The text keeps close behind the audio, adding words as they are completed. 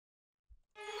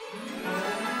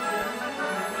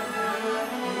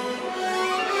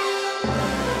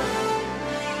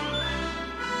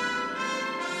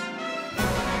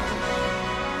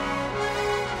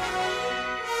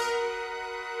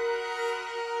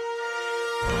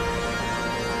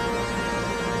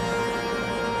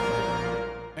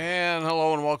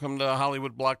Hello and welcome to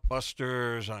Hollywood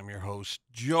Blockbusters. I'm your host,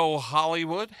 Joe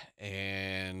Hollywood,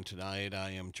 and tonight I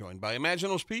am joined by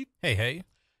Imaginos Pete. Hey, hey.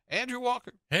 Andrew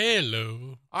Walker.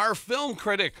 Hello. Our film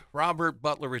critic, Robert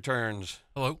Butler, returns.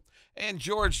 Hello. And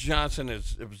George Johnson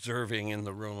is observing in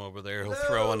the room over there. He'll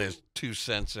throw in his 2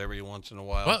 cents every once in a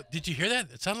while. Well, did you hear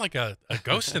that? It sounded like a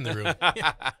ghost in the room.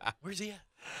 Yeah. Where's he at?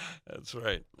 That's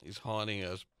right. He's haunting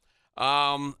us.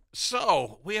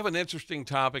 So we have an interesting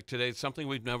topic today. It's something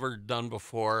we've never done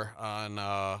before on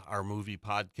our movie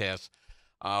podcast.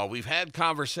 We've had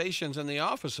conversations in the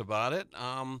office about it,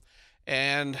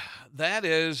 and that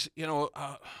is,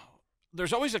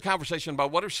 there's always a conversation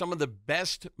about what are some of the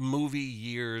best movie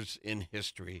years in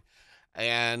history.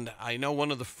 And I know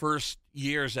one of the first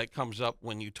years that comes up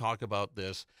when you talk about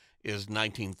this is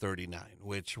 1939,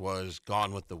 which was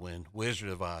Gone with the Wind, Wizard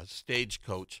of Oz,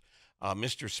 Stagecoach,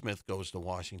 Mr. Smith Goes to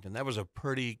Washington. That was a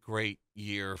pretty great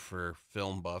year for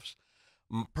film buffs.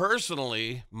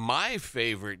 Personally, my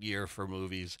favorite year for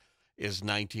movies is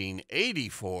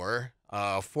 1984,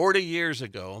 40 years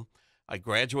ago. I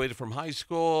graduated from high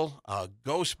school.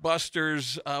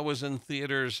 Ghostbusters was in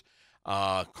theaters.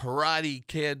 Karate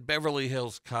Kid, Beverly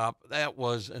Hills Cop. That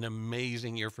was an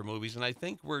amazing year for movies, and I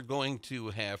think we're going to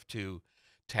have to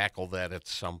tackle that at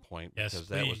some point because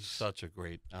that was such a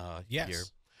great year.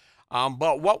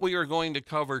 But what we are going to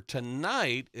cover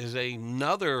tonight is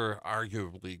another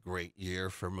arguably great year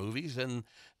for movies, and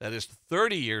that is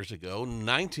 30 years ago,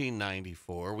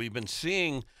 1994. We've been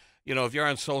seeing, if you're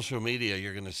on social media,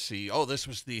 you're going to see, this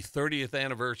was the 30th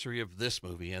anniversary of this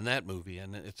movie and that movie,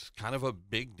 and it's kind of a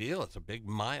big deal. It's a big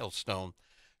milestone.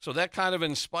 So that kind of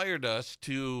inspired us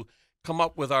to come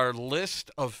up with our list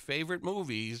of favorite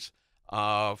movies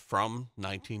from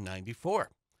 1994.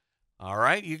 All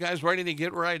right, you guys ready to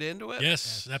get right into it?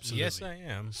 Yes, absolutely. Yes, I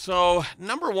am. So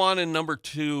number 1 and number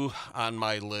 2 on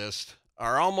my list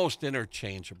are almost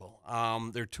interchangeable.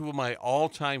 They're 2 of my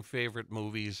all-time favorite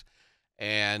movies,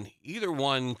 and either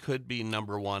one could be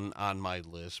number 1 on my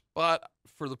list. But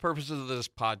for the purposes of this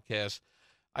podcast,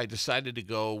 I decided to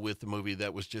go with the movie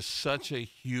that was just such a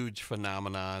huge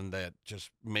phenomenon that just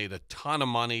made a ton of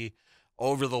money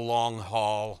over the long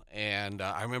haul, and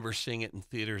I remember seeing it in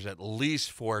theaters at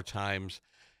least 4 times,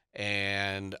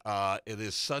 and it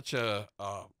is such a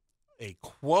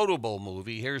quotable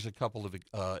movie. Here's a couple of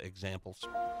examples.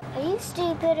 Are you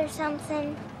stupid or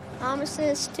something? I'm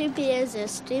as stupid as a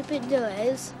stupid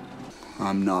does.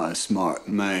 I'm not a smart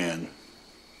man,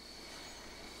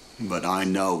 but I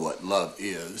know what love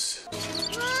is. Run,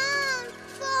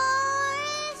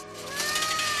 Forrest,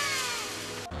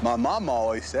 run! My mom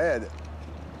always said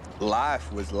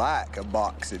life was like a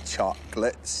box of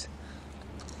chocolates.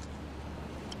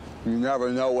 You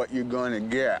never know what you're going to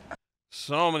get.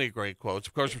 So many great quotes.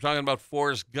 Of course, we're talking about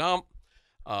Forrest Gump,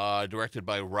 directed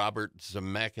by Robert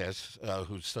Zemeckis,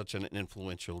 who's such an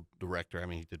influential director. I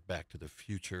mean, he did Back to the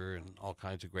Future and all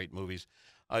kinds of great movies.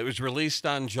 It was released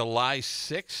on July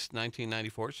 6,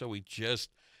 1994, so we just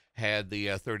had the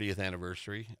 30th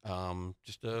anniversary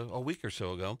just a week or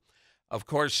so ago. Of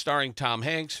course, starring Tom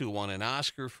Hanks, who won an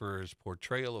Oscar for his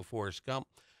portrayal of Forrest Gump.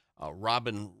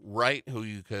 Robin Wright, who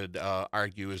you could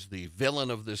argue is the villain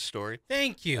of this story.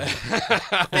 Thank you.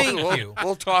 Thank you.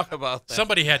 We'll talk about that.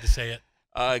 Somebody had to say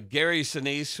it. Gary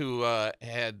Sinise, who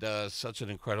had such an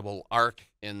incredible arc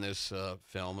in this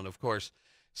film. And, of course,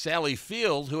 Sally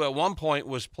Field, who at one point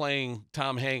was playing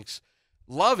Tom Hanks'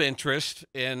 love interest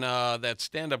in that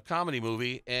stand-up comedy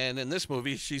movie. And in this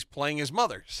movie, she's playing his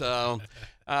mother. So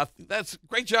that's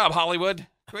great job, Hollywood.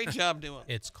 Great job doing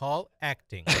it. It's called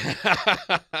acting.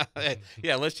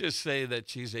 Yeah, let's just say that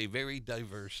she's a very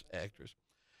diverse actress.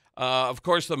 Of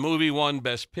course, the movie won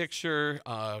Best Picture.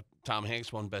 Tom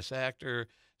Hanks won Best Actor.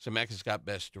 Zemeckis got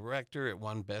Best Director. It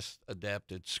won Best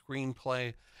Adapted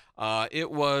Screenplay.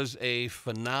 It was a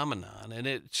phenomenon, and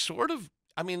it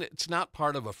it's not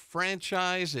part of a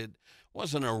franchise. It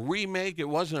wasn't a remake. It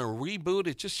wasn't a reboot.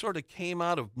 It just sort of came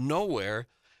out of nowhere.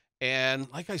 And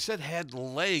like I said, had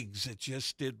legs. It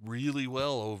just did really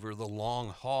well over the long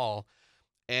haul.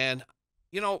 And,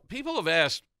 people have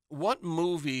asked, what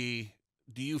movie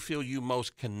do you feel you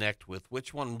most connect with?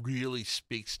 Which one really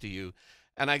speaks to you?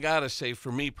 And I got to say,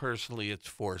 for me personally, it's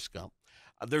Forrest Gump.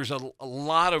 There's a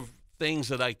lot of things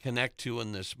that I connect to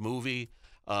in this movie.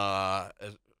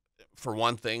 For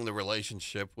one thing, the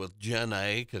relationship with Jen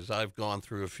A, because I've gone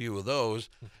through a few of those.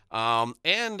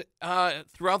 And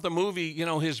throughout the movie,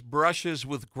 his brushes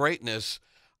with greatness,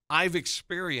 I've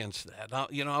experienced that.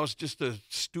 I was just a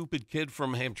stupid kid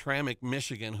from Hamtramck,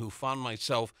 Michigan, who found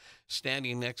myself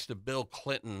standing next to Bill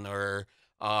Clinton or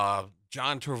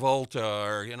John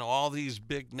Travolta, or all these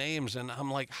big names, and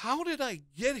I'm like, how did I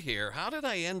get here? How did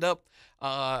I end up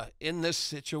in this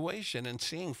situation? And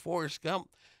seeing Forrest Gump,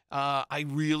 I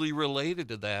really related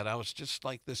to that. I was just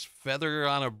like this feather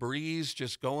on a breeze,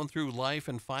 just going through life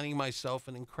and finding myself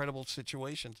in incredible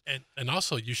situations. And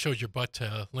also, you showed your butt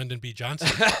to Lyndon B. Johnson,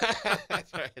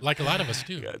 That's right. like a lot of us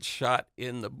do. Got shot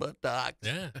in the buttock.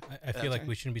 Yeah. I feel like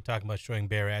we shouldn't be talking about showing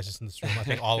bare asses in this room. I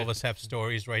think all of us have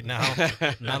stories right now.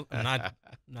 I'm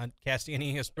not casting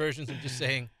any aspersions. I'm just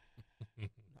saying.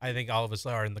 I think all of us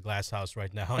are in the glass house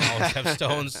right now, and all of us have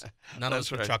stones. None of us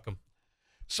can chuck them.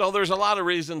 So there's a lot of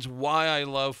reasons why I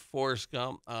love Forrest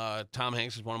Gump. Tom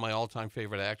Hanks is one of my all-time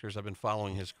favorite actors. I've been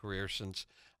following his career since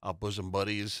Bosom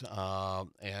Buddies,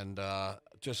 and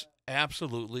just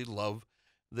absolutely love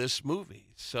this movie.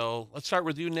 So let's start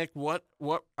with you, Nick. What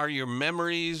are your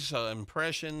memories,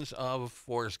 impressions of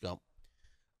Forrest Gump?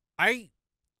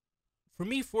 For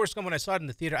me, Forrest Gump, when I saw it in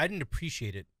the theater, I didn't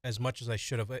appreciate it as much as I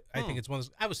should have. I think it's one of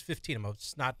those, I was 15. I'm a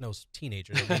snot-nosed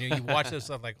teenager. You watch this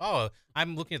stuff like, oh,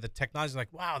 I'm looking at the technology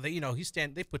like, wow,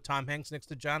 they put Tom Hanks next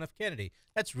to John F. Kennedy.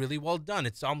 That's really well done.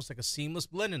 It's almost like a seamless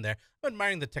blend in there. I'm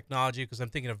admiring the technology because I'm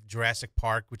thinking of Jurassic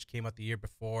Park, which came out the year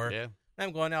before. Yeah. And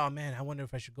I'm going, oh, man, I wonder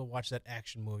if I should go watch that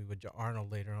action movie with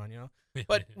Arnold later on,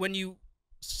 But when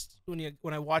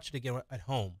I watch it again at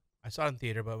home, I saw it in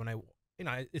theater, but when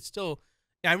it's still...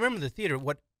 I remember the theater.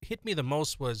 What hit me the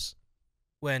most was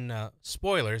when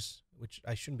spoilers, which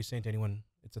I shouldn't be saying to anyone.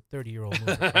 It's a 30-year-old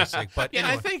movie, for Christ's sake. But yeah,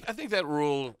 anyway. I think that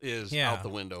rule is out the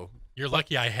window. You're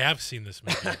lucky I have seen this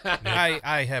movie.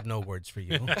 I have no words for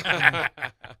you.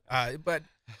 But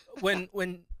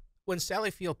when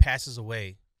Sally Field passes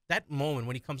away, that moment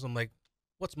when he comes, I'm like,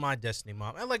 what's my destiny,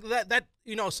 Mom? I like that.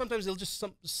 Sometimes it'll just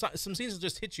some scenes will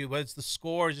just hit you, but it's the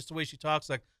score, just the way she talks.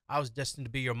 Like, I was destined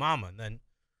to be your mama, and then.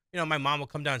 My mom will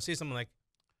come down and say something like,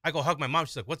 I go hug my mom.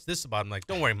 She's like, what's this about? I'm like,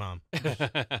 don't worry, Mom.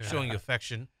 I'm showing you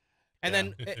affection. And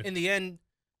then in the end,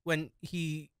 when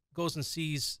he goes and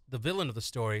sees the villain of the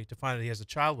story to find out he has a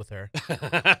child with her,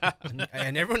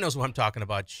 and everyone knows what I'm talking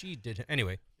about. She did.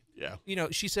 Anyway. Yeah.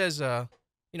 She says,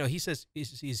 he says,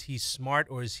 is he smart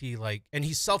or is he like, and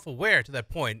he's self-aware to that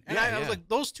point. And I was like,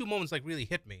 those two moments like really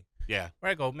hit me. Yeah.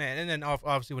 Where I go, man. And then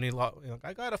obviously when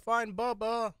I got to find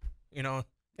Bubba,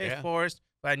 hey, Forrest.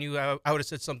 I knew I would have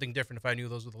said something different if I knew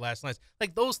those were the last lines.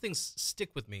 Like, those things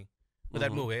stick with me with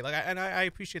that movie. Like, I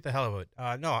appreciate the hell of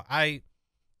it.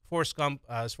 Forrest Gump,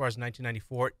 as far as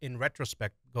 1994, in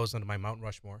retrospect, goes under my Mount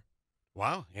Rushmore.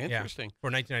 Wow, interesting. Yeah,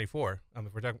 for 1994.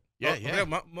 If we're talking,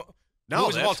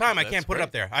 movies of all time, I can't put it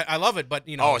up there. I love it, but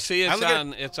Oh, see,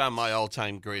 it's on my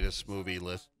all-time greatest movie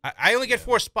list. I only get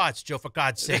 4 spots, Joe. For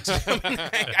God's sakes,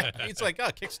 it's like,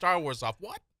 kick Star Wars off.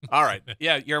 What? All right,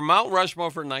 your Mount Rushmore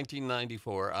for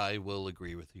 1994. I will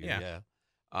agree with you. Yeah.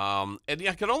 And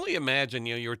I could only imagine.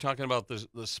 You were talking about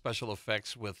the special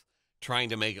effects with trying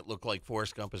to make it look like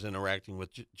Forrest Gump is interacting with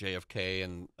JFK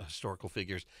and historical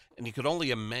figures, and you could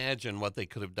only imagine what they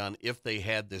could have done if they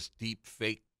had this deep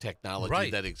fake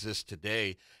technology that exists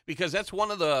today. Because that's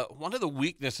one of the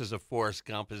weaknesses of Forrest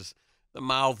Gump is the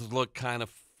mouths look kind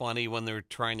of funny when they're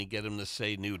trying to get him to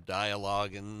say new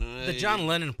dialogue, and the John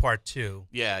Lennon part too.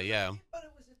 Yeah.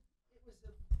 But it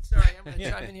was sorry, I'm going to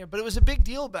chime in here, but it was a big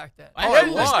deal back then. It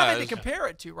There's nothing was. to compare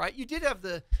it to, right? You did have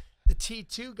the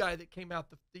T2 guy that came out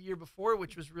the year before,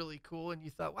 which was really cool, and you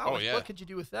thought, wow, what could you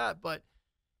do with that? But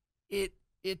it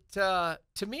to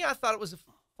me, I thought it was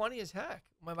funny as heck.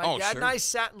 My dad and I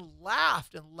sat and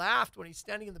laughed when he's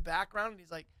standing in the background and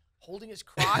he's like holding his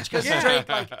crotch because he drank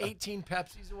like 18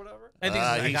 Pepsis or whatever.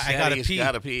 I think he's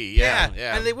got to pee. Yeah.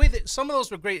 And the way some of those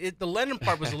were great. The Lennon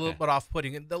part was a little bit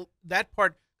off-putting. And that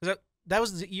part, because that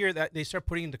was the year that they started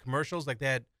putting into commercials. Like they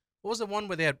had, what was the one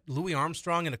where they had Louis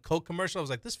Armstrong in a Coke commercial? I was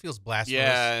like, this feels blasphemous.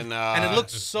 Yeah, and it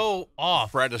looked so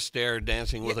off. Fred Astaire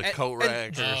dancing with a coat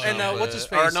rack or something. And what's his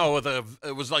face? Or no,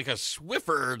 it was like a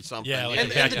Swiffer or something. Yeah,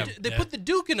 they put the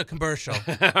Duke in a commercial.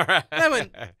 Right. And I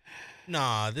went,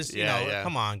 nah, this,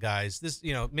 come on, guys. This,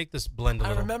 make this blend a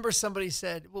little. I remember somebody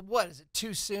said, well, what, is it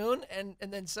too soon? And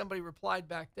then somebody replied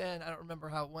back then, I don't remember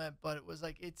how it went, but it was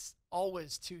like, it's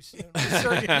always too soon. With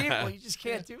certain people, you just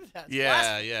can't do that.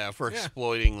 It's for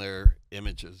exploiting their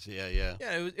images. Yeah.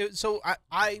 So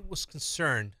I was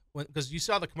concerned because you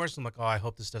saw the commercial. I'm like, oh, I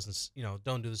hope this doesn't,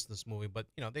 don't do this in this movie. But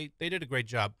they did a great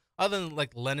job. Other than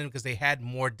like Lennon, because they had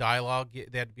more dialogue,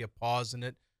 there had to be a pause in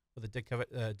it for the Dick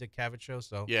Cavett show.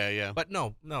 So yeah. But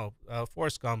no,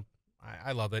 Forrest Gump,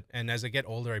 I love it, and as I get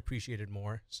older, I appreciate it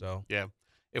more. So yeah,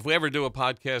 if we ever do a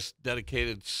podcast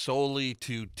dedicated solely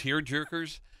to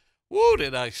tearjerkers, Woo,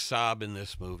 did I sob in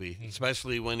this movie,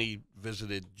 especially when he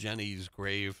visited Jenny's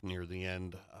grave near the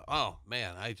end. Oh,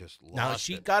 man, I just lost Now,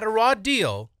 she it. got a raw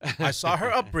deal. I saw her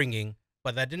upbringing,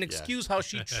 but that didn't excuse how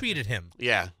she treated him.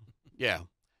 Yeah.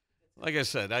 Like I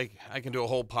said, I can do a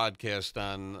whole podcast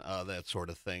on that sort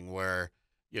of thing where,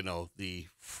 the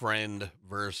friend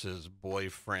versus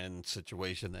boyfriend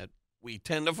situation that we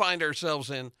tend to find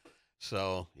ourselves in.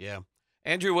 So, yeah.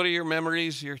 Andrew, what are your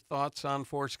memories, your thoughts on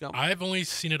Forrest Gump? I've only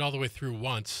seen it all the way through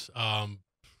once,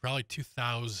 probably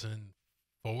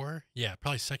 2004. Yeah,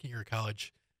 probably second year of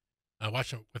college. I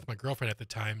watched it with my girlfriend at the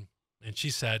time, and she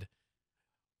said,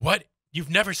 "What? You've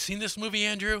never seen this movie,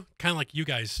 Andrew?" Kind of like you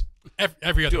guys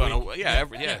every other week.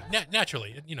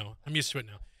 Naturally. I'm used to it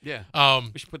now. Yeah.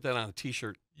 We should put that on a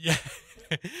T-shirt. Yeah.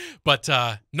 But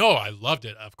no, I loved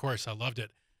it. Of course, I loved it.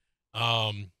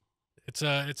 It's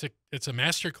a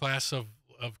master class of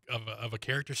a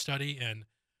character study, and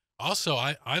also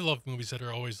I love movies that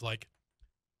are always like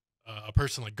a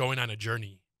person like going on a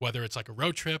journey, whether it's like a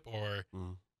road trip or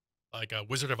like a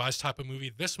Wizard of Oz type of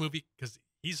movie. This movie, because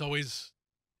he's always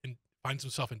finds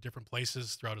himself in different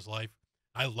places throughout his life.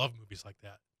 I love movies like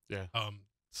that. Yeah.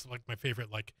 It's like my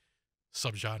favorite like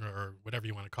subgenre or whatever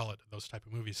you want to call it. Those type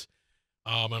of movies.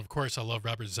 And of course, I love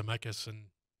Robert Zemeckis and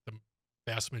the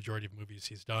vast majority of movies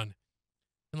he's done.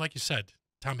 And like you said,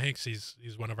 Tom Hanks, he's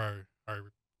one of our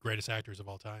greatest actors of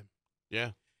all time.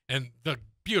 Yeah. And the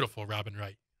beautiful Robin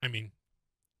Wright. I mean,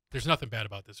 there's nothing bad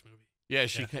about this movie. Yeah,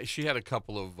 she had a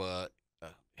couple of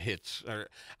hits. Or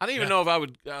I don't even know if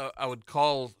I would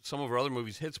call some of her other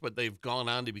movies hits, but they've gone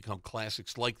on to become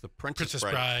classics, like The Princess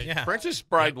Bride. Yeah. Princess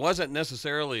Bride wasn't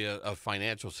necessarily a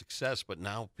financial success, but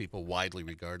now people widely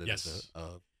regard it as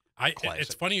a classic.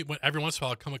 It's funny when every once in a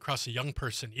while I come across a young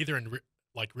person, either in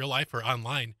like real life or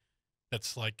online,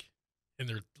 that's like in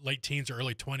their late teens or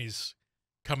early 20s,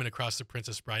 coming across The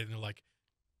Princess Bride, and they're like,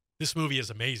 "This movie is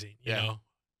amazing," you know?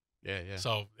 Yeah.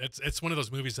 So it's one of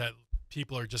those movies that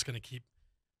people are just going to keep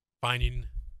finding,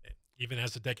 even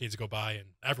as the decades go by, and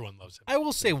everyone loves it. I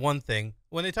will say one thing.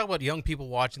 When they talk about young people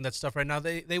watching that stuff right now,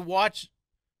 they watch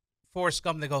Forrest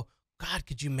Gump and they go, "God,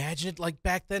 could you imagine it like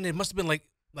back then? It must have been like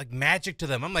magic to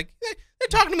them." I'm like, they're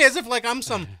talking to me as if like I'm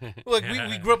some, like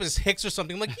we grew up as Hicks or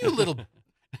something. I'm like, you little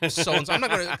so-and-so. I'm not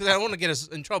going to, because I don't want to get us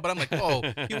in trouble, but I'm like, oh,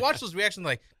 you watch those reactions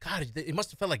like, God, it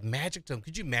must have felt like magic to them.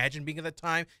 Could you imagine being at that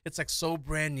time? It's like so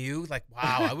brand new. Like,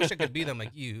 wow, I wish I could be them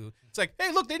like you. It's like,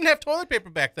 hey, look, they didn't have toilet paper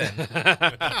back then.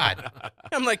 God.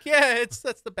 I'm like, yeah,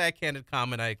 that's the backhanded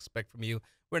comment I expect from you.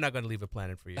 We're not going to leave a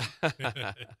planet for you.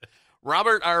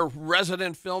 Robert, our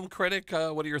resident film critic,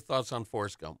 what are your thoughts on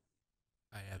Forrest Gump?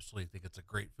 I absolutely think it's a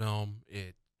great film.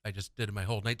 I just did my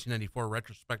whole 1994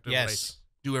 retrospective. Yes.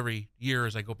 Do every year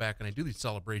as I go back and I do these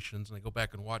celebrations and I go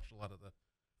back and watch a lot of the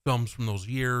films from those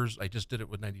years. I just did it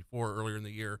with 94 earlier in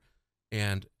the year.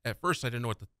 And at first I didn't know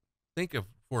what to think of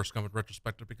Forrest Gump in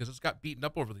retrospective because it's got beaten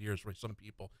up over the years by some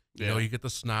people. You know, you get the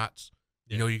snots,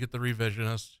 you know, you get the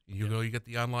revisionists, you know, you get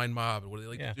the online mob. And what do they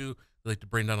like to do? They like to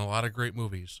bring down a lot of great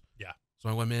movies. Yeah. So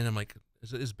I went in, I'm like,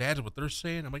 is it as bad as what they're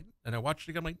saying? I'm like, and I watched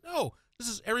it again. I'm like, no, this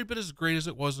is every bit as great as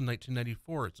it was in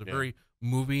 1994. It's a very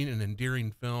moving and endearing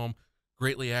film.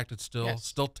 Greatly acted still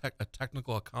a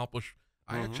technical accomplishment.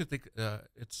 I actually think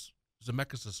it's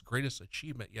Zemeckis' greatest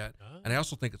achievement yet, and I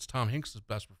also think it's Tom Hanks'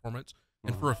 best performance.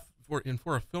 And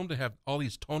for a film to have all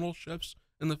these tonal shifts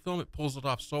in the film, it pulls it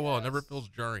off so well. It never feels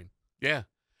jarring. Yeah,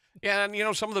 and you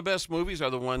know, some of the best movies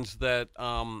are the ones that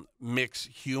mix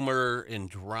humor and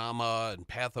drama and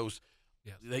pathos.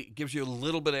 Yes. It gives you a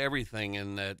little bit of everything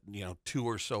in that, 2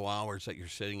 or so hours that you're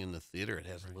sitting in the theater. It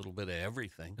has a little bit of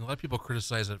everything. And a lot of people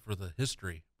criticize it for the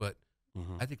history, but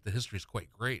I think the history is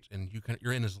quite great. And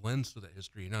you're in his lens to that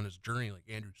history and on his journey, like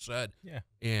Andrew said. Yeah.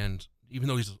 And even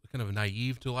though he's kind of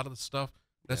naive to a lot of the stuff,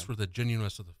 that's where the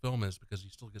genuineness of the film is, because he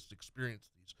still gets to experience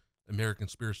these American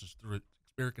experiences through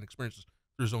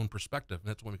his own perspective, and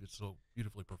that's what makes it so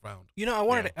beautifully profound. You know, I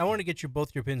wanted to get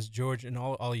both your opinions, George, and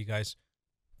all you guys.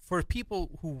 For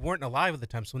people who weren't alive at the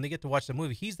time, so when they get to watch the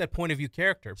movie, he's that point of view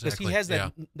character because he has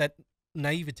that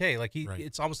naivete. Like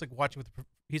it's almost like watching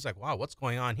he's like, wow, what's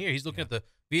going on here? He's looking at the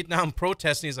Vietnam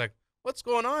protests and he's like, what's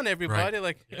going on, everybody?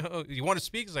 Like, you want to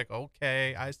speak? He's like,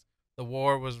 okay, the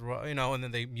war was, and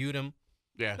then they mute him.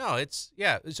 Yeah. No,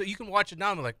 so you can watch it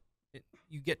now and like,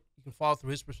 you can follow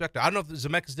through his perspective. I don't know if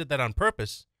Zemeckis did that on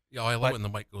purpose. Yeah, I love it when the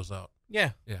mic goes out.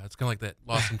 Yeah. Yeah, it's kind of like that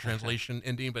Lost in Translation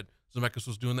ending, but Zemeckis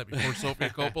was doing that before Sofia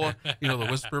Coppola. The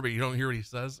whisper, but you don't hear what he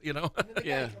says, And then the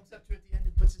guy comes up to at the end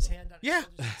and puts his hand on his shoulders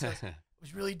and says, it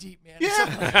was really deep, man. Yeah.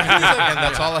 And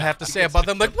that's all I have to say about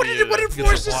them. Like, what did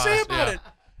Forrest say about it?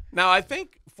 Now, I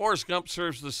think Forrest Gump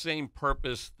serves the same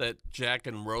purpose that Jack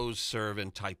and Rose serve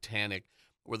in Titanic,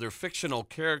 where they're fictional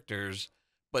characters,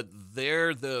 but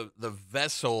they're the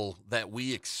vessel that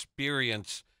we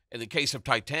experience, in the case of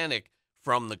Titanic,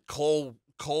 from the coal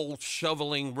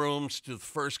shoveling rooms to the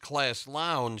first-class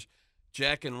lounge.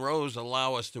 Jack and Rose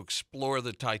allow us to explore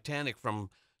the Titanic from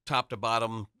top to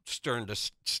bottom, stern to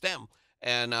stem.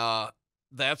 And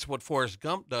that's what Forrest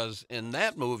Gump does in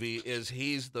that movie, is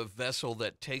he's the vessel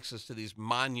that takes us to these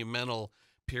monumental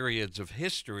periods of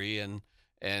history,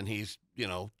 and he's,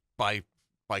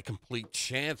 by complete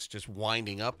chance just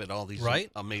winding up at all these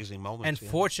amazing moments.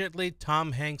 And fortunately,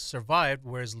 Tom Hanks survived,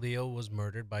 whereas Leo was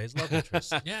murdered by his love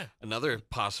interest. Yeah. Another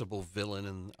possible villain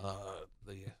in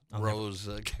the Rose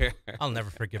character. I'll never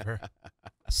forgive her.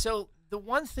 So the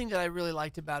one thing that I really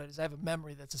liked about it is I have a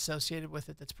memory that's associated with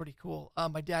it that's pretty cool.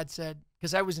 My dad said,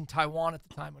 because I was in Taiwan at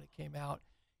the time when it came out.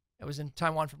 I was in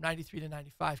Taiwan from 93 to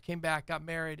 95, came back, got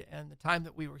married, and the time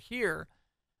that we were here,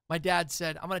 my dad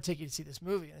said, I'm going to take you to see this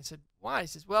movie. And I said, why? He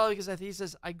says, well, because he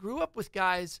says, I grew up with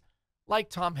guys like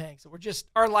Tom Hanks that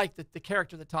are like the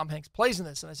character that Tom Hanks plays in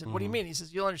this. And I said, what do you mean? He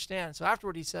says, you'll understand. So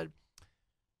afterward, he said,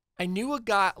 I knew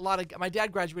my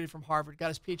dad graduated from Harvard, got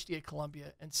his PhD at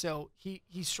Columbia. And so he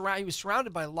was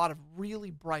surrounded by a lot of really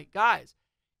bright guys.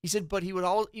 He said, but he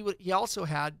also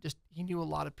knew a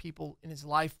lot of people in his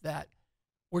life that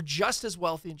were just as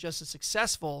wealthy and just as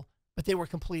successful, but they were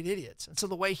complete idiots. And so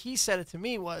the way he said it to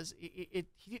me was,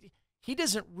 he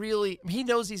doesn't really, he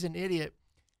knows he's an idiot,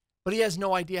 but he has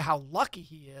no idea how lucky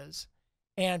he is.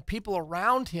 And people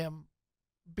around him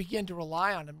begin to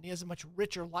rely on him. And he has a much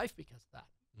richer life because of that.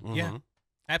 Mm-hmm. Yeah,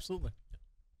 absolutely.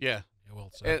 Yeah.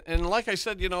 Well said. And like I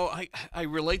said, I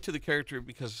relate to the character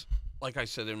because, like I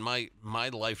said, in my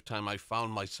lifetime, I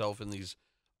found myself in these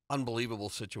unbelievable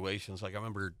situations. Like I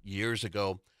remember years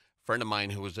ago, a friend of mine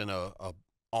who was in a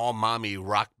all-mommy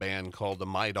rock band called the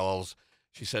My Dolls.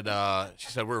 She said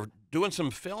we're doing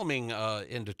some filming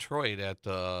in Detroit at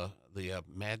the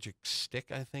Magic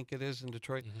Stick, I think it is, in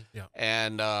Detroit. Mm-hmm. Yeah.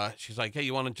 And she's like, hey,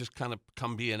 you want to just kind of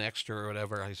come be an extra or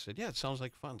whatever? I said, yeah, it sounds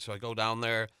like fun. So I go down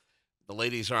there. The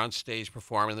ladies are on stage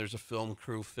performing. There's a film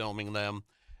crew filming them.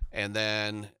 And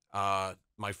then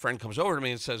my friend comes over to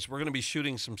me and says, we're going to be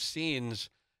shooting some scenes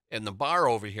in the bar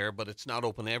over here, but it's not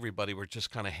open to everybody. We're just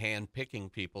kind of hand-picking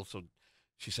people. So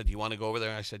she said, you want to go over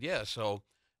there? I said, yeah. So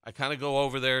I kind of go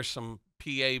over there. Some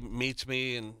PA meets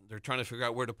me, and they're trying to figure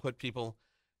out where to put people.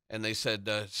 And they said,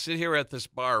 sit here at this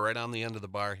bar right on the end of the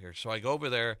bar here. So I go over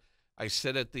there. I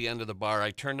sit at the end of the bar.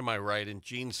 I turn to my right, and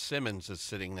Gene Simmons is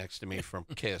sitting next to me from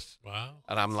KISS. Wow.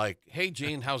 And I'm like, hey,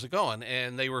 Gene, how's it going?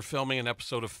 And they were filming an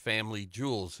episode of Family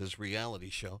Jewels, his reality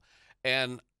show.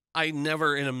 And I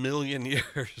never in a million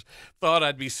years thought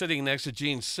I'd be sitting next to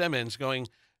Gene Simmons going,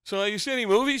 so you see any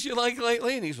movies you like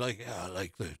lately? And he's like, yeah, I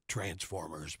like the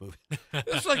Transformers movie.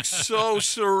 It's like so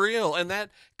surreal. And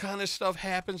that kind of stuff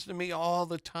happens to me all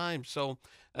the time. So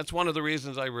that's one of the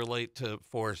reasons I relate to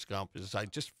Forrest Gump, is I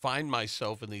just find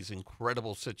myself in these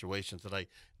incredible situations that I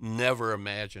never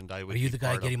imagined I would. Are you be the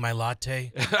guy part getting of. my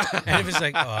latte? And if it's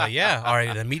like, yeah, all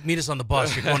right, then meet us on the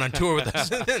bus. You're going on tour with us.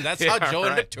 That's how Joe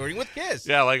ended up touring with KISS.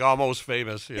 Yeah, like Almost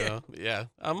Famous, you know. Yeah,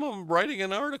 I'm writing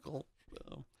an article.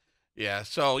 Yeah,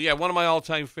 so yeah, one of my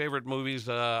all-time favorite movies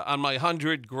on my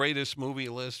 100 greatest movie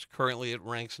list. Currently, it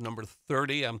ranks number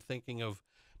 30. I'm thinking of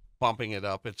bumping it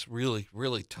up. It's really,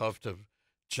 really tough to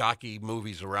jockey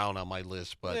movies around on my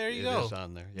list, but there you it go. is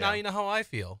on there. Yeah. Now you know how I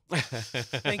feel.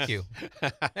 Thank you.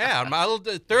 Yeah, I'm a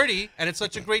little 30, and it's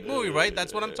such a great movie, right?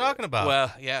 That's what I'm talking about.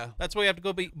 Well, yeah. That's why you have to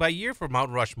go by year for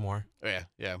Mount Rushmore.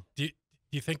 Yeah. Do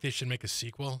you think they should make a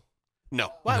sequel?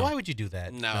 No. Why would you do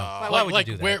that? No. Why would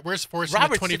you do that? Where's Forrest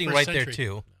Robert's in the 21st sitting right century? there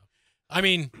too. I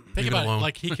mean, think about it.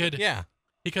 Like he could, Yeah.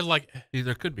 he could like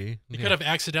There could be. he could have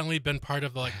accidentally been part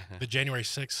of like the January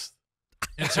 6th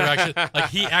insurrection. Like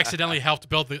he accidentally helped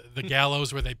build the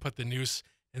gallows where they put the noose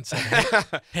and said,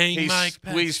 "Hang He Mike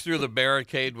Pence." squeezed through the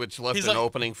barricape, which left He's an like,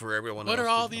 opening for everyone What else. are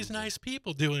all to these come in. nice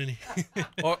people doing?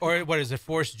 or what is it?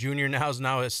 Forrest Jr. now is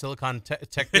a Silicon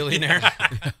Tech billionaire.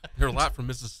 There are a lot from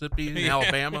Mississippi and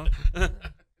Alabama.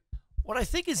 What I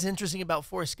think is interesting about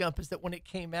Forrest Gump is that when it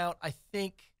came out,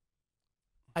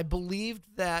 I believed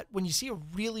that when you see a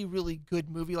really, really good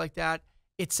movie like that,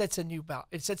 it sets the new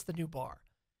bar.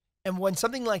 And when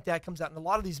something like that comes out, and a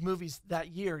lot of these movies that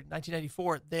year,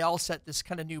 1994, they all set this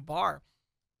kind of new bar.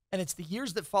 And it's the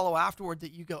years that follow afterward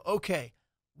that you go, okay,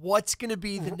 what's going to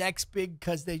be the next big,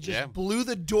 because they just blew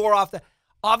the door off the.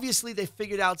 Obviously, they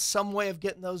figured out some way of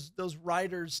getting those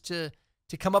writers to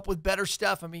come up with better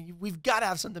stuff. I mean, we've got to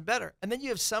have something better. And then you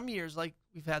have some years like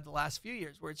we've had the last few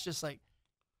years where it's just like,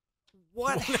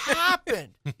 what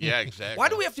happened? Yeah, exactly. Why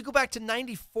do we have to go back to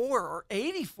 94 or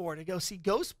 84 to go see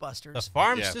Ghostbusters? The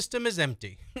farm system is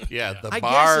empty. Yeah, the I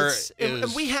bar guess is.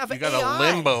 and we have you got AI, a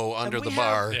limbo and under we the have-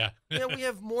 bar. Yeah. We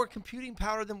have more computing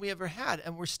power than we ever had,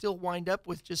 and we're still wind up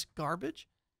with just garbage.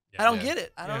 Yeah. I don't get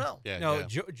it. I don't know. Yeah, No,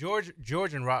 yeah.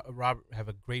 George and Robert have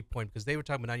a great point because they were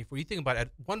talking about 94. You think about it, at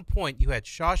one point you had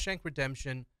Shawshank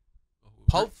Redemption,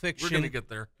 Pulp Fiction. We're gonna get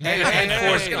there. and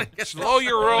Forrest Gump. Slow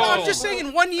your roll. No, I'm just saying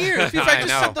in 1 year. If I just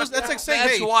know. said those, that's like saying,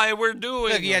 That's hey, why we're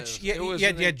doing look, you had, this. you, It was you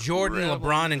had, an you had Jordan, incredible-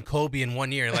 LeBron, and Kobe in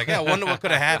 1 year. Like, yeah, I wonder what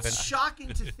could have happened. It's shocking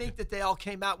to think that they all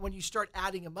came out when you start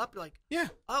adding them up. You're like, Yeah.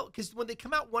 oh, because when they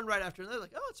come out one right after another,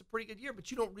 like, oh, it's a pretty good year, but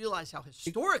you don't realize how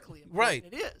historically Right.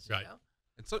 important it is. Right. You know?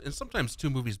 And sometimes too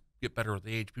movies get better with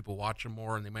age. People watch them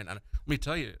more, and they might not. Let me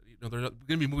tell you, there are going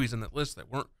to be movies on that list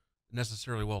that weren't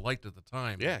necessarily well liked at the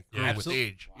time. Yeah, grew with absolutely.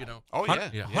 age. You know. Oh,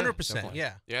 yeah. Yeah. 100%. definitely.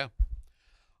 Yeah. Yeah.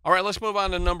 All right, let's move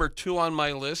on to number 2 on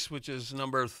my list, which is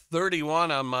number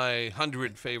 31 on my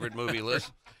 100 favorite movie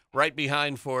list, right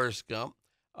behind Forrest Gump,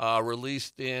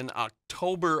 released in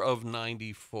October of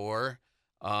 94.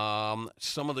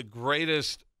 Some of the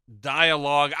greatest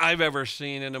dialogue I've ever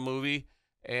seen in a movie,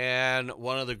 and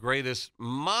one of the greatest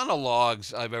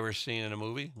monologues I've ever seen in a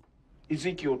movie.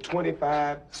 Ezekiel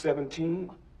 25:17.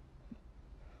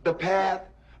 The path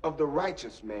of the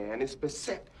righteous man is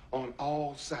beset on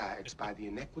all sides by the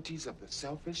iniquities of the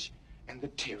selfish and the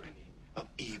tyranny of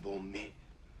evil men.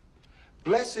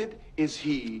 Blessed is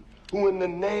he who in the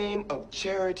name of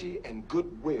charity and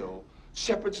goodwill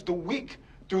shepherds the weak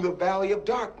through the valley of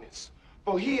darkness,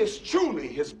 for he is truly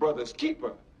his brother's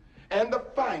keeper and the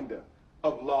finder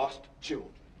of lost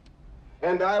children.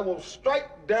 And I will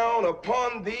strike down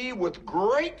upon thee with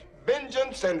great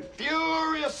vengeance and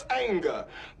furious anger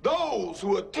those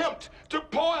who attempt to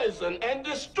poison and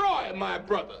destroy my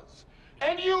brothers.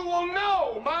 And you will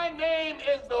know my name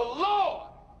is the Lord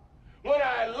when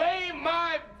I lay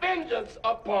my vengeance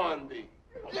upon thee.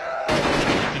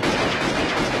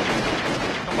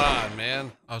 Come on,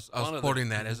 man. I was One of the- quoting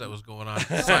that as that was going on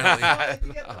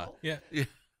silently. Yeah.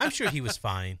 I'm sure he was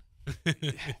fine.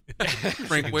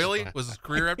 Frank Whaley was his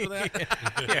career after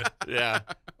that. Yeah.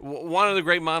 One of the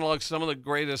great monologues, some of the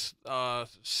greatest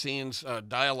scenes,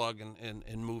 dialogue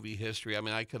in movie history. I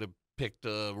mean, I could have picked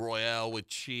Royale with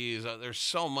cheese. There's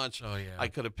so much Oh, yeah. I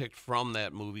could have picked from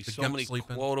that movie. The So Gump many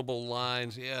sleeping. quotable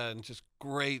lines. Yeah, and just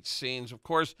great scenes. Of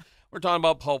course, we're talking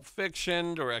about Pulp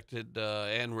Fiction, directed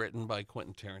and written by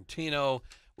Quentin Tarantino,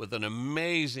 with an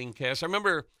amazing cast. I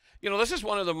remember, this is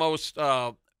one of the most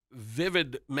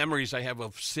vivid memories I have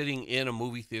of sitting in a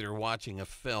movie theater watching a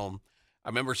film. I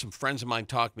remember some friends of mine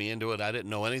talked me into it. I didn't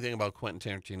know anything about Quentin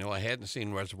Tarantino. I hadn't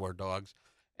seen Reservoir Dogs.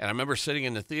 And I remember sitting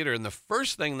in the theater, and the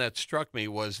first thing that struck me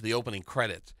was the opening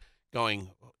credits,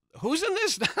 going, who's in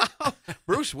this now?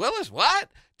 Bruce Willis? What?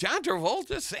 John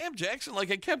Travolta? Sam Jackson? Like,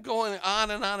 it kept going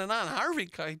on and on and on. Harvey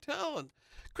Keitel and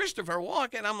Christopher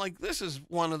Walken. I'm like, this is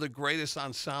one of the greatest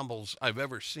ensembles I've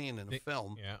ever seen in a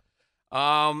film. Yeah.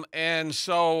 And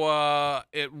so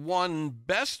it won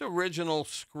Best Original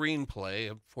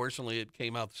Screenplay. Unfortunately, it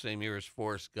came out the same year as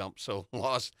Forrest Gump, so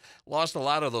lost a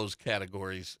lot of those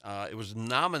categories. It was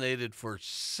nominated for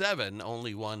 7,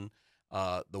 only won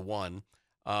the one.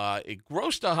 It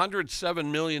grossed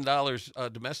 $107 million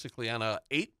domestically on a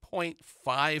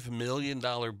 $8.5 million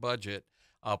budget,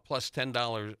 plus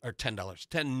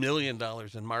 $10 million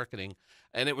in marketing.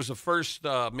 And it was the first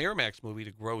Miramax movie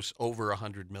to gross over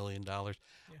 $100 million.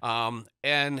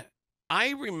 And I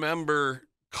remember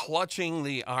clutching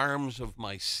the arms of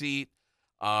my seat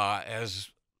as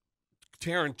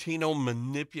Tarantino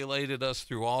manipulated us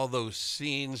through all those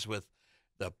scenes with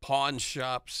the pawn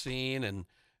shop scene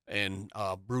and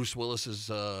Bruce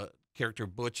Willis's character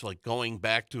Butch, like going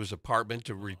back to his apartment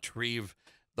to retrieve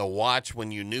the watch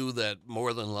when you knew that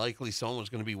more than likely someone was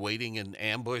going to be waiting in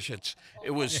ambush.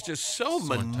 It was just so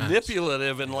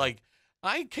manipulative, and like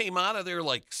I came out of there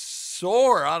like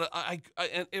sore.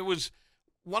 And it was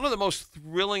one of the most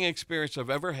thrilling experiences I've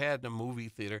ever had in a movie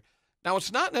theater. Now,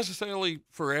 it's not necessarily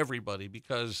for everybody,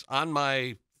 because on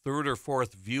my 3rd or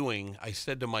 4th viewing, I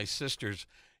said to my sisters,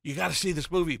 "You got to see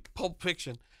this movie, Pulp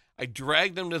Fiction." I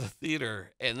dragged them to the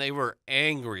theater, and they were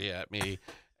angry at me.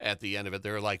 At the end of it,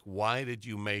 they were like, "Why did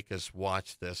you make us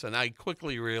watch this?" And I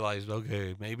quickly realized,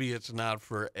 okay, maybe it's not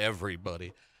for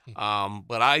everybody.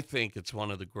 But I think it's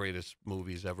one of the greatest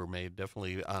movies ever made,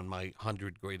 definitely on my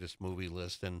 100 greatest movie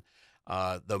list. And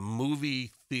the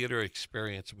movie theater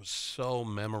experience was so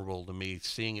memorable to me,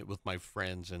 seeing it with my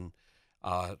friends and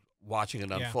watching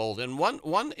it unfold. And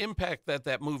one impact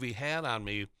that movie had on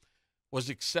me was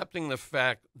accepting the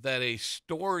fact that a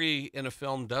story in a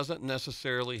film doesn't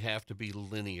necessarily have to be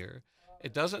linear.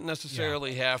 It doesn't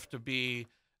necessarily have to be,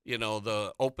 you know,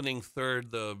 the opening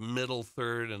third, the middle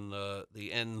third, and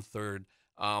the end third.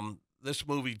 This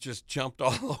movie just jumped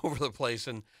all over the place,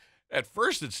 and at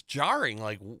first it's jarring.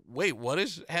 Like, wait, what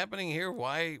is happening here?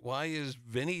 Why is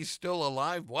Vinny still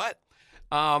alive? What?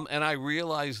 And I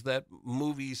realized that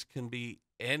movies can be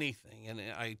anything, and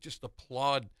I just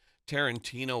applaud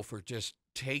Tarantino for just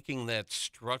taking that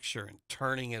structure and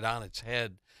turning it on its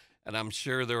head. And I'm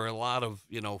sure there are a lot of,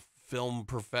 you know, film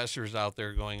professors out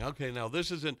there going, okay, now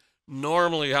this isn't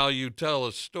normally how you tell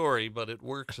a story, but it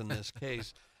works in this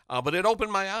case. But it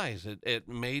opened my eyes. It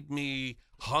made me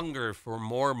hunger for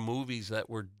more movies that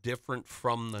were different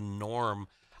from the norm.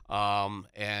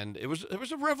 And it was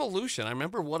a revolution. I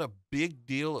remember what a big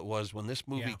deal it was when this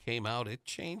movie came out. It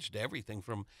changed everything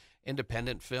from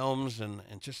independent films and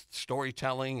just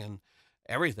storytelling and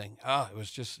everything. It was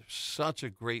just such a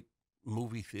great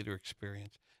movie theater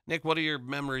experience. Nick, what are your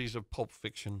memories of Pulp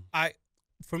Fiction?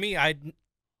 For me, I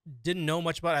didn't know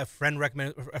much about it. A friend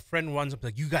recommended. A friend runs up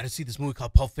like, "You got to see this movie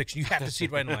called Pulp Fiction. You have to see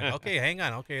it right now." I'm like, "Okay, hang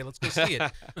on. Okay, let's go see it."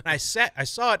 And I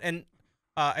saw it, and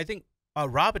I think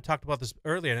Rob had talked about this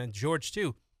earlier, and George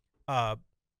too.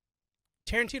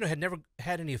 Tarantino had never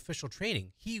had any official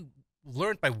training. He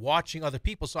learned by watching other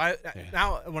people. So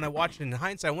now when I watch it in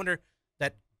hindsight, I wonder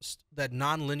that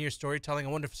non-linear storytelling. I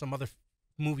wonder if some other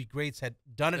movie greats had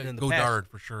done it in the past. Godard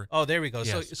for sure. Oh, there we go.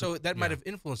 Yes. So that might have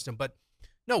influenced him, but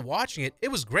no, watching it, it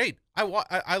was great. I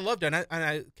loved it, and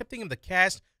I kept thinking of the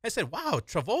cast. I said, "Wow,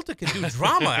 Travolta can do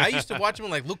drama." I used to watch him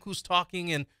like Look Who's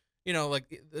Talking, and you know,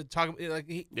 like talking like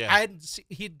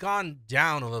he'd gone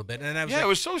down a little bit, and I was it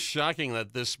was so shocking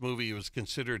that this movie was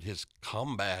considered his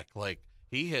comeback. Like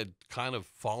he had kind of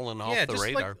fallen off the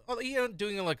radar. Like,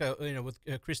 doing like with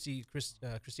Christy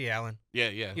Allen.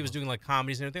 Yeah. He was doing like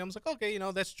comedies and everything. I was like, okay,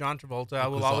 that's John Travolta. I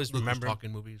will always remember him.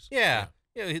 Talking movies. Yeah,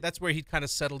 that's where he kind of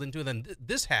settled into. And then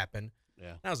this happened. Yeah,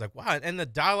 and I was like, wow. And the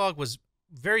dialogue was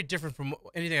very different from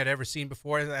anything I'd ever seen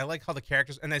before. And I like how the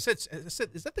characters. And I said, is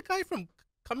that the guy from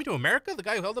Coming to America? The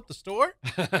guy who held up the store?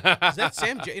 Is that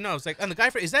Sam? I was like, and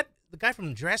is that the guy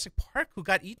from Jurassic Park who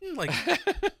got eaten? Like,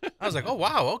 I was like, oh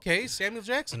wow, okay, Samuel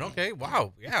Jackson. Okay,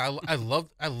 wow, yeah, I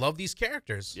love these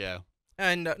characters. Yeah.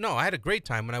 And no, I had a great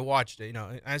time when I watched it.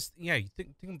 You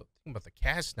think about the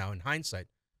cast now in hindsight.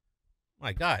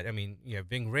 My God, I mean,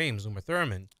 Ving Rhames, Uma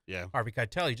Thurman, Harvey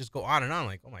Keitel. You just go on and on.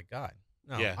 Like, oh my God.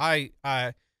 No,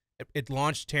 it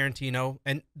launched Tarantino,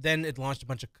 and then it launched a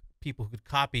bunch of people who could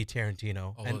copy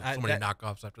Tarantino. Oh, and so many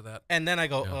knockoffs after that. And then I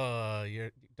go,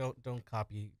 don't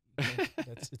copy.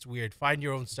 It's weird. Find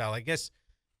your own style. I guess,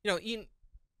 Ian.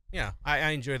 Yeah, I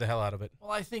enjoy the hell out of it.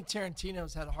 Well, I think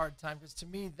Tarantino's had a hard time because to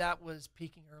me that was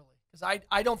peaking early. Because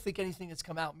I don't think anything that's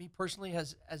come out, me personally,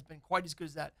 has been quite as good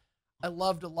as that. I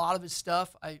loved a lot of his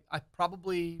stuff. I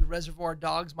probably Reservoir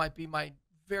Dogs might be my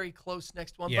very close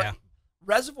next one. Yeah. But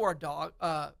Reservoir Dog.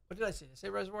 What did I say? Did I say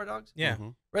Reservoir Dogs? Yeah. Mm-hmm.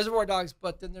 Reservoir Dogs.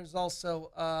 But then there's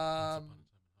also I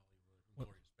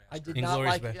did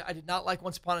not like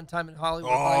Once Upon a Time in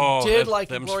Hollywood. But I did like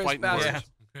Inglourious Basterds.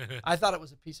 I thought it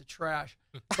was a piece of trash,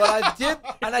 but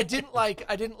I didn't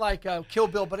like Kill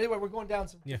Bill. But anyway, we're going down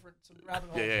some rabbit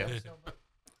holes. Yeah.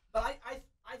 But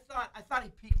I thought he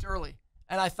peaked early,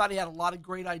 and I thought he had a lot of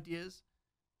great ideas,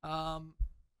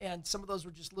 and some of those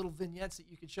were just little vignettes that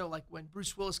you could show, like when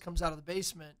Bruce Willis comes out of the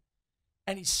basement,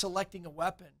 and he's selecting a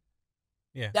weapon.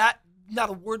 Yeah. That not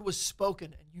a word was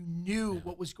spoken, and you knew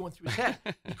what was going through his head.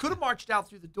 He could have marched out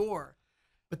through the door,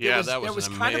 but there was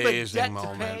kind of a debt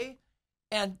to pay.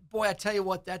 And boy, I tell you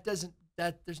what, there's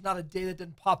not a day that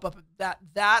didn't pop up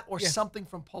that or something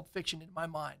from Pulp Fiction in my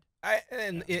mind.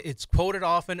 It's quoted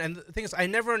often, and the thing is, I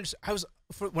never understood.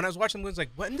 When I was watching the movie, I was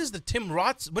like,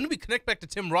 when do we connect back to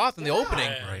Tim Roth in the opening?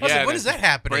 I was like, when is that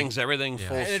happening? Brings everything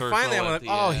full circle. And finally, I'm like,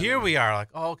 oh, here we are. Like,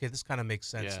 oh, okay, this kind of makes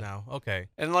sense now. Okay.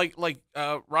 And like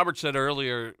Robert said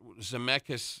earlier,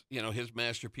 Zemeckis, his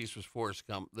masterpiece was Forrest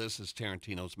Gump. This is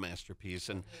Tarantino's masterpiece,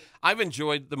 and I've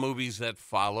enjoyed the movies that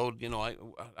followed.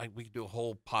 We could do a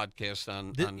whole podcast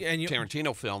on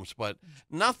Tarantino films, but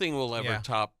nothing will ever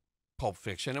top Pulp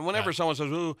Fiction. And whenever someone says,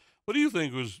 "Oh, what do you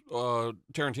think was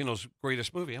Tarantino's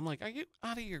greatest movie?" I'm like, "Are you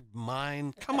out of your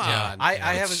mind? Come on!"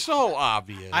 It's so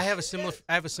obvious. I have a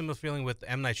similar feeling with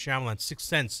M. Night Shyamalan, Sixth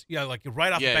Sense. Like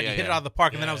right off the bat, you hit it out of the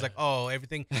park, and then I was like, "Oh,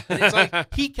 everything." And it's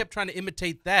like he kept trying to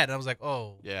imitate that, and I was like,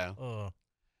 "Oh, yeah."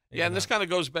 And this kind of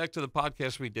goes back to the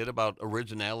podcast we did about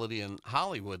originality in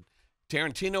Hollywood.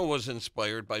 Tarantino was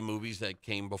inspired by movies that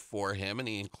came before him, and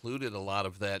he included a lot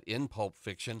of that in Pulp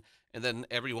Fiction. And then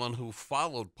everyone who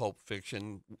followed Pulp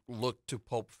Fiction looked to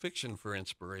Pulp Fiction for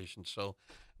inspiration. So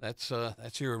that's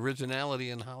your originality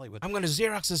in Hollywood. I'm going to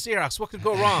Xerox the Xerox. What could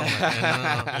go wrong?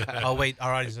 Oh, wait.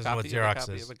 Our audience doesn't know what Xerox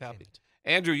is.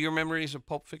 Andrew, your memories of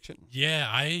Pulp Fiction? Yeah,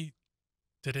 I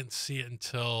didn't see it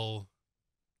until,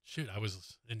 I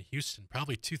was in Houston,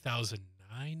 probably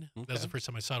 2009. Okay. That was the first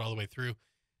time I saw it all the way through.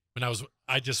 When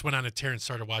I just went on a tear and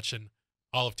started watching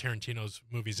all of Tarantino's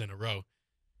movies in a row.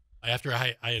 After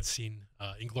I had seen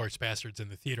Inglourious Bastards in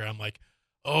the theater, I'm like,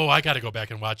 oh, I got to go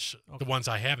back and watch the ones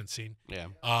I haven't seen. Yeah.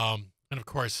 And of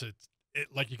course, it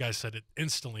like you guys said, it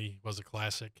instantly was a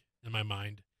classic in my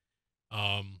mind.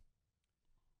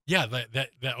 Yeah,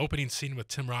 that opening scene with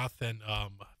Tim Roth and I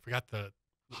forgot the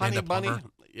Honey Bunny.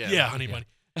 Yeah, Honey Bunny.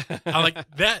 I like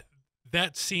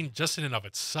that scene just in and of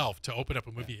itself to open up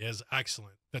a movie is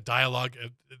excellent. The dialogue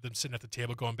of them sitting at the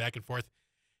table going back and forth,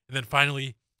 and then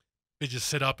finally they just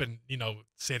sit up and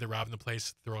say they're robbing the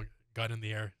place, throw a gun in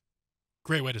the air.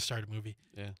 Great way to start a movie.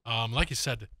 Yeah. Like you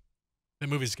said, the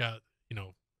movie's got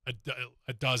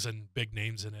a dozen big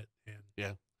names in it,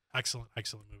 and excellent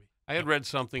movie. I had read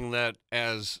something that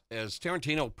as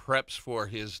Tarantino preps for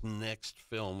his next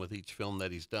film, with each film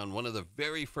that he's done, one of the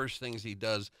very first things he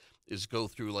does is go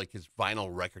through like his vinyl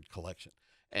record collection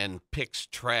and picks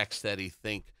tracks that he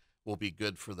think will be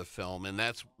good for the film, and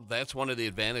that's one of the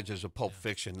advantages of Pulp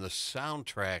Fiction. The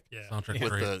soundtrack, with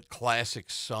the classic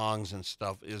songs and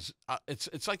stuff is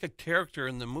it's like a character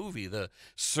in the movie. The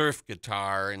surf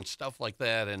guitar and stuff like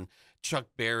that, and Chuck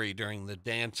Berry during the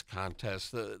dance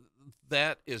contest.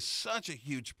 That is such a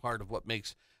huge part of what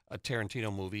makes a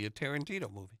Tarantino movie a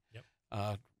Tarantino movie.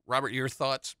 Yep. Robert, your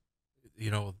thoughts?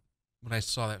 When I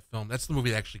saw that film, that's the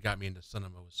movie that actually got me into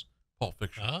cinema. Was Pulp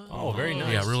Fiction. Oh, very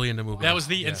nice. Yeah, really into movies. That was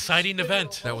the inciting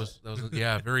event. That was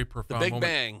very profound. The Big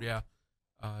moment. Bang. Yeah.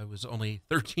 I was only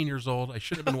 13 years old. I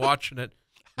should have been watching it.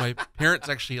 My parents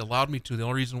actually allowed me to. The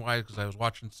only reason why is because I was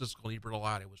watching Siskel and Ebert a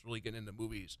lot. I was really getting into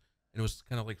movies, and it was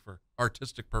kind of like for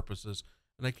artistic purposes.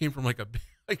 And I came from like a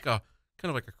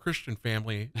Christian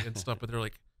family and stuff, but they're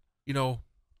like, he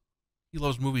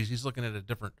loves movies. He's looking at a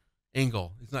different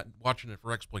angle. He's not watching it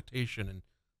for exploitation and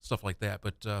stuff like that.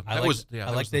 But I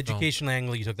like the educational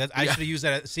angle you took. That I should have used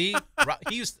that. See,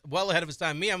 he was well ahead of his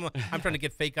time. Me, I'm trying to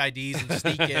get fake IDs and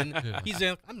sneak in.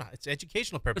 I'm not. It's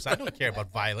educational purpose. I don't care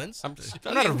about violence. I'm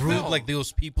not a rube like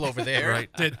those people over there. Right?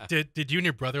 Did you and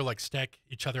your brother like stack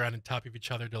each other on top of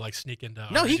each other to like sneak into?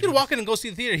 No, he could walk in and go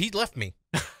see the theater. He left me.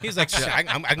 He's like, I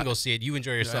can go see it. You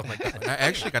enjoy yourself. Like that. I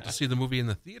actually got to see the movie in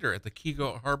the theater at the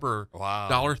Keego Harbor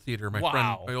Dollar Theater.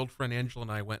 My old friend Angela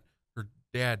and I went. Her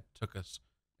dad took us.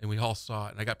 And we all saw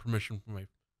it, and I got permission from my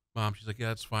mom. She's like, "Yeah,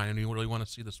 that's fine." And you really want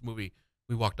to see this movie?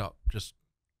 We walked out just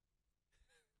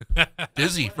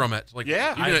dizzy from it. Like, even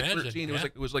at 13,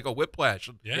 it was like a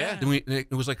whiplash. Yeah. Then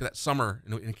it was like that summer,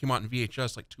 and it came out in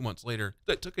VHS like 2 months later.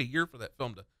 It took a year for that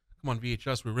film to come on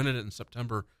VHS. We rented it in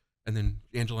September, and then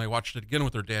Angela and I watched it again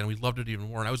with her dad, and we loved it even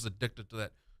more. And I was addicted to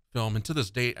that film, and to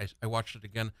this date, I watched it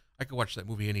again. I could watch that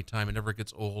movie anytime. It never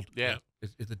gets old. Yeah.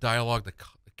 The dialogue, the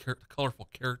colorful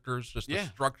characters, just the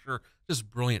structure,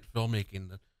 just brilliant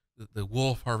filmmaking. The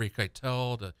Wolf, Harvey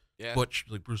Keitel, the Butch,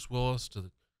 like Bruce Willis,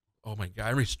 oh my God,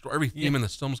 every theme in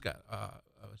this film's got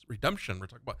redemption. We're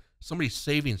talking about somebody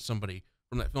saving somebody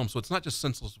from that film. So it's not just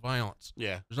senseless violence.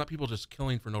 Yeah. There's not people just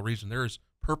killing for no reason. There's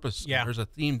purpose. Yeah. There's a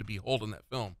theme to behold in that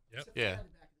film. Yep. Yeah.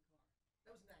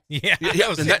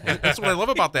 That's what I love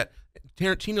about that.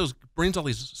 Tarantino brings all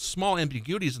these small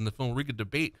ambiguities in the film where we could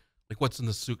debate, like, what's in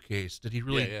the suitcase? Did he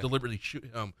really deliberately shoot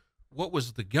him? What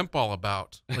was the gimp all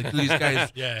about? Like, do these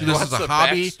guys do this as a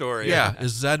hobby? Backstory? Yeah.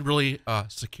 Is Zed really a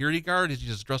security guard? Is he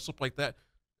just dressed up like that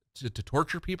to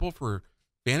torture people for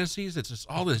fantasies? It's just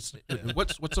all this.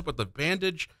 What's up with the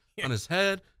bandage on his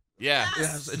head? Yeah.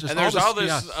 Yes. And there's all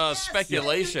this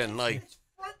speculation. Like, it's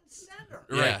front and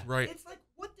center. Right. It's like,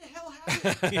 what the hell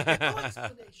happened? No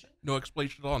explanation. No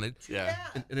explanation at all. And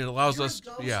and it allows You're us a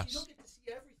ghost, to, you don't get to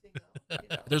see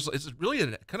everything, though. it's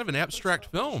really kind of an abstract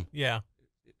film. Yeah.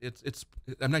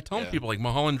 I'm not telling people like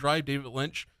Mulholland Drive, David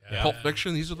Lynch, Pulp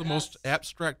Fiction. These are the most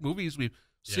abstract movies we've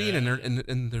seen,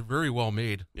 and they're very well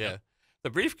made. Yeah. The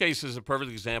briefcase is a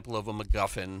perfect example of a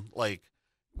MacGuffin. Like,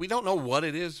 we don't know what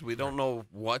it is. We don't know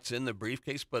what's in the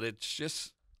briefcase, but it's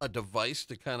just a device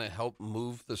to kind of help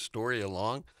move the story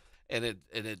along. And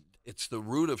it's the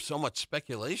root of so much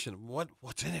speculation.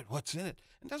 What's in it? What's in it?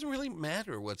 It doesn't really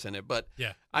matter what's in it. But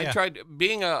I tried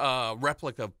being a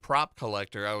replica prop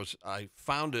collector. I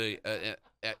found an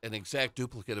exact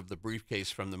duplicate of the briefcase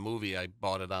from the movie. I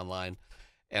bought it online,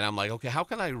 And I'm like, okay, how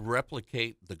can I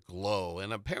replicate the glow?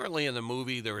 And apparently in the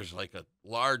movie, there was like a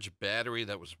large battery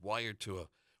that was wired to a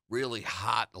really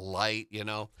hot light, you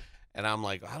know? And I'm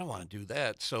like, I don't want to do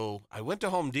that. So I went to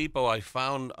Home Depot. I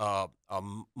found a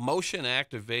motion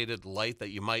activated light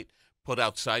that you might put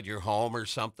outside your home or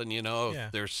something, you know,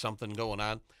 if there's something going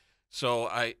on. So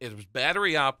it was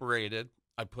battery operated.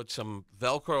 I put some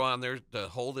Velcro on there to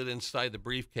hold it inside the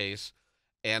briefcase,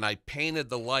 and I painted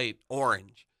the light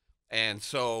orange. And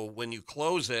so when you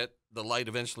close it, the light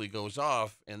eventually goes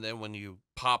off, and then when you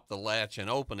pop the latch and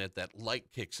open it, that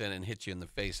light kicks in and hits you in the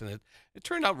face, and it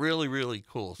turned out really, really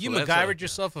cool. You MacGyvered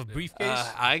yourself a briefcase?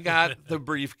 I got the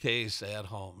briefcase at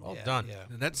home. Well done. Yeah.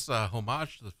 And that's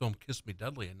homage to the film Kiss Me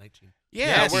Deadly in 19.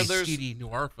 Where there's seedy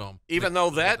noir film. Even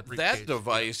though that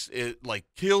device it like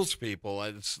kills people,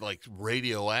 it's like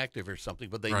radioactive or something,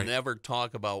 but they never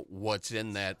talk about what's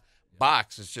in that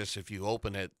box. It's just if you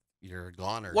open it, you're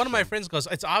gone. Or one of my friends goes,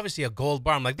 "It's obviously a gold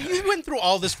bar." I'm like, "You went through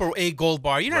all this for a gold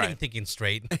bar? You're not even thinking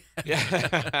straight."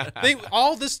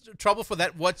 All this trouble for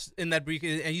that? What's in that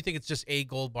briefcase? And you think it's just a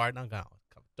gold bar? No,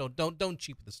 don't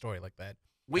cheapen the story like that.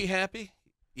 We happy?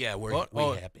 Yeah, we're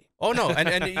happy. Oh no,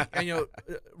 and you know,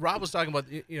 Rob was talking about,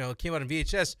 you know, it came out on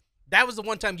VHS. That was the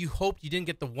one time you hoped you didn't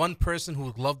get the one person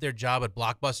who loved their job at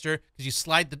Blockbuster, because you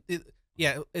slide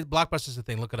Blockbuster's the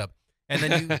thing. Look it up. And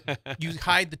then you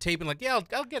hide the tape and like,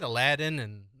 I'll get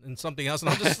Aladdin and something else. And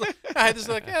I'm just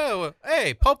like, oh,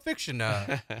 hey, Pulp Fiction. You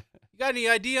got any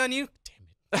ID on you?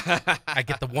 Damn it. I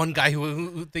get the one guy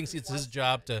who thinks it's his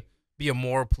job to be a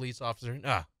moral police officer.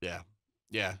 Yeah,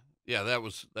 that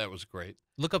was great.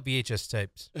 Look up VHS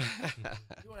tapes. You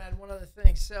want to add one other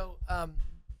thing? So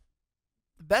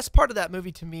the best part of that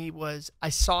movie to me was I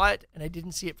saw it and I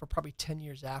didn't see it for probably 10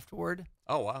 years afterward.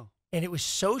 Oh, wow. And it was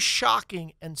so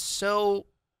shocking and so,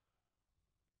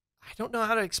 I don't know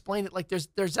how to explain it. Like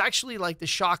there's actually like the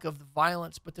shock of the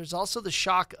violence, but there's also the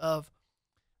shock of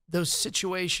those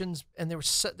situations. And there's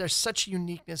such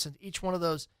uniqueness in each one of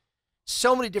those.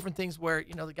 So many different things where,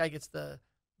 you know, the guy gets the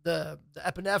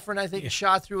epinephrine, I think,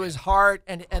 shot through his heart,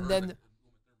 and then.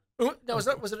 No, was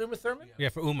it Uma Thurman? Yeah,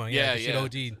 for Uma. Yeah. She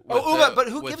OD'd. Uma, but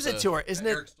who gives it to her? Isn't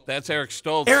it? That's Eric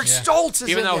Stoltz. Eric Stoltz is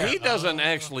even in though there. he doesn't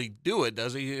actually do it,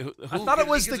 does he? I thought it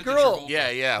was the girl.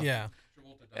 Yeah.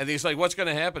 And he's like, "What's going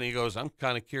to happen?" He goes, "I'm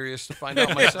kind of curious to find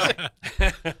out myself."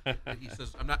 He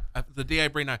says, "I'm not. The day I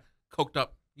bring a coked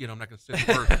up, you know, I'm not going to say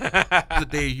the word. The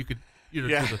day you could, you know,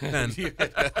 do the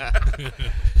pen."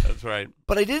 That's right.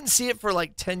 But I didn't see it for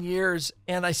like 10 years,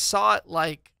 and I saw it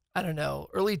like, I don't know,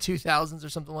 early 2000s or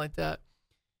something like that.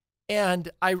 And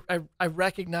I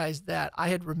recognized that I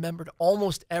had remembered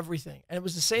almost everything. And it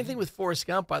was the same thing with Forrest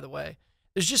Gump, by the way.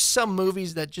 There's just some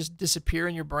movies that just disappear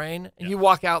in your brain, and you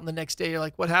walk out and the next day you're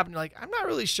like, what happened? You're like, I'm not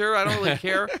really sure. I don't really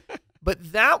care.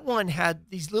 But that one had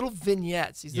these little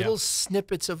vignettes, these little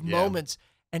snippets of moments,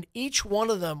 and each one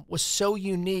of them was so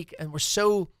unique and were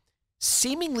so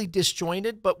seemingly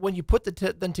disjointed, but when you put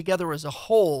them together as a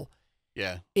whole,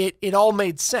 it all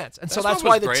made sense. And so that's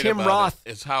why the Tim Roth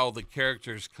is how the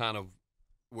characters kind of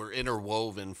were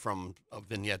interwoven from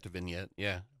vignette to vignette.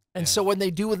 Yeah. And so when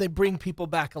they bring people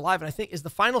back alive, and I think is the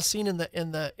final scene in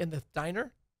the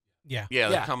diner. Yeah,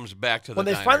 that comes back to the when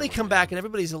they diner finally come back and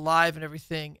everybody's alive and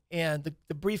everything, and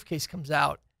the briefcase comes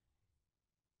out.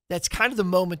 That's kind of the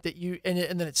moment that you and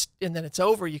then it's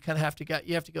over. You kind of have to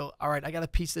go. All right, I got to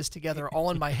piece this together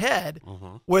all in my head.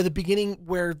 Where the beginning,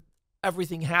 where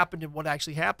everything happened and what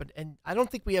actually happened, and I don't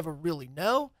think we ever really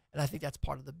know. And I think that's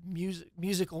part of the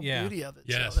musical beauty of it.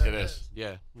 Yes, so it is.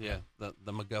 Yeah. The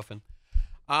MacGuffin.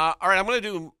 All right, I'm going to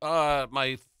do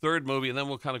my third movie, and then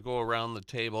we'll kind of go around the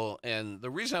table. And the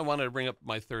reason I wanted to bring up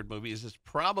my third movie is it's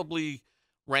probably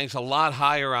ranks a lot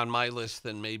higher on my list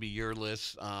than maybe your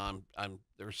list.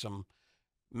 There's some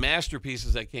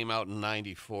masterpieces that came out in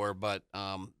 '94, but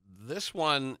this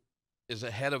one is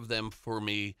ahead of them for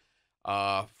me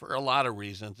for a lot of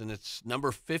reasons, and it's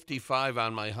number 55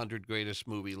 on my 100 greatest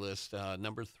movie list,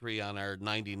 number 3 on our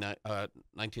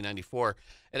 1994.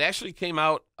 It actually came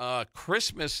out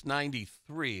Christmas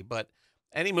 '93, but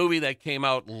any movie that came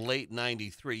out late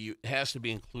 '93 has to be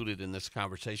included in this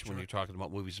conversation when you're talking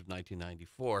about movies of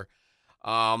 1994.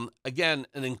 Again,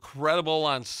 an incredible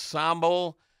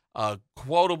ensemble,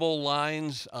 quotable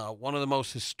lines, one of the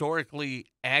most historically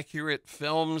accurate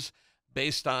films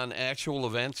based on actual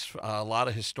events. A lot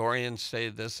of historians say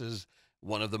this is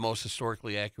one of the most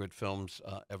historically accurate films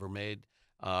ever made.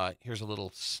 Here's a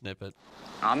little snippet.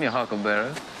 I'm your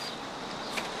huckleberry.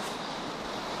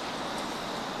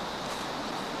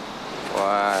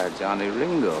 Why, Johnny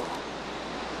Ringo,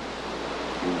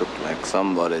 you look like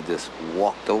somebody just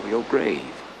walked over your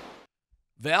grave.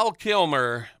 Val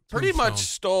Kilmer pretty Tombstone. much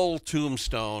stole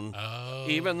Tombstone, Oh.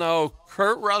 even though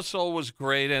Kurt Russell was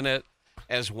great in it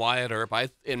as Wyatt Earp.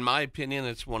 In my opinion,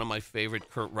 it's one of my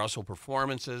favorite Kurt Russell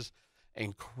performances.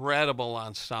 Incredible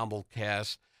ensemble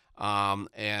cast. I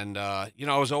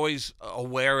was always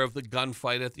aware of the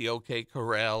gunfight at the OK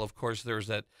Corral. Of course, there's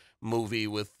that movie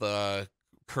with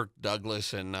Kirk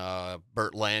Douglas and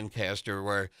Burt Lancaster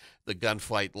where the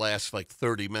gunfight lasts like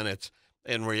 30 minutes.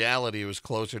 In reality, it was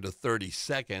closer to 30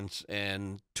 seconds,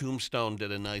 and Tombstone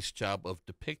did a nice job of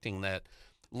depicting that.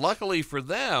 Luckily for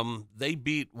them, they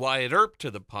beat Wyatt Earp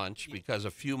to the punch because a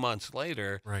few months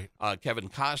later, Kevin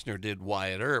Costner did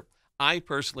Wyatt Earp. I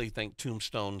personally think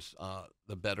Tombstone's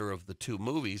the better of the two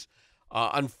movies.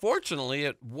 Unfortunately,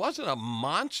 it wasn't a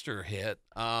monster hit.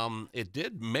 It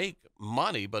did make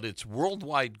money, but its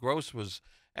worldwide gross was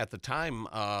at the time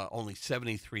only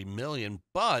 $73 million,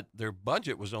 but their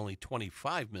budget was only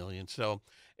 $25 million. So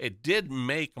it did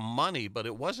make money, but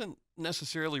it wasn't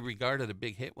necessarily regarded a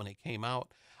big hit when it came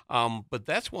out. But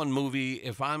that's one movie,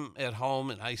 if I'm at home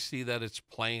and I see that it's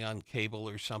playing on cable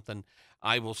or something,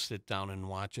 I will sit down and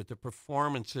watch it. The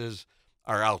performances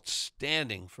are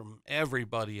outstanding from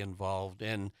everybody involved.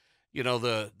 And,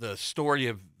 the story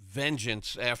of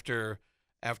vengeance after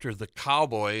the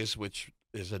Cowboys, which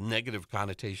is a negative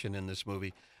connotation in this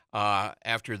movie,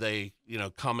 after they,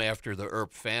 come after the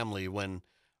Earp family when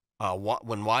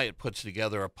Wyatt puts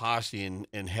together a posse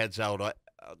and heads out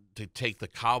to take the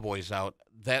Cowboys out,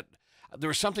 that there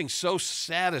was something so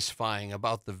satisfying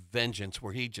about the vengeance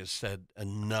where he just said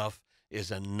enough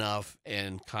is enough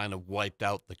and kind of wiped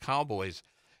out the Cowboys.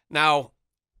 Now,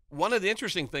 one of the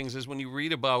interesting things is when you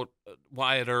read about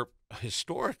Wyatt Earp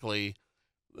historically,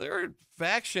 there are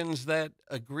factions that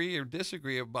agree or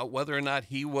disagree about whether or not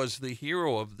he was the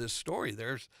hero of this story.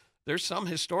 There's some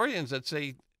historians that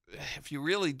say, if you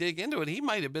really dig into it, he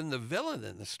might have been the villain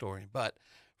in the story. But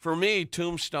for me,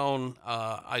 Tombstone,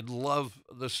 I love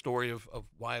the story of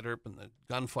Wyatt Earp and the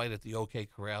gunfight at the OK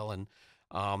Corral. And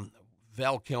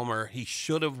Val Kilmer, he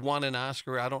should have won an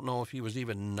Oscar. I don't know if he was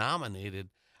even nominated,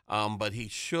 but he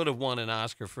should have won an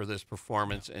Oscar for this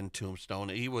performance in Tombstone.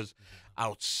 He was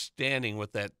outstanding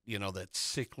with that, that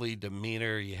sickly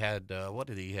demeanor. He had, what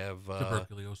did he have?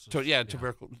 Tuberculosis.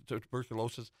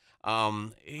 Tuberculosis.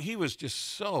 He was just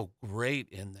so great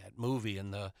in that movie,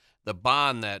 and the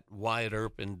bond that Wyatt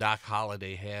Earp and Doc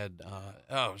Holliday had,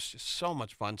 it was just so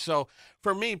much fun. So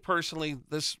for me personally,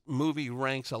 this movie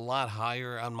ranks a lot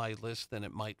higher on my list than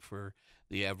it might for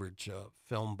the average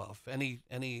film buff. Any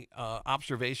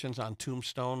observations on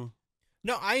Tombstone?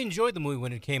 No, I enjoyed the movie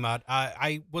when it came out.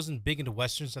 I wasn't big into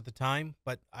westerns at the time,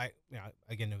 but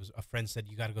again, it was a friend said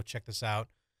you got to go check this out,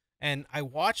 and I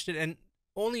watched it. And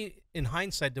only in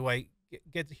hindsight do I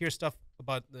get to hear stuff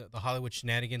about the Hollywood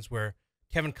shenanigans where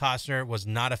Kevin Costner was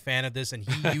not a fan of this, and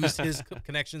he used his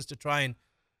connections to try and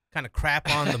kind of crap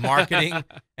on the marketing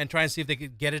and try and see if they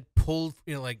could get it pulled,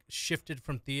 shifted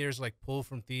from theaters, like pulled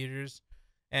from theaters.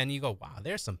 And you go, wow,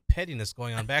 there's some pettiness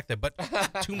going on back there. But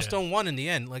Tombstone won in the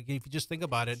end. Like, if you just think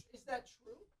about it. Is that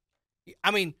true?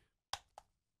 I mean,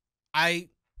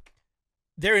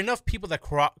 there are enough people that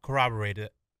corroborate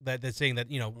it, that they're saying that,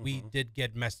 we did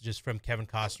get messages from Kevin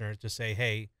Costner to say,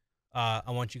 hey,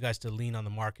 I want you guys to lean on the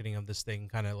marketing of this thing,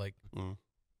 kind of like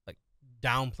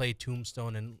downplay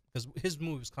Tombstone, and because his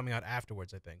movie was coming out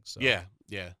afterwards, I think. So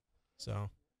Yeah. So.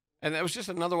 And that was just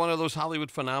another one of those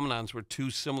Hollywood phenomenons where two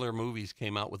similar movies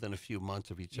came out within a few months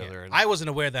of each other. And I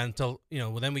wasn't aware of that until,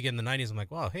 well, then we get in the 90s. I'm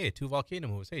like, wow, hey, 2 volcano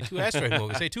movies. Hey, 2 asteroid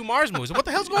movies. Hey, 2 Mars movies. What the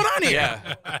hell's going on here?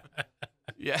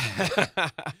 Yeah.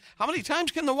 How many times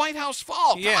can the White House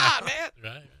fall? Come on, man.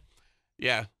 Right.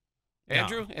 Yeah.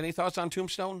 Andrew, any thoughts on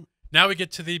Tombstone? Now we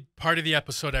get to the part of the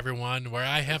episode, everyone, where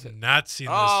I have not seen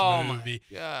this movie.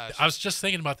 My gosh. I was just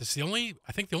thinking about this.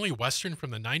 I think the only Western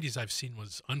from the 90s I've seen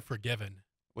was Unforgiven.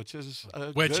 Which is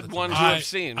a good one to have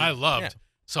seen. I loved. Yeah.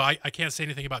 So I can't say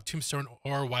anything about Tombstone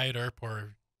or Wyatt Earp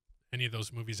or any of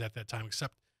those movies at that time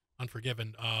except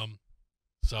Unforgiven.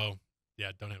 So,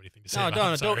 yeah, don't have anything to say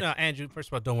about it. No, Andrew, first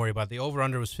of all, don't worry about it. The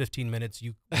over-under was 15 minutes.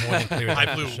 You more than cleared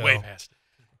I blew way past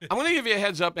it. I'm going to give you a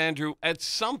heads up, Andrew. At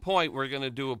some point, we're going to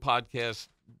do a podcast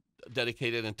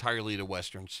dedicated entirely to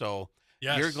Westerns. So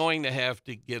you're going to have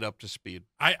to get up to speed.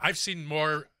 I've seen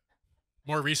more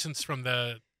recents from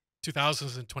the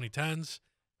 2000s and 2010s,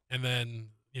 and then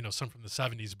some from the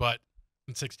 70s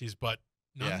and 60s, but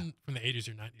none from the 80s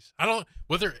or 90s.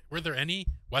 Were there any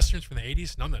Westerns from the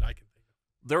 80s? None that I can think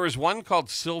of. There is one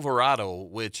called Silverado,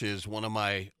 which is one of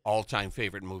my all-time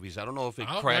favorite movies. I don't know if it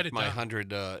cracked my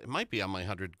 100. It might be on my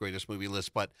 100 greatest movie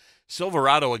list, but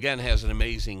Silverado again has an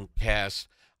amazing cast.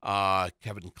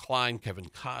 Kevin Kline, Kevin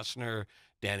Costner,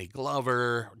 Danny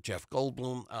Glover, Jeff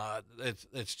Goldblum.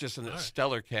 It's just a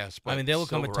stellar cast. But I mean, there will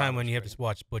come a Silver time when Robert's you have great. to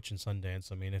watch Butch and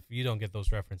Sundance. I mean, if you don't get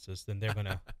those references, then they're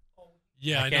gonna.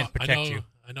 Yeah, I can't protect you.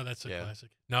 I know that's a classic.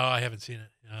 No, I haven't seen it.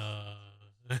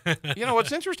 You know,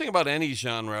 what's interesting about any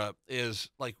genre is,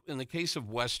 like, in the case of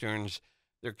Westerns,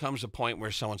 there comes a point where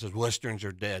someone says Westerns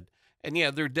are dead. And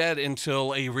yeah, they're dead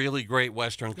until a really great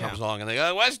Western comes along and they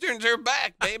go, Westerns are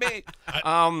back, baby.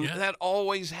 That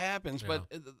always happens, but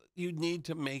you need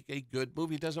to make a good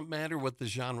movie. It doesn't matter what the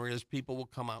genre is. People will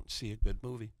come out and see a good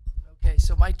movie. Okay,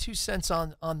 so my 2 cents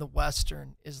on the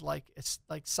Western is it's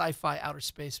like sci-fi outer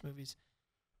space movies.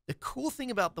 The cool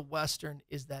thing about the Western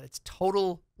is that it's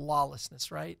total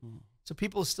lawlessness, right? So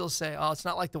people still say, oh, it's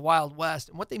not like the Wild West.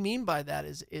 And what they mean by that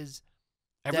is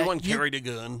everyone carried a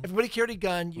gun. Everybody carried a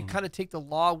gun. You kind of take the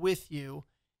law with you.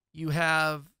 You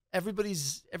have everybody.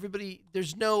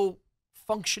 There's no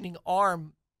functioning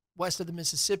arm west of the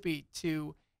Mississippi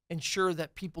to ensure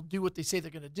that people do what they say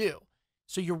they're going to do.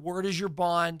 So your word is your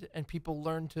bond, and people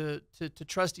learn to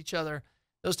trust each other.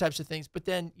 Those types of things. But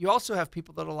then you also have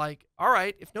people that are like, all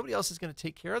right, if nobody else is going to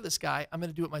take care of this guy, I'm going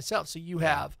to do it myself. So you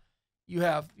have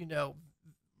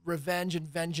revenge and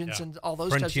vengeance and all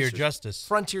those types of things.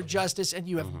 Frontier justice, and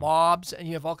you have mobs, and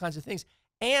you have all kinds of things.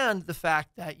 And the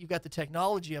fact that you got the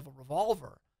technology of a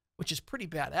revolver, which is pretty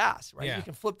badass, right? Yeah. You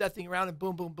can flip that thing around and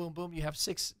boom, boom, boom, boom. You have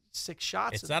six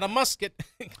shots. It's not a musket.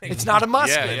 It's not a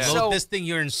musket. Yeah. So this thing,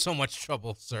 you're in so much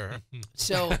trouble, sir.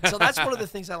 So that's one of the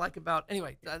things I like about.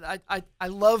 Anyway, I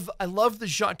love the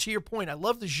genre. To your point, I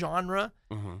love the genre,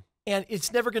 and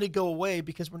it's never going to go away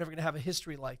because we're never going to have a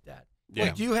history like that. Yeah.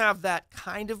 We do have that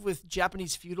kind of with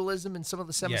Japanese feudalism and some of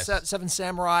the Seven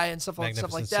Samurai and stuff like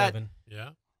that. Seven. Yeah.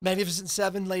 Magnificent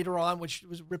Seven later on, which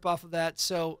was a ripoff of that.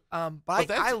 So, but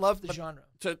I love the genre.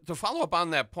 To follow up on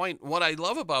that point, what I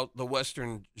love about the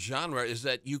Western genre is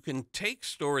that you can take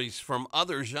stories from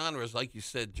other genres, like you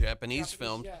said, Japanese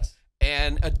films, yes.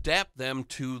 and adapt them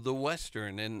to the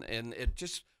Western, and it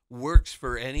just works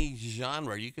for any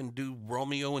genre. You can do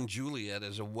Romeo and Juliet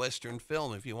as a Western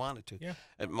film if you wanted to. Yeah.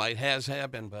 It might has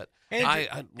happened, but And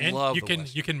I And love you the can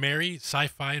Western. you can marry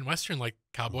sci-fi and Western like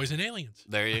Cowboys and Aliens.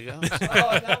 There you go.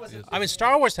 I mean,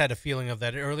 Star Wars had a feeling of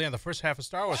that early on. The first half of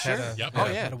Star Wars had a, Yep. Oh,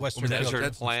 yeah. had a Western Desert feel.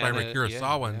 That's inspired by Planet, Kurosawa,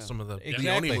 yeah, and yeah. some of the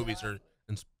Exactly. Leone movies are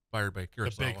inspired by The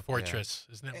Kurosawa. Big Fortress,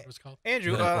 isn't that what it was called?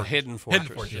 Andrew, Or Hidden Fortress.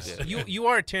 Fortress. Yeah. you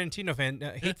are a Tarantino fan.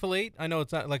 Hateful Eight. I know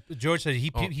it's not like George said.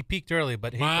 He peaked early,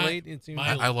 but Hateful Eight. It seems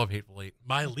I love Hateful Eight.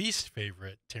 My least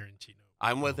favorite Tarantino.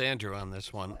 I'm with Andrew on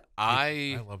this one.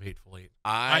 I love Hateful Eight.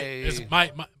 It's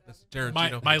my That's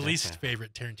Tarantino. my least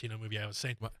favorite Tarantino movie. I was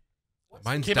saying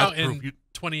Mine's came Death out in Proof.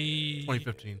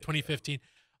 2015. 2015.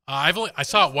 I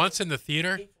saw it once in the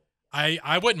theater.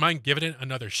 I wouldn't mind giving it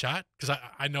another shot because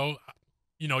I know,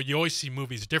 you always see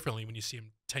movies differently when you see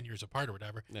them 10 years apart or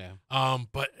whatever. Yeah.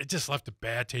 But it just left a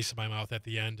bad taste in my mouth at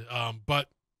the end. But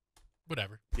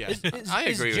whatever. Yeah. Is I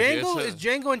agree Django, with you. is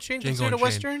Django Unchained Django considered a Unchained.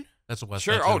 Western? That's a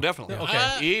Western. Sure. Oh, definitely.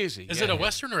 Okay. Easy. Is Yeah, it a yeah.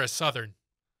 Western or a Southern?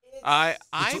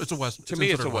 It's a Western. To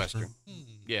me, it's a considered Western.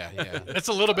 Yeah, yeah. It's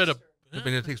a little bit of. I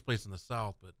mean, it takes place in the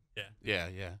South, but Yeah,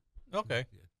 yeah. Okay.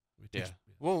 Yeah.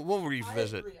 We'll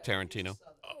revisit Tarantino.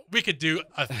 We could do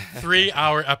a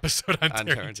 3-hour episode on On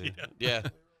Tarantino. Tarantino. Yeah.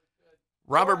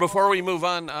 Robert, before we move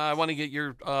on, I want to get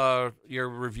your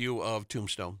review of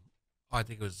Tombstone. I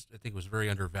think it was very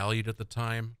undervalued at the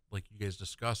time, like you guys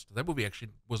discussed. That movie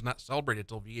actually was not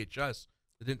celebrated until VHS.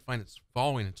 It didn't find its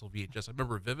following until VHS. I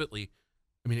remember vividly.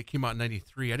 I mean, it came out in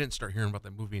 '93. I didn't start hearing about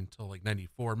that movie until like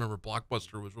 '94. I remember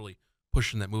Blockbuster was really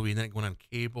pushing that movie, and then it went on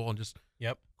cable and just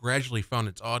gradually found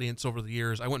its audience over the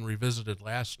years. I went and revisited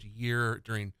last year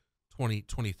during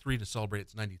 2023 to celebrate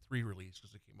its '93 release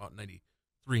because it came out in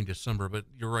 '93 in December. But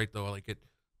you're right, though. Like, it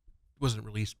wasn't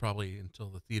released probably until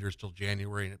the theaters till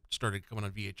January, and it started coming on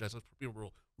VHS. That's where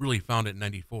people really found it in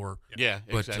 '94. Yeah,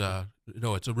 But exactly.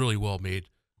 no, it's a really well made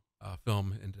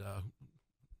film. And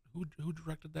who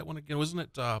directed that one again? Wasn't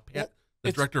it Pat,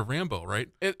 the director of Rambo, right?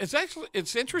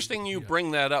 It's interesting you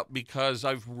bring that up because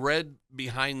I've read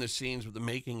behind the scenes with the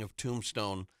making of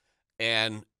Tombstone,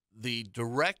 and the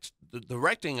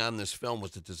directing on this film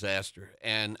was a disaster.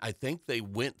 And I think they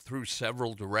went through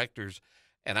several directors,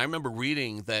 and I remember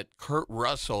reading that Kurt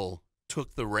Russell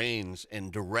took the reins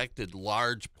and directed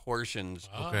large portions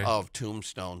of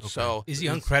Tombstone. Okay. So is he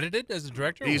uncredited as a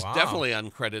director? He's Wow. definitely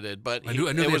uncredited, but I knew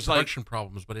it they had was like production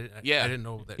problems, but I didn't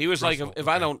know that. he was like, Russell- if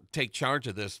I don't take charge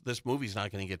of this movie's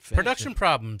not going to get finished. Production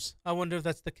problems. I wonder if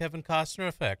that's the Kevin Costner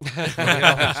effect.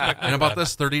 And about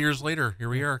this, 30 years later, here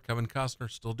we are. Kevin Costner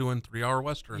still doing 3-hour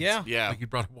westerns. Yeah. Yeah. Like you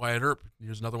brought up Wyatt Earp.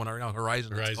 Here's another one right now,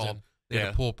 Horizon. It's called. They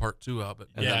had to pull part 2 out, but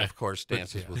and then of course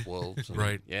Dances with Wolves. And,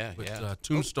 right. Yeah. But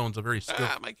Tombstone's a very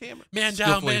skillful. My camera. Man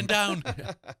down, man down.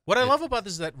 What I love about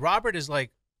this is that Robert is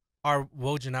like our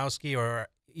Wojnarowski or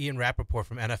Ian Rappaport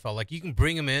from NFL. Like, you can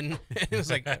bring him in, and it's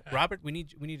like, Robert, we need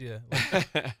to.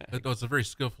 Like, No, it's a very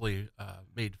skillfully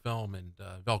made film, and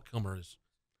Val Kilmer is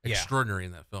extraordinary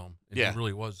in that film. And he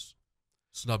really was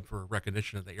snubbed for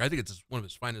recognition of that year. I think it's one of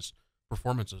his finest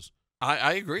performances.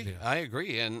 I agree. Yeah. I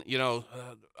agree. And,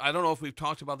 I don't know if we've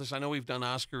talked about this. I know we've done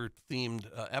Oscar-themed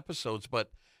episodes,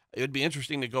 but it would be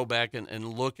interesting to go back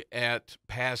and look at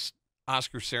past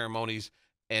Oscar ceremonies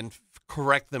and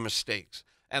correct the mistakes.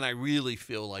 And I really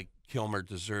feel like Kilmer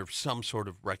deserves some sort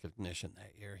of recognition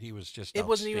that year. He was just It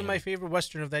wasn't even my favorite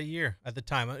Western of that year at the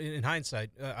time. In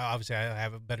hindsight, obviously, I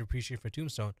have a better appreciation for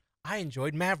Tombstone. I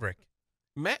enjoyed Maverick.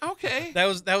 Okay. That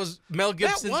was Mel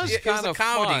Gibson. That was it kind was a of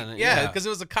comedy. fun. Yeah, because it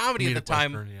was a comedy at the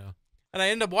time. Western, yeah. And I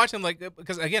ended up watching, like,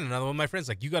 because again, another one of my friends,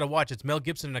 like, you got to watch. It's Mel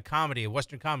Gibson in a comedy, a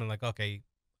Western comedy. I'm like, okay,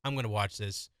 I'm going to watch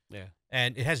this. Yeah.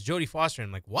 And it has Jodie Foster. And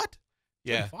I'm like, what?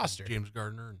 Yeah. Jodie Foster. James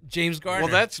Gardner.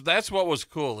 Well, that's what was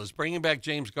cool is bringing back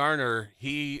James Garner.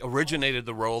 He originated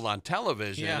the role on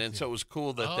television, and so it was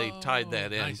cool that they tied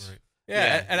that in. Nice. Right.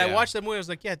 Yeah, and I watched that movie. I was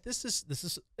like, yeah, this is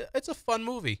it's a fun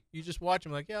movie. You just watch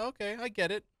them, like, yeah, okay, I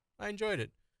get it. I enjoyed it.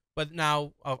 But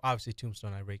now, obviously,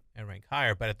 Tombstone I rank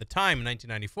higher. But at the time, in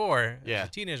 1994, as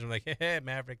a teenager, I'm like, hey,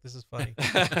 Maverick, this is funny.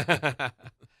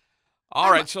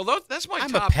 All right, so that's my I'm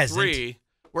top a peasant. 3.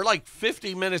 We're like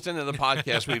 50 minutes into the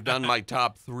podcast. We've done my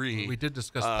top 3. We did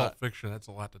discuss Pulp Fiction. That's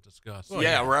a lot to discuss. Well,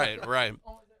 yeah, right. Right.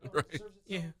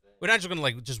 Yeah. We're not just gonna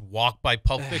like just walk by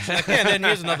Pulp Fiction. Like, yeah, then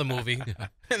here's another movie,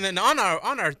 and then on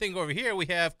our thing over here we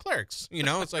have Clerks.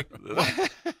 It's like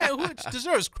which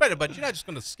deserves credit, but you're not just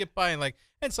gonna skip by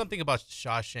and something about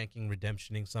Shawshanking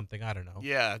Redemptioning something. I don't know.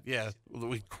 Yeah.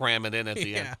 We cram it in at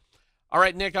the end. All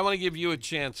right, Nick, I want to give you a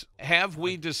chance. Have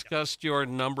we discussed your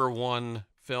number 1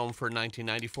 film for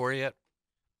 1994 yet?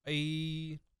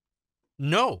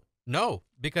 No,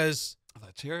 because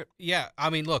let's hear it. Yeah,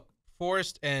 I mean, look,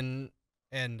 Forrest and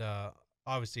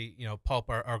obviously, Pulp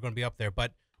are going to be up there.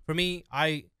 But for me,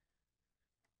 I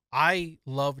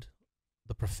loved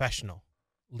The Professional.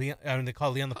 Leon, they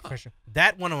call it Leon the Professional.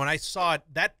 That one, when I saw it,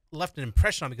 that left an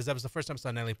impression on me because that was the first time I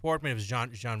saw Natalie Portman. It was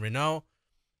Jean Reno.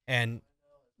 And,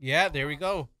 yeah, there we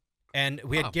go. And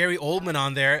we had Gary Oldman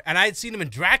on there. And I had seen him in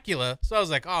Dracula. So I was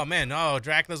like, oh, man,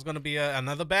 Dracula's going to be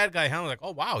another bad guy. I was like,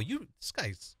 oh, wow, this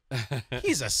guy's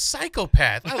he's a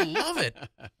psychopath. I love it.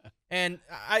 And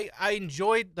I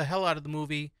enjoyed the hell out of the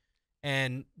movie,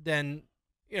 and then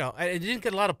it didn't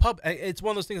get a lot of pub. It's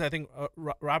one of those things. I think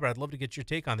Robert, I'd love to get your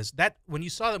take on this. That when you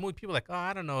saw the movie, people were like, oh,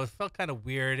 I don't know, it felt kind of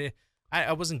weird.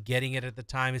 I wasn't getting it at the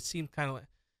time. It seemed kind of like,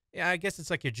 I guess it's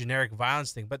like your generic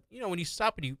violence thing. But when you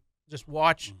stop and you just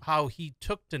watch how he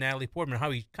took to Natalie Portman,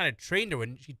 how he kind of trained her,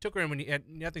 and she took her, and when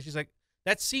I think she's like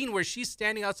that scene where she's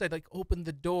standing outside, like open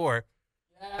the door,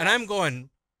 and I'm going,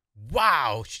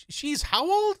 wow, she's how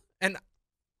old? And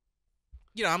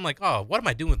I'm like, oh, what am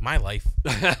I doing with my life?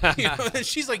 And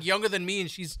she's like younger than me,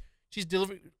 and she's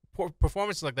delivering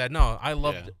performances like that. No, I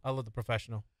love The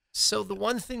Professional. So the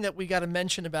one thing that we got to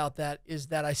mention about that is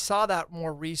that I saw that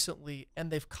more recently, and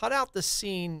they've cut out the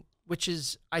scene, which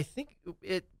is, I think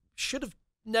it should have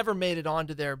never made it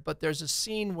onto there, but there's a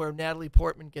scene where Natalie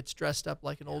Portman gets dressed up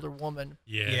like an older woman.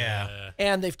 Yeah.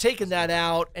 And they've taken that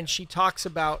out, and she talks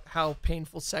about how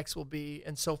painful sex will be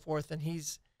and so forth, and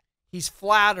he's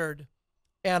flattered,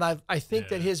 and I think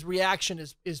that his reaction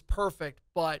is perfect,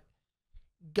 but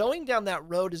going down that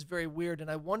road is very weird,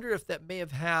 and I wonder if that may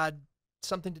have had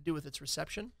something to do with its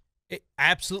reception. It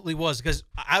absolutely was, because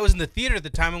I was in the theater at the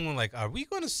time, and I'm like, are we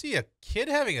going to see a kid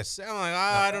having a sex? I'm like,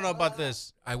 I don't know about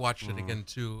this. I watched it again,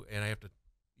 too, and I have to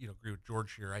agree with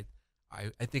George here.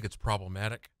 I think it's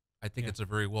problematic. I think it's a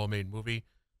very well-made movie,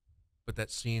 but that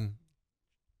scene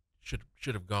should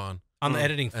have gone on the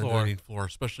editing floor.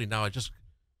 Especially now.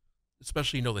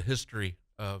 Especially the history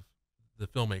of the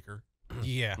filmmaker.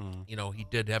 Yeah. He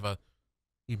did have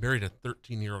he married a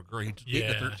 13-year-old girl. He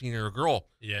dated a 13-year-old girl.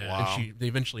 Yeah. Wow. And they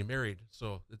eventually married.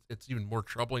 So it's even more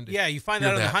troubling to you find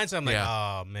out in the hindsight. I'm like,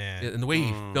 oh, man. And the way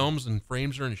he films and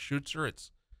frames her and shoots her,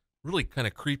 it's really kind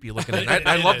of creepy looking at it.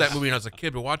 I loved that movie when I was a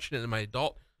kid, but watching it in my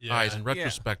adult eyes in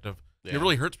retrospective, it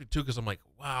really hurts me, too, because I'm like,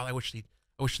 wow, I wish he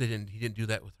didn't do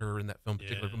that with her in that film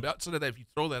particular. But outside of that, if you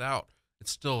throw that out, it's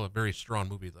still a very strong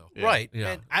movie, though. Yeah. Right.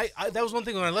 Yeah. And I that was one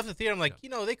thing when I left the theater. I'm like,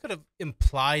 they could have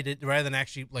implied it rather than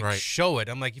actually show it.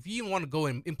 I'm like, if you want to go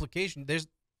in implication,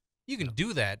 you can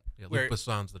do that. Yeah, Luc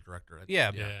Besson's the director. Yeah.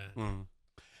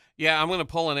 Yeah, I'm going to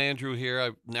pull an Andrew here.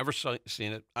 I've never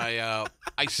seen it. I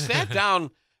sat down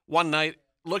one night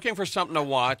looking for something to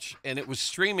watch, and it was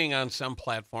streaming on some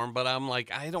platform, but I'm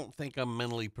like, I don't think I'm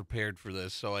mentally prepared for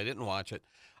this, so I didn't watch it.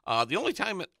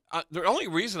 The only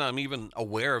reason I'm even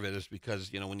aware of it is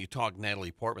because, when you talk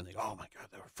Natalie Portman, they go, oh my God,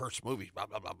 their first movie, blah,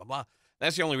 blah, blah, blah, blah.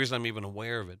 That's the only reason I'm even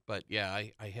aware of it. But yeah,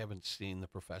 I haven't seen The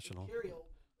Professional.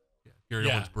 Gary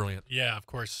Oldman's brilliant. Yeah, of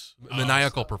course.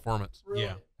 Maniacal performance.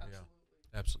 Yeah.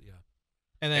 Absolutely. Yeah.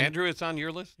 And then, Andrew, it's on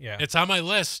your list? Yeah. It's on my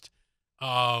list.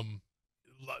 I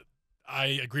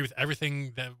agree with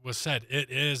everything that was said. It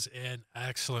is an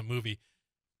excellent movie,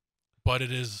 but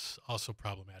it is also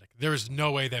problematic. There is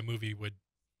no way that movie would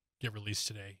get released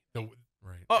today.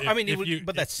 Right. Oh, I mean,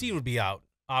 but that scene would be out,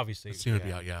 obviously. The scene would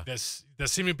be out, yeah. That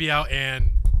scene would be out,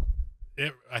 and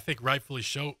I think rightfully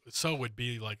so would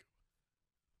be like,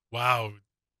 wow,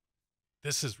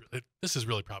 this is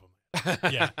really problematic.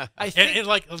 Yeah. I think, and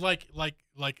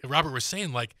like Robert was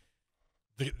saying, like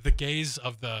the gaze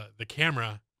of the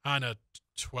camera on a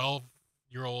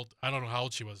 12-year-old, I don't know how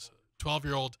old she was,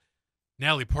 12-year-old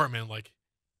Natalie Portman, like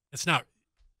it's not.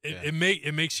 It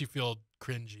makes you feel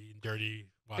cringy and dirty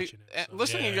watching it. So,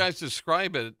 listening to you guys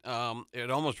describe it, it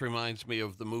almost reminds me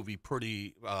of the movie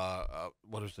Pretty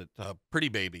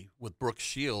Baby with Brooke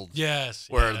Shields. Yes,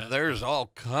 where there's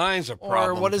all kinds of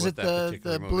problems. Or what is with it, that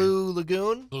the movie. Blue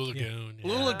Lagoon? Blue Lagoon.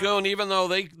 Blue Lagoon, even though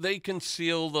they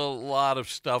concealed a lot of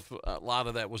stuff, a lot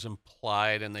of that was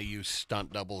implied, and they used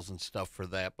stunt doubles and stuff for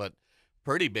that. But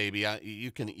Pretty Baby,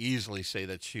 you can easily say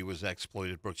that she was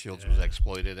exploited. Brooke Shields was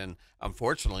exploited, and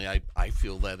unfortunately, I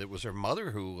feel that it was her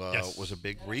mother who was a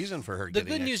big reason for her The getting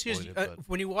good news is exploited.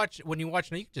 when you watch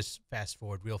now, you can just fast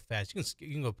forward real fast. You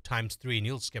can go ×3 and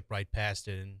you'll skip right past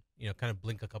it, and kind of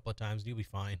blink a couple of times and you'll be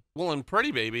fine. Well, in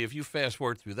Pretty Baby, if you fast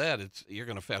forward through that, you're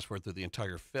going to fast forward through the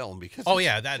entire film because. Oh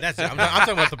yeah, that's it. I'm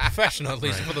talking about The Professional at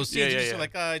least Right. for those scenes. Yeah, you're just yeah.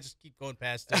 like, I just keep going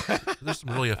past it. There's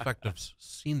some really effective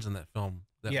scenes in that film.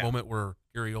 That Yeah. moment where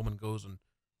Gary Oldman goes and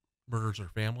murders her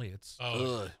family.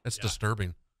 It's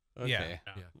disturbing. Okay.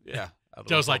 Yeah. I don't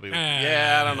Joe's know like, if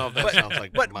I don't know if that sounds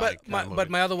like but my kind of movie.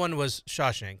 my other one was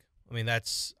Shawshank. I mean,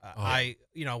 that's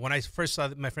when I first saw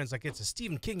that, my friend's like, it's a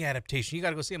Stephen King adaptation. You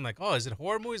got to go see it. I'm like, oh, is it a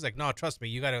horror movie? He's like, no, trust me,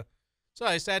 you got to. So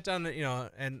I sat down,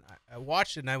 and I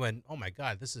watched it, and I went, oh my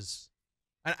God, this is,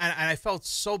 and I felt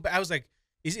so bad. I was like,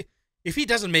 if he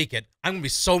doesn't make it, I'm gonna be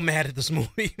so mad at this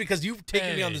movie because you've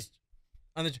taken me on this.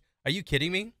 Are you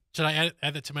kidding me? Should I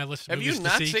add that to my list? Of Have you movies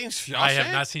not to see? seen Shawshank? I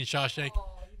have not seen Shawshank.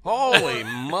 Holy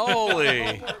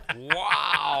moly!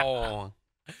 Wow.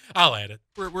 I'll add it.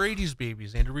 We're 80s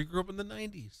babies, Andrew. We grew up in the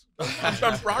 90s. I'm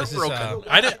heartbroken.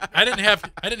 I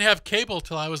didn't have cable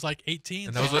till I was like 18.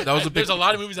 And that was a big. There's a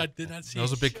lot of movies I did not see. That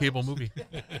was a big cable movie.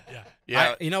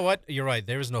 Yeah. You know what? You're right.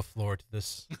 There is no floor to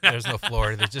this. There's no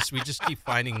floor. We just keep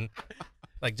finding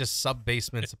like just sub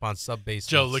basements upon sub basements.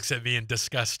 Joe looks at me in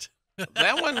disgust.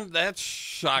 That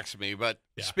shocks me. But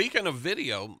speaking of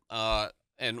video,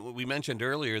 and we mentioned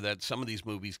earlier that some of these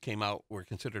movies were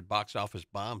considered box office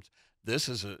bombs. This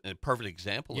is a perfect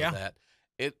example of that.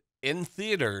 In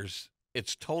theaters,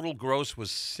 its total gross was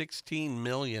 $16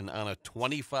 million on a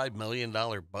 $25 million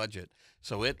budget,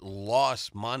 so it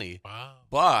lost money. Wow!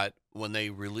 But when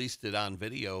they released it on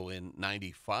video in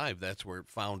 '95, that's where it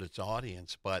found its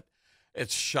audience. But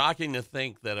it's shocking to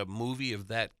think that a movie of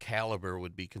that caliber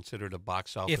would be considered a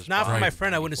box office. If not for bomb my in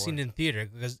friend, I wouldn't have 94. seen it in theater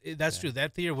because that's true.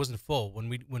 That theater wasn't full when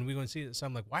we went to see it. So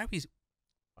I'm like, why are we?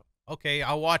 Okay,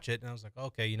 I'll watch it. And I was like,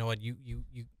 okay, you know what? You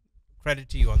credit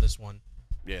to you on this one.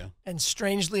 Yeah. And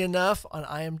strangely enough, on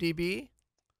IMDb,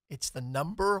 it's the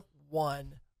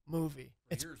 #1 movie.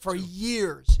 It's for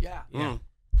years. Yeah.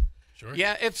 Sure.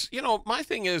 Yeah, it's, my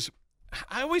thing is,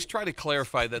 I always try to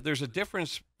clarify that there's a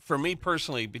difference for me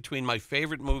personally between my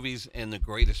favorite movies and the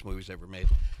greatest movies ever made.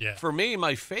 Yeah. For me,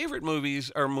 my favorite movies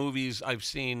are movies I've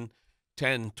seen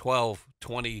 10, 12,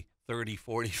 20, 30,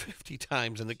 40, 50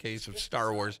 times in the case of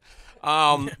Star Wars.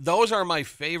 Those are my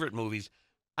favorite movies.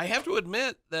 I have to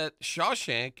admit that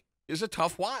Shawshank is a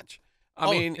tough watch. I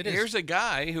mean, here's a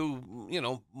guy who,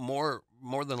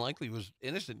 more than likely was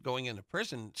innocent going into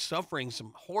prison, suffering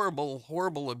some horrible,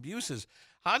 horrible abuses.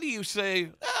 How do you say,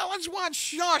 let's watch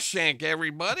Shawshank,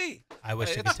 everybody? I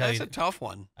wish I could tell you. That's a tough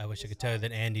one. I wish I could tell you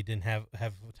that Andy didn't have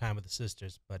time with the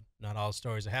sisters, but not all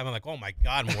stories I have. I'm like, oh my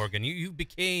God, Morgan, you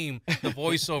became the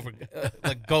voiceover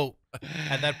like GOAT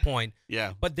at that point.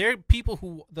 Yeah. But there are people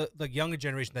who the younger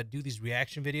generation that do these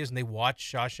reaction videos and they watch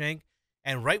Shawshank,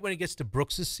 and right when it gets to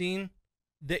Brooks's scene,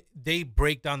 they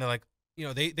break down. They're like,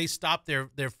 they stop their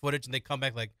footage and they come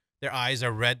back like their eyes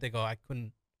are red. They go, I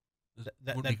couldn't.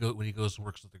 When he goes and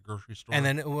works at the grocery store, and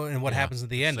then what happens at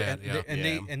the end, sad,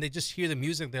 and they just hear the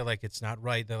music. They're like, it's not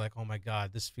right. They're like, oh my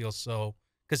God, this feels so.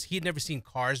 Because he'd never seen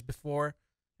Cars before,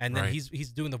 And then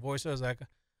he's doing the voice. I was like,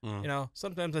 you know,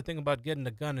 sometimes I think about getting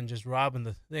a gun and just robbing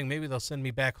the thing. Maybe they'll send me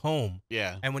back home.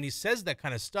 Yeah. And when he says that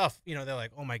kind of stuff, you know, they're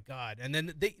like, oh my God. And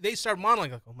then they start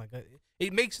modeling like, oh my God.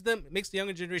 It makes the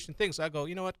younger generation think. So I go,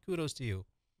 you know what? Kudos to you.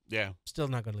 Yeah. Still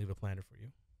not going to leave a planet for you.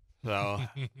 So,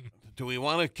 do we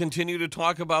want to continue to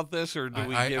talk about this, or do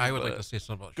we? I would like to say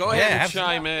something about. Go ahead and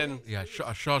chime in. Yeah,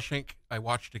 Shawshank. I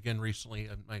watched again recently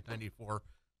in 1994.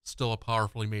 Still a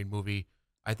powerfully made movie.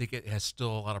 I think it has still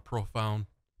a lot of profound.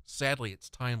 Sadly, it's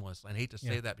timeless. I hate to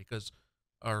say that because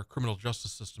our criminal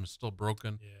justice system is still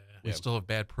broken. Yeah. We still have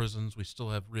bad prisons. We still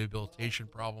have rehabilitation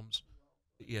problems.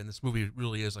 Yeah, and this movie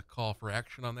really is a call for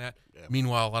action on that. Yeah.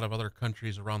 Meanwhile, a lot of other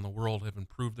countries around the world have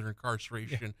improved their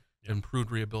incarceration, improved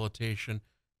rehabilitation,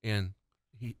 and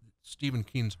Stephen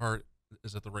King's heart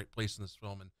is at the right place in this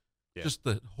film. And just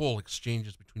the whole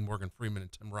exchanges between Morgan Freeman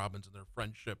and Tim Robbins and their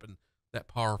friendship and that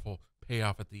powerful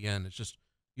payoff at the end. It's just,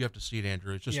 you have to see it,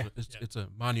 Andrew. It's just it's a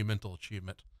monumental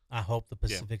achievement. I hope the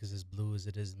Pacific is as blue as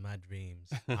it is in my dreams.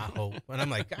 I hope. And I'm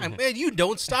like, man, you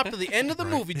don't stop to the end of the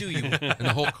movie, do you? And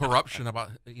the whole corruption about,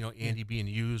 you know, Andy being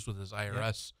used with his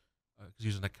IRS because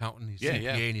he's an accountant, he's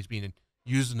CPA, and he's being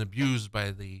used and abused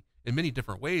by in many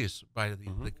different ways by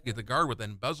the guard with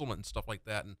embezzlement and stuff like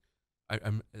that. And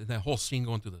and that whole scene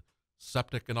going through the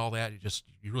septic and all that,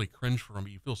 you really cringe for him.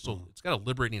 But you feel so it's got a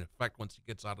liberating effect once he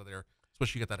gets out of there.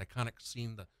 Especially you got that iconic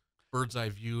scene, the bird's eye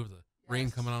view of the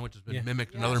rain coming on, which has been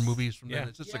mimicked in other movies from then.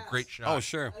 It's just a great shot. Oh,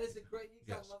 sure. That is a great.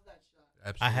 I love that shot.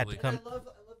 Absolutely. I had to come. I love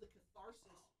the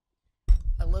catharsis.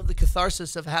 I love the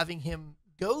catharsis of having him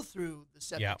go through the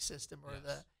septic system, or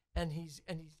he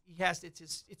has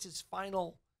it's his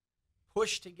final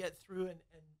push to get through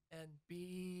and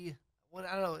be what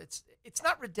I don't know. It's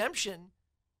not redemption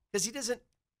because he doesn't.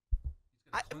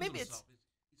 Maybe it's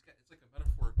like a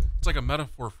metaphor. It's like a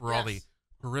metaphor for all the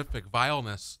horrific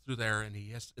vileness through there, and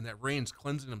and that rain's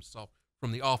cleansing himself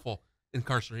from the awful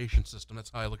incarceration system.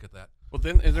 That's how I look at that. Well,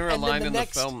 then is there a line in the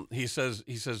film? He says,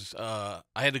 I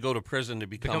had to go to prison to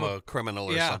become a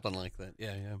criminal or something like that.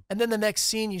 Yeah, yeah. And then the next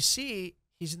scene you see,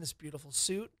 he's in this beautiful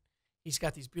suit. He's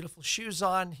got these beautiful shoes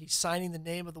on. He's signing the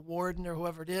name of the warden or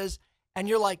whoever it is, and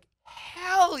you're like,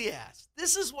 hell yes,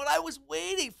 this is what I was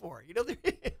waiting for. You know,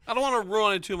 I don't want to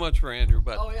ruin it too much for Andrew,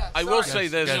 but I will say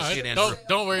this: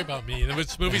 don't worry about me.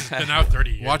 This movie's been out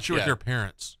 30 years. Watch it with your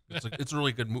parents. It's a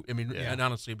really good movie. I mean, and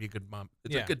honestly, it'd be a good mom.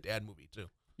 It's a good dad movie too.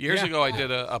 Years ago, I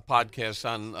did a podcast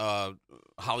on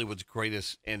Hollywood's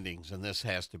greatest endings, and this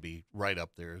has to be right up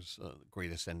there as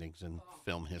greatest endings in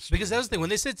film history. Because that was the thing.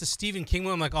 When they said it's a Stephen King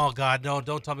movie, I'm like, oh, God, no,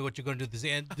 don't tell me what you're going to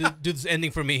do this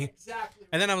ending for me. Exactly.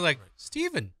 And then I was like,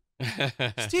 Stephen,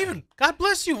 God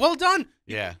bless you. Well done.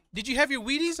 Yeah. Did you have your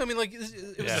Wheaties? I mean, like,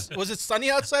 was it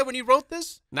sunny outside when you wrote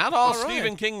this? Not all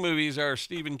Stephen King movies are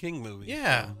Stephen King movies.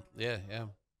 Yeah. So, yeah.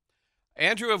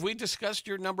 Andrew, have we discussed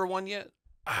your number one yet?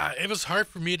 It was hard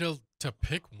for me to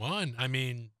pick one. I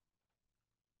mean,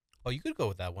 oh, you could go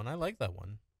with that one. I like that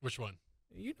one. Which one?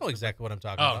 You know exactly what I'm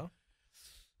talking about.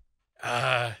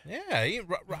 Yeah,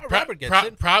 Robert gets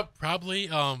it. Probably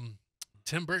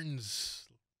Tim Burton's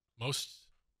most.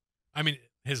 I mean,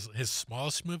 his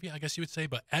smallest movie, I guess you would say,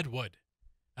 but Ed Wood.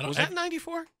 Was that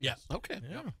 94? Yeah. Okay.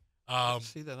 Yeah.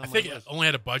 See that on I think it only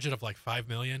had a budget of like $5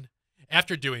 million.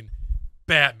 After doing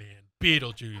Batman,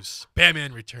 Beetlejuice,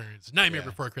 Batman Returns, Nightmare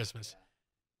Before Christmas,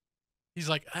 he's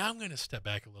like, I'm going to step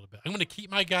back a little bit. I'm going to keep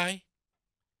my guy.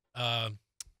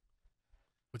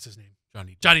 What's his name?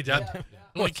 Johnny Depp. I'm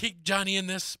going to keep Johnny in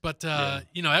this, but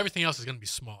you know, everything else is going to be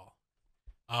small.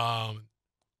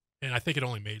 And I think it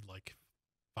only made like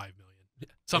 $5 million.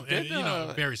 Something,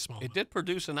 very small. It did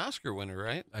produce an Oscar winner,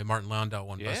 right? Martin Landau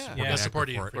won Best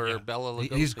Supporting Actor for Bela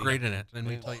Lugosi. He's great in it. And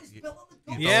he played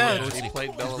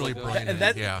Bela really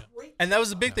Lugosi. And that was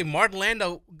the big thing. Martin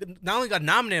Landau not only got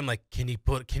nominated, I'm like, can he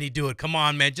do it? Come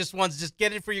on, man. Just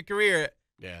get it for your career.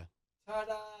 Yeah.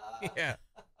 Ta-da!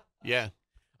 Yeah.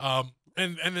 And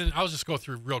then I'll just go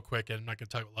through real quick, and I'm not going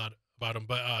to talk a lot about them,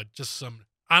 but just some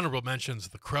honorable mentions.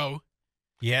 The Crow.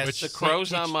 Yes, The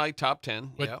Crow's on my top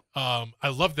 10. I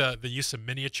love the use of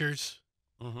miniatures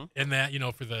in that,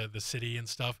 for the city and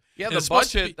stuff. Yeah, and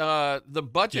the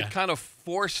budget kind of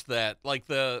forced that. Like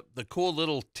the cool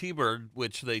little T-Bird,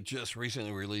 which they just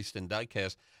recently released in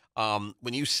diecast.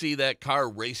 When you see that car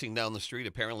racing down the street,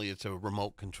 apparently it's a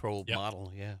remote controlled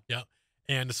model. Yeah. Yeah.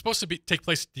 And it's supposed to take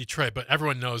place in Detroit, but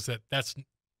everyone knows that that's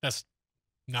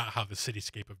not how the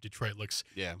cityscape of Detroit looks.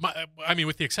 Yeah. I mean,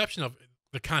 with the exception of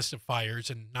the constant fires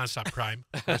and nonstop crime.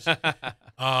 Of course.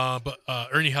 But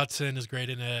Ernie Hudson is great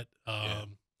in it.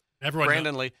 Everyone.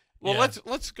 Brandon Lee. Well,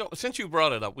 let's go. Since you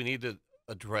brought it up, we need to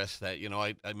address that.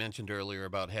 I mentioned earlier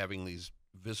about having these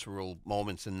visceral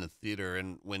moments in the theater.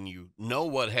 And when you know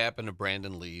what happened to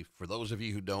Brandon Lee, for those of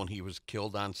you who don't, he was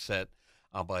killed on set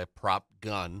by a prop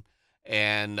gun.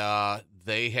 And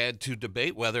they had to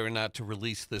debate whether or not to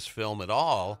release this film at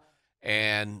all.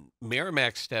 And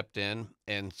Miramax stepped in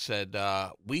and said,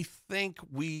 we think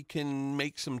we can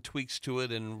make some tweaks to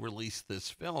it and release this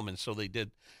film. And so they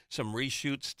did some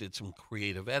reshoots, did some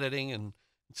creative editing, and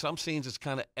in some scenes it's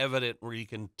kind of evident where you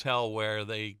can tell where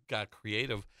they got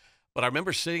creative. But I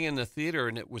remember sitting in the theater,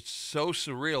 and it was so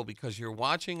surreal because you're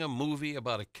watching a movie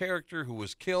about a character who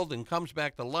was killed and comes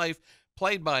back to life,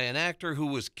 played by an actor who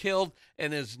was killed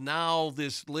and is now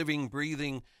this living,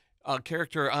 breathing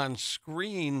character on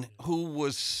screen who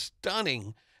was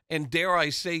stunning and, dare I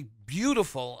say,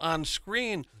 beautiful on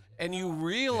screen. And you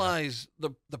realize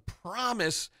the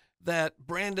promise that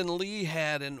Brandon Lee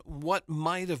had and what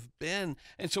might have been.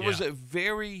 And so it was a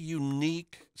very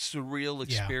unique, surreal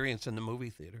experience in the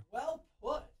movie theater. Well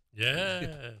put.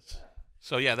 Yes.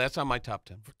 So, yeah, that's on my top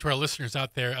 10. To our listeners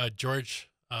out there,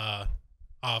 George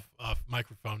off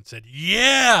microphone said,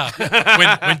 yeah,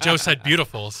 when Joe said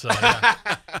beautiful. So,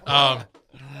 yeah.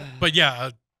 But,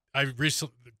 yeah, I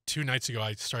recently, 2 nights ago,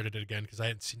 I started it again because I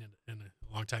hadn't seen it in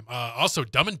a long time. Also,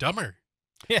 Dumb and Dumber.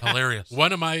 Yeah. Hilarious.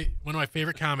 One of my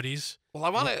favorite comedies. Well, I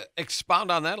want to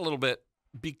expound on that a little bit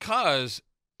because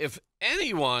if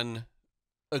anyone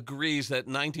agrees that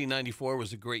 1994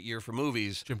 was a great year for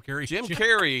movies, Jim Carrey. Jim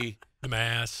Carrey, The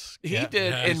Mask. he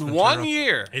did Ace in Ventura. 1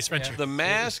 year. Ace Ventura. The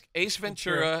Mask, Ace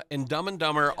Ventura, and Dumb and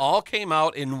Dumber all came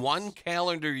out in 1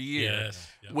 calendar year, Yes.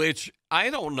 Yep. which I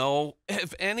don't know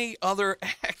if any other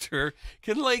actor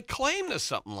can lay claim to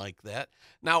something like that.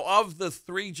 Now, of the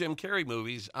 3 Jim Carrey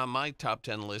movies on my top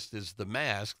 10 list is The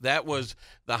Mask. That was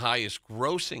the highest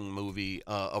grossing movie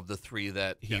of the 3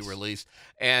 that he released.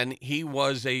 And he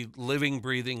was a living,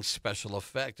 breathing special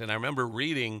effect. And I remember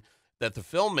reading that the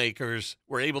filmmakers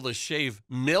were able to shave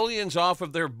millions off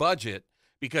of their budget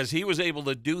because he was able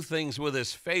to do things with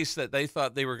his face that they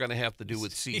thought they were going to have to do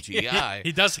with CGI.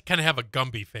 He does kind of have a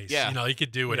Gumby face. Yeah. You know, he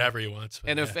could do whatever he wants.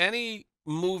 And if any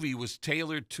movie was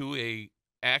tailored to a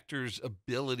actor's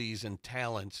abilities and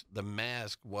talents, The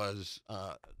Mask was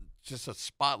just a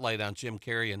spotlight on Jim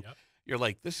Carrey. And you're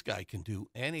like, this guy can do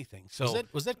anything. So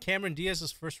was that Cameron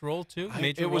Diaz's first role too?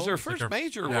 It was her first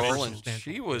major role, and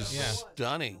she was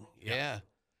stunning. Yeah.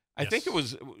 I think it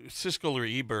was Siskel or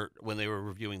Ebert when they were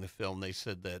reviewing the film. They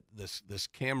said that this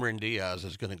Cameron Diaz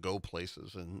is going to go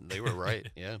places, and they were right.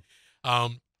 Yeah.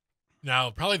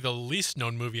 Now, probably the least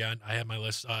known movie I have on my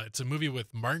list. It's a movie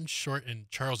with Martin Short and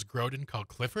Charles Grodin called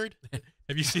Clifford.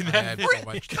 Have you seen that?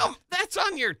 That's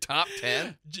on your top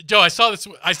 10. Joe, I saw this.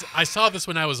 I saw this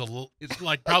when I was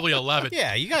probably 11.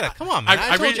 Yeah, you gotta come on, man.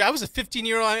 I told you I was a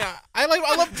 15-year-old. I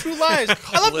love True Lies.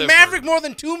 I love Clifford. Maverick more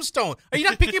than Tombstone. Are you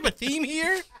not picking up a theme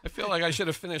here? I feel like I should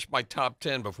have finished my top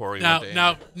 10 before we now, went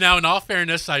to now, in all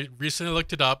fairness, I recently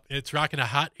looked it up. It's rocking a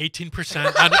hot 18%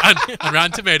 on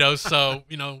Rotten Tomatoes. So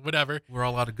whatever. We're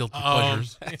all out of guilty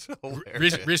pleasures. That's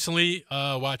hilarious. Recently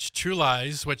watched True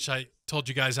Lies, which I told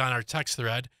you guys on our text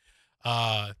thread.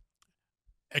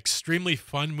 Extremely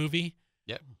fun movie.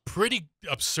 Yep. Pretty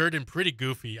absurd and pretty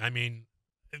goofy. I mean,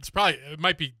 it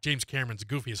might be James Cameron's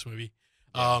goofiest movie.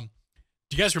 Do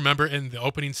you guys remember in the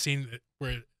opening scene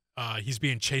where he's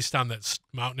being chased down that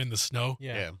mountain in the snow?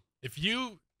 Yeah. If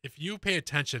you pay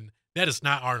attention, that is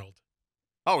not Arnold.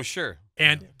 Oh, sure.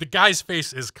 And the guy's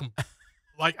face is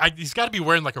he's got to be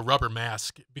wearing like a rubber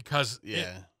mask because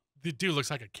the dude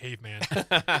looks like a caveman.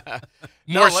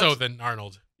 More so than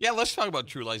Arnold. Yeah, let's talk about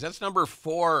True Lies. That's number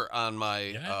 4 on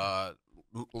my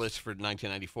list for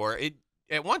 1994.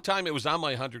 At one time, it was on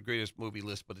my 100 greatest movie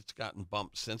list, but it's gotten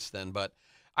bumped since then. But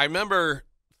I remember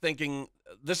thinking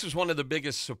this was one of the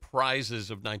biggest surprises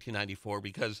of 1994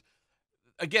 because,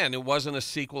 again, it wasn't a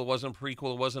sequel, it wasn't a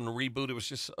prequel, it wasn't a reboot. It was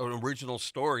just an original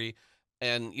story.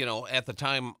 And, at the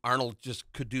time, Arnold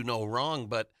just could do no wrong.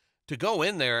 But to go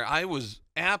in there, I was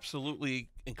absolutely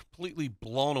and completely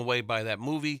blown away by that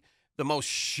movie. The most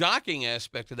shocking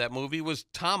aspect of that movie was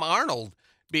Tom Arnold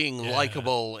being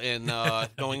likable and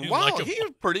going, wow, he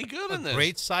was pretty good in this.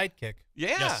 Great sidekick.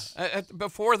 Yeah. Yes.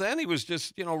 Before then, he was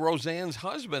just, Roseanne's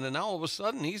husband. And now all of a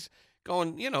sudden, he's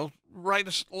going,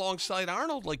 right alongside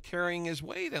Arnold, like carrying his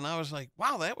weight. And I was like,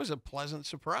 wow, that was a pleasant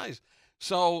surprise.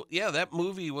 So, yeah, that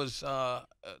movie was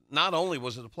not only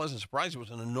was it a pleasant surprise, it was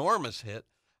an enormous hit.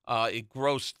 It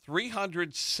grossed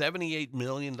 $378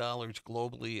 million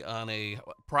globally on a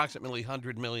approximately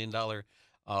 $100 million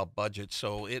budget.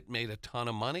 So it made a ton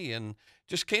of money and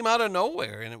just came out of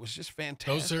nowhere, and it was just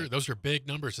fantastic. Those are big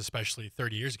numbers, especially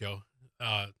 30 years ago.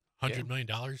 $100 million.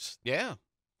 Yeah.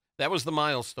 That was the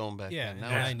milestone back Yeah, then. in Now,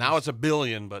 the it's, 90s. now it's $1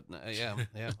 billion, but yeah.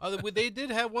 They did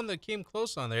have one that came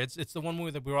close on there. It's the one movie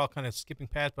that we were all kind of skipping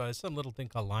past, but it's some little thing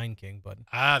called Lion King. But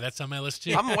that's on my list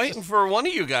too. I'm waiting for one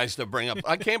of you guys to bring up.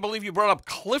 I can't believe you brought up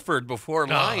Clifford before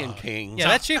Lion King. yeah,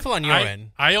 that's shameful on your end.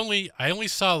 I only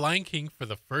saw Lion King for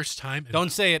the first time.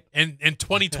 Don't say it. In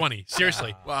 2020,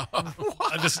 seriously. Wow.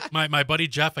 My buddy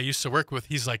Jeff, I used to work with,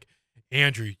 he's like,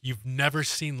 Andrew, you've never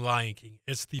seen Lion King.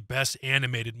 It's the best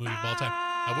animated movie of all time.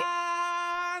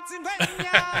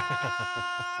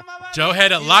 Joe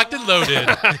had it locked and loaded,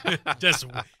 just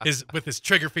with his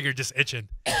trigger finger just itching.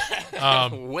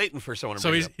 Waiting for someone to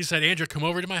So bring it up. he said, Andrew, come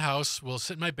over to my house. We'll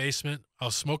sit in my basement.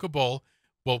 I'll smoke a bowl.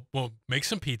 We'll make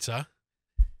some pizza,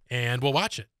 and we'll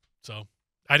watch it. So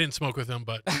I didn't smoke with him,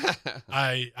 but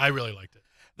I really liked it.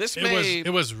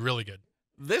 It was really good.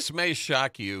 This may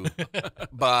shock you,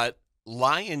 but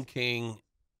Lion King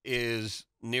is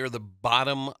near the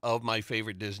bottom of my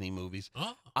favorite Disney movies.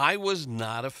 Oh. I was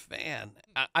not a fan.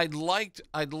 I liked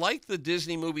the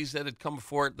Disney movies that had come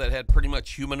before it that had pretty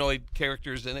much humanoid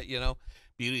characters in it, you know,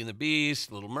 Beauty and the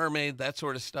Beast, Little Mermaid, that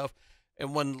sort of stuff.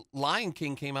 And when Lion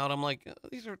King came out, I'm like,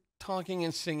 these are talking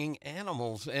and singing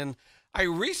animals. And I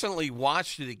recently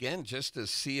watched it again just to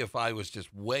see if I was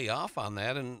just way off on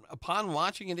that. And upon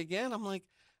watching it again, I'm like,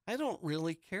 I don't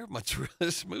really care much for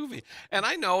this movie. And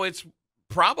I know it's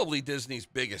probably Disney's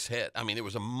biggest hit. I mean, it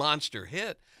was a monster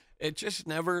hit. It just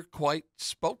never quite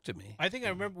spoke to me. I think I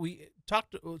remember we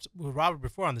talked with Robert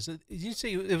before on this. Did you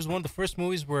say it was one of the first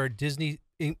movies where Disney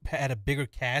had a bigger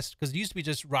cast? Because it used to be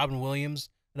just Robin Williams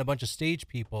and a bunch of stage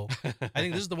people. I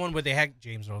think this is the one where they had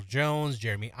James Earl Jones,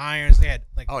 Jeremy Irons. They had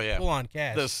full-on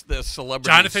cast. The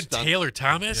celebrity Jonathan stunt. Taylor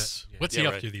Thomas. Yeah. What's he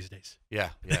up to these days? Yeah,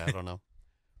 I don't know.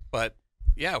 But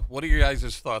yeah, what are your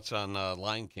guys' thoughts on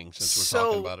Lion King since we're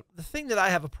talking about it? The thing that I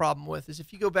have a problem with is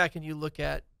if you go back and you look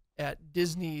at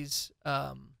Disney's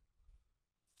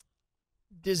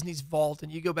vault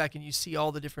and you go back and you see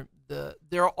all the different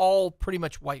they're all pretty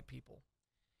much white people,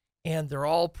 and they're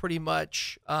all pretty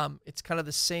much it's kind of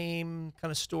the same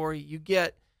kind of story. You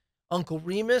get Uncle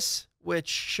Remus, which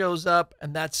shows up,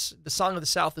 and that's the Song of the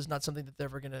South is not something that they're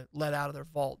ever going to let out of their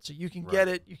vault. So you can get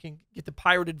it. You can get the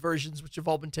pirated versions, which have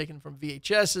all been taken from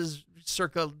VHSs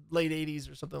circa late 80s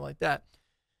or something like that.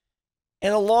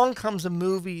 And along comes a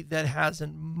movie that has a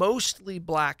mostly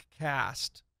black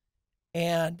cast.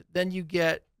 And then you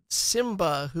get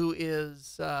Simba, who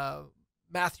is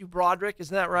Matthew Broderick.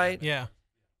 Isn't that right? Yeah.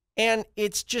 And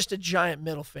it's just a giant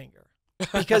middle finger.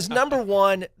 Because number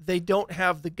one, they don't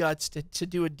have the guts to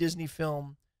do a Disney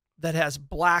film that has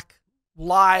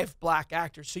live black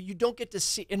actors. So you don't get to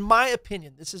see, in my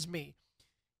opinion, this is me,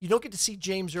 you don't get to see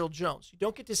James Earl Jones. You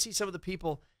don't get to see some of the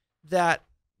people that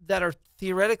are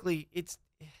theoretically, it's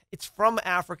from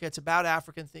Africa. It's about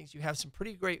African things. You have some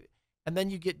pretty great, and then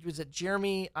you get, was it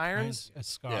Jeremy Irons?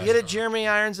 Scar. You get a Jeremy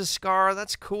Irons, a Scar.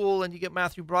 That's cool. And you get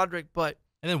Matthew Broderick, but.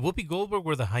 And then Whoopi Goldberg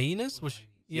were the hyenas?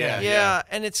 Yeah,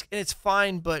 and it's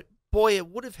fine, but boy, it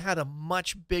would have had a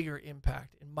much bigger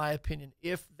impact, in my opinion,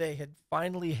 if they had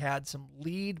finally had some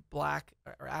lead black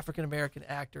or African American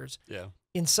actors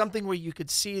in something where you could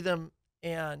see them,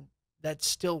 and that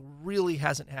still really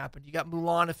hasn't happened. You got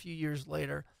Mulan a few years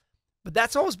later, but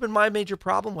that's always been my major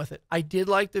problem with it. I do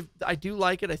like it.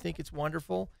 I think it's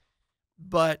wonderful,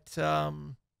 but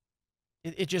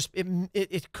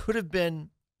it could have been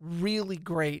really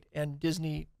great, and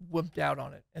Disney wimped out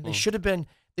on it. And they should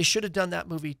have done that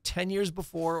movie 10 years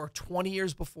before or 20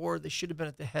 years before. They should have been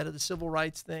at the head of the civil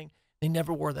rights thing. They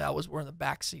never were that. I was in the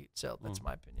back seat. So that's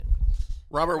my opinion.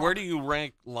 Robert, where do you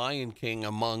rank Lion King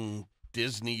among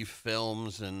Disney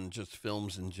films and just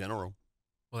films in general?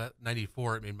 Well, that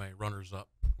 94, it made my runners-up.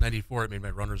 94, it made my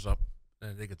runners-up.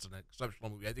 And I think it's an exceptional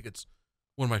movie. I think it's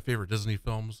one of my favorite Disney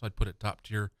films. I'd put it top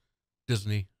tier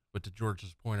Disney. But to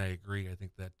George's point, I agree. I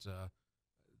think that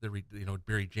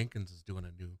Barry Jenkins is doing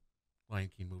a new Lion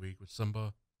King movie with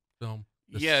Simba film.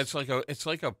 It's like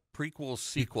a prequel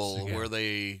sequel where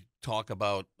they talk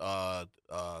about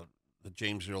the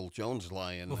James Earl Jones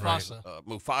lion, Mufasa.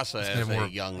 Mufasa as a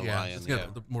young lion. It's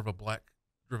got more of a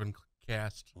black-driven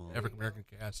cast, African American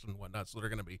cast, and whatnot. So they're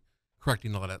going to be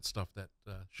correcting all of that stuff that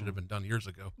should have been done years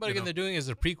ago. But again, they're doing it as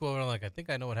a prequel. And I'm like, I think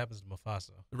I know what happens to Mufasa.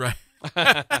 Right.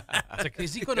 It's like,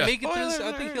 is he going to make it through this?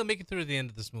 I think he'll make it through the end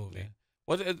of this movie.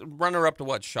 Was it runner up to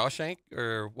what? Shawshank,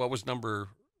 or what was number?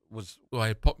 Well,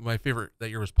 my favorite that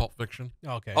year was Pulp Fiction.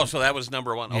 Okay. Oh, so that was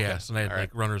number one. Okay. Yes, and I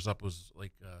had runners up was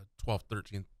like 12th,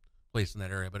 13th place in that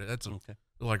area. But that's a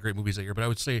lot of great movies that year. But I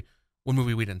would say one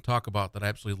movie we didn't talk about that I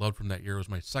absolutely loved from that year was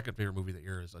my second favorite movie that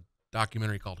year is a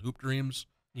documentary called Hoop Dreams.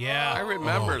 Yeah, I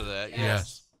remember that.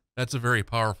 Yes. That's a very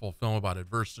powerful film about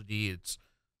adversity. It's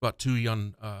about two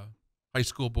young high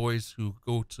school boys who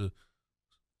go to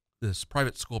this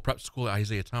private school, prep school that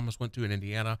Isaiah Thomas went to in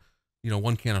Indiana.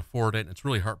 One can't afford it, and it's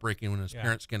really heartbreaking when his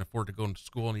parents can't afford to go into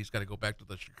school, and he's got to go back to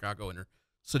the Chicago inner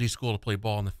city school to play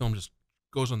ball. And the film just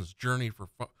goes on this journey for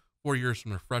 4 years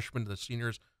from their freshmen to the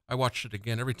seniors. I watched it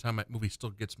again. Every time that movie still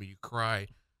gets me. You cry.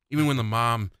 Even when the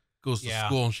mom goes to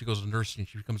school and she goes to nursing,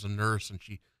 she becomes a nurse, and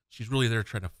she's really there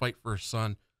trying to fight for her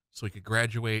son so he could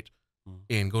graduate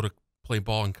and go to play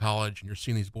ball in college. And you're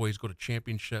seeing these boys go to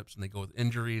championships, and they go with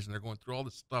injuries, and they're going through all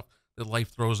this stuff that life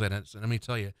throws at us. And let me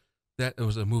tell you, that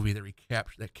was a movie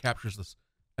that captures this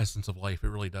essence of life. It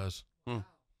really does.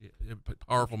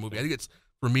 Powerful movie. I think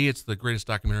for me, it's the greatest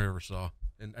documentary I ever saw.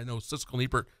 And I know Siskel and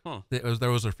Ebert, that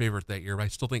was their favorite that year. But I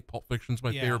still think Pulp Fiction's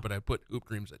my favorite, but I put Hoop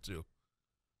Dreams at 2.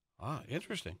 Ah,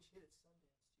 interesting.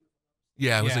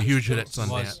 Yeah, it was a huge hit at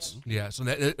Sundance. Yeah, so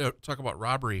talk about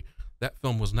robbery. That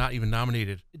film was not even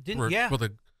nominated for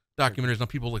the documentaries. Now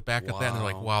people look back at that and they're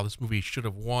like, wow, this movie should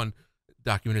have won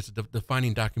documentary. It's a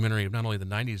defining documentary of not only the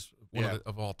 90s,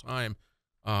 of all time.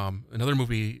 Another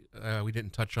movie we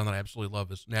didn't touch on that I absolutely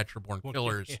love is Natural Born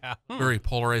Killers. Very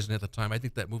polarizing at the time. I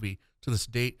think that movie, to this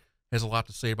date, has a lot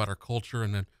to say about our culture.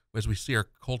 And then as we see our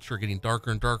culture getting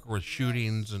darker and darker with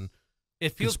shootings and it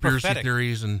feels conspiracy prophetic.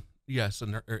 theories, and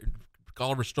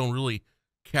Oliver Stone really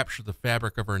captured the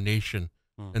fabric of our nation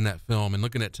in that film. And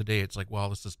looking at today, it's like, wow,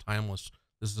 this is timeless.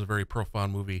 This is a very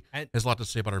profound movie. It has a lot to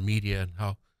say about our media and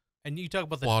how. And you talk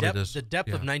about the depth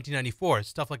of 1994,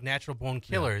 stuff like Natural Born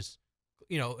Killers,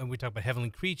 and we talk about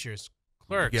Heavenly Creatures,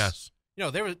 Clerks. Yes.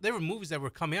 There were movies that were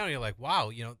coming out, and you're like,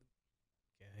 wow,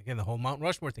 again, the whole Mount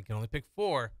Rushmore thing can only pick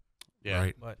 4. Yeah.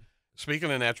 Right. But speaking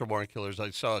of Natural Born Killers,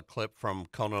 I saw a clip from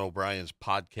Conan O'Brien's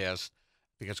podcast.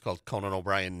 I think it's called Conan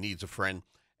O'Brien Needs a Friend.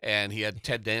 And he had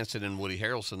Ted Danson and Woody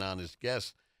Harrelson on as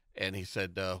guests. And he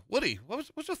said, Woody,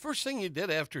 what's the first thing you did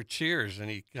after Cheers? And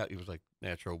he was like,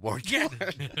 Natural Born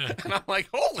Killers. And I'm like,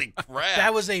 holy crap.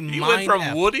 that was a He mind went from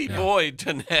F. Woody Boyd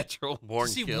to Natural Born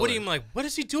See Killers. Woody, I'm like, what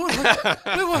is he doing?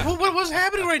 What's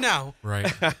happening right now? Right.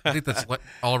 I think that's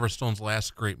Oliver Stone's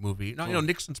last great movie. Now,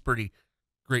 Nixon's pretty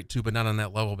great too, but not on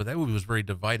that level. But that movie was very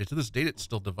divided. To this date, it's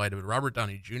still divided. But Robert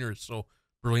Downey Jr. is so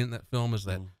brilliant in that film as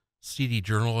that seedy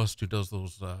journalist who does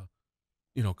those,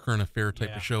 current affair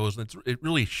type of shows. And it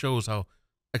really shows how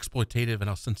exploitative and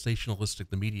how sensationalistic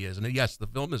the media is. And yes, the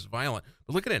film is violent,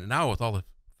 but look at it now with all the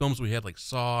films we had like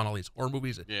Saw and all these horror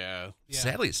movies.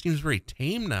 Sadly, it seems very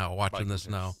tame now watching this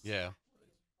now. Yeah,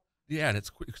 and it's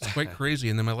quite crazy.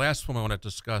 And then my last film I want to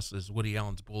discuss is Woody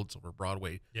Allen's Bullets Over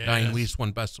Broadway. Yes. Diane Weiss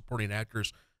won Best Supporting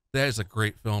Actors. That is a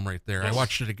great film right there. I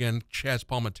watched it again. Chaz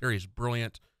Palminteri is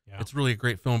brilliant. Yeah. It's really a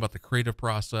great film about the creative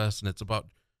process, and it's about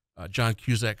John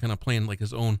Cusack kind of playing like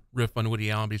his own riff on Woody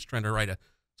Allen. But he's trying to write a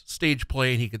stage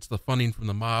play, and he gets the funding from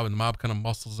the mob, and the mob kind of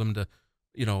muscles him to,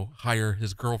 hire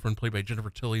his girlfriend, played by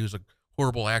Jennifer Tilly, who's a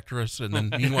horrible actress. And then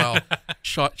meanwhile,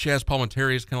 Chaz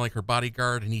Palminteri is kind of like her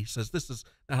bodyguard, and he says, this is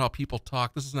not how people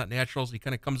talk. This is not natural. So he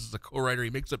kind of comes as a co-writer. He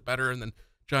makes it better, and then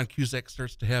John Cusack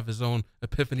starts to have his own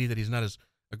epiphany that he's not as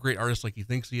a great artist like he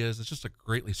thinks he is. It's just a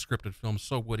greatly scripted film.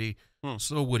 So Woody,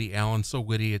 so Woody Allen, so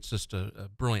witty. It's just a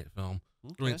brilliant film.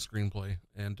 Brilliant screenplay.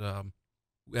 And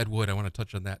Ed Wood, I want to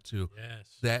touch on that too.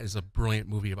 Yes. That is a brilliant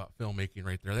movie about filmmaking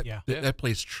right there. That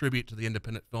plays tribute to the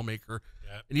independent filmmaker.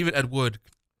 Yeah. And even Ed Wood,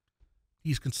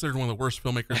 he's considered one of the worst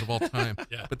filmmakers of all time.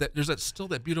 But there's still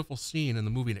that beautiful scene in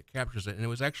the movie, and it captures it. And it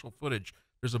was actual footage.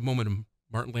 There's a moment of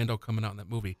Martin Landau coming out in that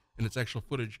movie, and it's actual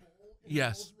footage.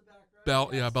 Yes.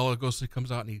 Bela Lugosi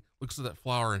comes out, and he looks at that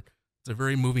flower, and it's a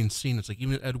very moving scene. It's like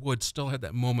even Ed Wood still had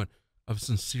that moment of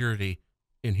sincerity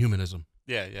in humanism.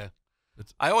 Yeah.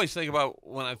 I always think about,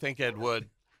 when I think Ed Wood,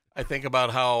 I think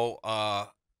about how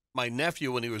my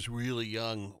nephew, when he was really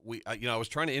young, I was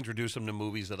trying to introduce him to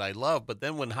movies that I love, but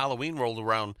then when Halloween rolled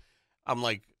around, I'm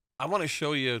like, I want to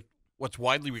show you what's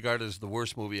widely regarded as the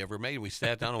worst movie ever made. We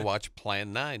sat down and watched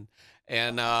Plan 9,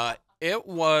 and it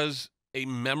was a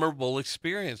memorable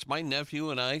experience. My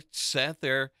nephew and I sat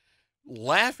there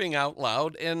laughing out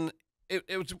loud, and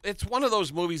it's one of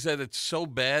those movies that it's so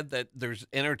bad that there's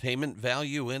entertainment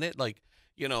value in it. Like,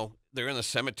 they're in the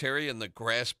cemetery and the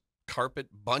grass carpet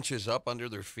bunches up under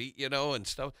their feet, and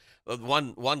stuff.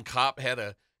 One cop had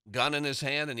a gun in his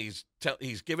hand, and he's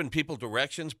giving people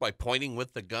directions by pointing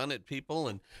with the gun at people,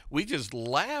 and we just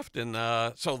laughed. And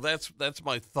so that's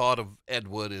my thought of Ed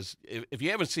Wood is, if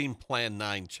you haven't seen Plan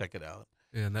 9, check it out.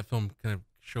 Yeah, and that film kind of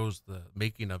shows the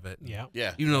making of it.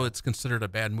 Yeah. Even though it's considered a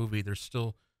bad movie, there's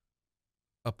still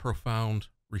a profound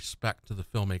respect to the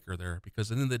filmmaker there, because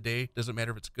at the end of the day, it doesn't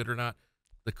matter if it's good or not.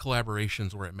 the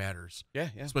collaborations where it matters. Yeah.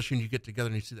 Especially when you get together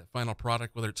and you see that final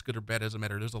product, whether it's good or bad, doesn't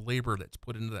matter. There's a labor that's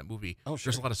put into that movie. Oh,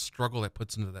 sure. There's a lot of struggle that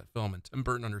puts into that film, and Tim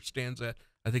Burton understands that.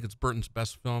 I think it's Burton's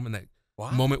best film, and that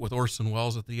moment with Orson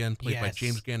Welles at the end, played by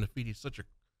James Gandolfini, such a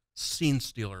scene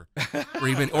stealer. Or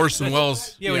even Orson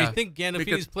Welles. Yeah, when you think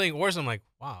Gandolfini's playing Orson, I'm like,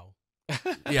 wow.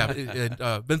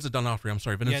 Vincent D'Onofrio. I'm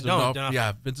sorry, Vincent D'Onofrio.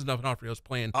 Yeah, Vincent D'Onofrio is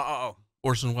playing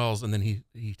Orson Welles, and then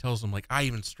he tells him, like, I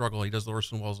even struggle. He does the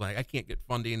Orson Welles, like, I can't get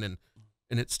funding, and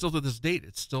it's still to this date.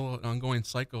 It's still an ongoing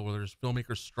cycle where there's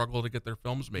filmmakers struggle to get their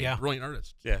films made. Yeah. Brilliant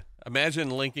artists. Yeah.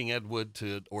 Imagine linking Ed Wood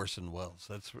to Orson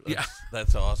Welles.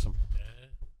 That's awesome.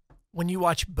 When you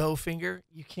watch Bowfinger,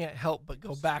 you can't help but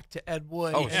go back to Ed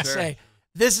Wood and sure. say,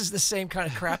 this is the same kind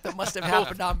of crap that must have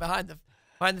happened on behind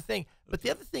the thing. But the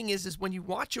other thing is when you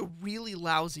watch a really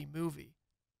lousy movie,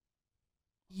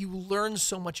 you learn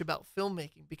so much about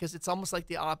filmmaking because it's almost like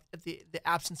the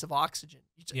absence of oxygen.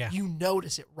 You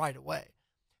notice it right away.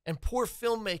 And poor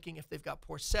filmmaking, if they've got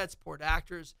poor sets, poor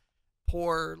actors,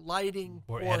 poor lighting,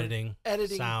 poor editing,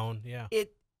 sound,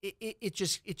 it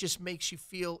just makes you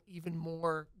feel even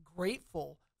more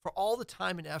grateful for all the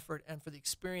time and effort and for the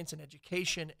experience and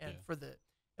education and for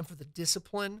the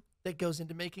discipline that goes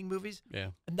into making movies. Yeah.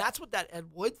 And that's what that Ed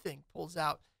Wood thing pulls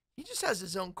out. He just has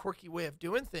his own quirky way of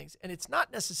doing things, and it's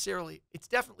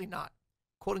definitely not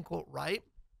quote unquote right.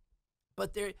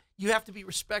 But you have to be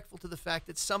respectful to the fact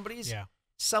that somebody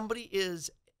is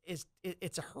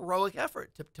it's a heroic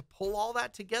effort to pull all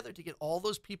that together, to get all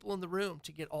those people in the room,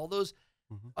 to get all those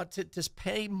to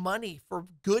pay money for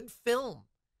good film,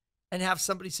 and have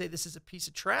somebody say this is a piece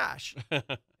of trash.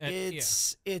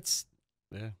 It's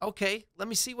okay. Let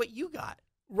me see what you got.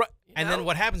 Right. And then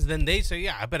what happens? Then they say,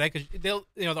 "Yeah, I bet I could." They'll,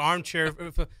 the armchair.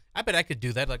 I bet I could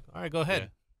do that. Like, all right, go ahead.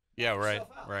 Yeah. Right.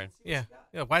 Yeah.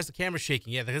 Why is the camera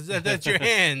shaking? Yeah, that's your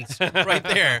hands right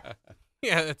there.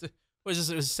 Yeah. Was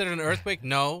it an earthquake?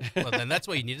 No. Well, then that's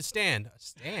why you need a stand. A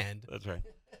stand. That's right.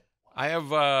 I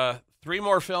have 3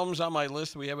 more films on my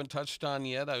list we haven't touched on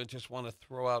yet. I just want to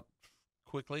throw out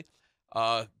quickly.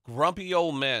 Grumpy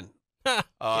Old Men.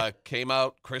 Came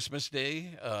out Christmas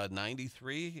Day,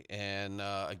 93, and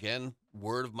again,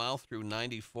 word of mouth through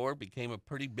 94, became a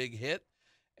pretty big hit.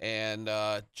 And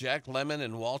Jack Lemmon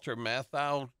and Walter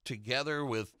Matthau together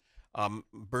with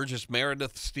Burgess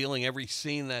Meredith stealing every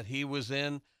scene that he was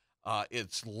in.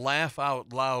 It's laugh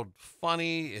out loud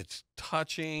funny. It's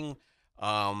touching.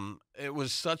 It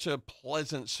was such a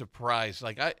pleasant surprise.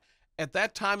 At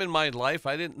that time in my life,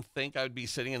 I didn't think I would be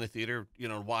sitting in the theater,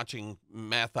 watching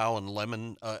Matthau and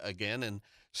Lemmon again, and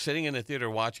sitting in the theater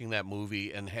watching that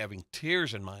movie and having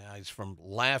tears in my eyes from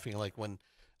laughing, like when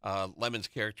Lemmon's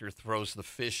character throws the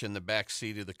fish in the back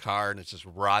seat of the car and it's just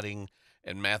rotting,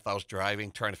 and Mathau's driving,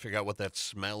 trying to figure out what that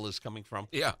smell is coming from.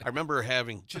 Yeah. I remember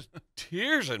having just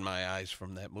tears in my eyes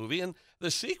from that movie, and the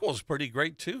sequel's pretty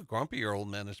great too. Grumpier Old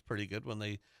Men is pretty good when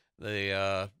they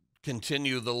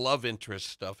continue the love interest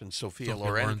stuff, and Sophia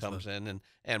Loren comes in,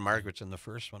 and Margaret's in the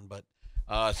first one. But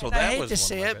so that I hate was to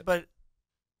say it, but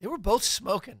they were both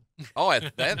smoking. Oh,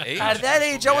 at that age. At that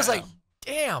age, I was like,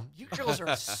 damn, you girls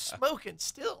are smoking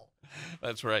still.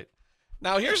 That's right.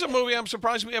 Now, here's a movie I'm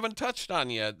surprised we haven't touched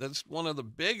on yet. That's one of the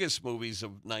biggest movies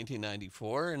of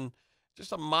 1994, and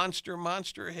just a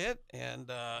monster hit. And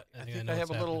I think I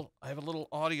have a little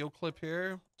audio clip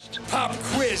here. Pop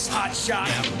quiz, hot shot.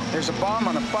 There's a bomb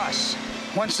on a bus.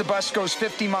 Once the bus goes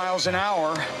 50 miles an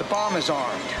hour, the bomb is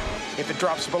armed. If it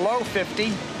drops below 50,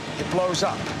 it blows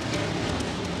up.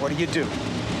 What do you do?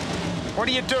 What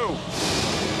do you do?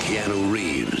 Keanu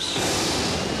Reeves,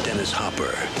 Dennis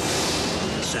Hopper,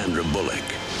 Sandra Bullock.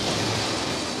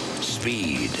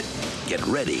 Speed. Get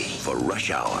ready for Rush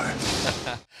Hour.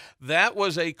 That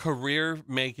was a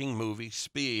career-making movie,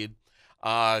 Speed.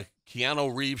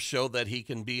 Keanu Reeves showed that he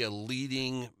can be a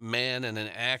leading man in an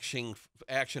action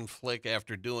flick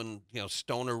after doing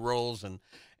stoner roles and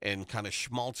kind of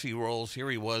schmaltzy roles. Here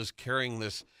he was carrying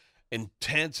this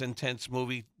intense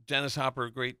movie. Dennis Hopper,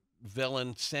 a great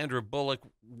villain. Sandra Bullock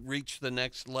reached the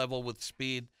next level with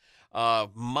Speed.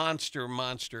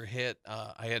 Monster hit.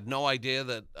 I had no idea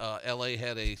that L.A.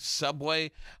 had a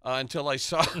subway until I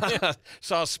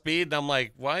saw Speed, and I'm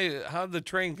like, why? How did the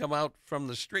train come out from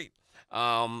the street?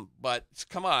 But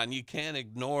come on, you can't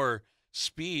ignore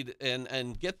Speed.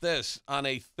 And get this, on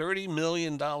a $30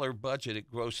 million budget,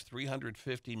 it grossed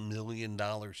 $350 million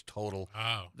total.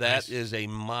 Wow, that is a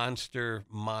monster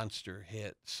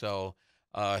Hit. So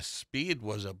Speed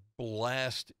was a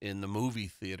blast in the movie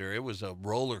theater. It was a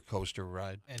roller coaster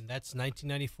ride. And that's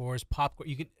 1994's popcorn.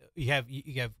 You have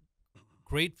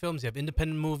great films. You have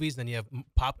independent movies. Then you have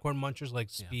popcorn munchers like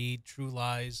Speed, True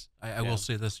Lies. I will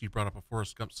say this. You brought up a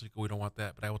Forrest Gump sequel. We don't want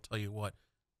that. But I will tell you what.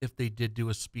 If they did do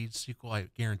a Speed sequel, I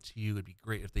guarantee you it'd be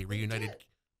great if they reunited.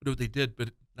 But they did,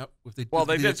 but not if they. Well,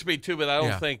 they did Speed 2, but I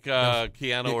don't think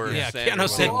Keanu or Sandra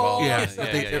Keanu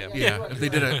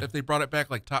said, if they brought it back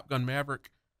like Top Gun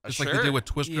Maverick, just like they did with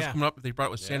Twisters coming up, if they brought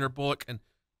it with Sandra Bullock and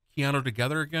Keanu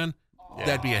together again,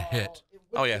 that'd be a hit.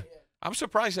 Oh yeah, I'm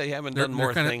surprised they haven't done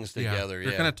more things together.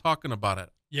 They're kind of talking about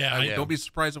it. Yeah, don't be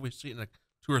surprised if we see it in like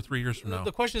 2 or 3 years from now.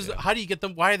 The question is, how do you get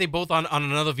them? Why are they both on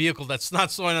another vehicle that's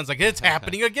not slowing down? It's like, it's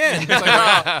happening again. It's like,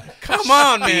 oh, come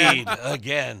on, man. Speed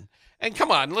again. And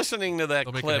come on, listening to that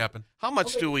They'll make it clip, happen. how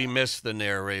much do we miss the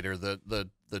narrator, the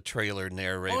trailer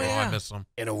narrator? Oh, I miss them.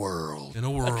 In a world. In a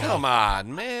world. Come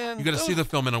on, man. You got to see the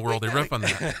film In a World. They riff on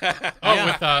that.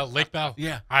 With Lake Bell.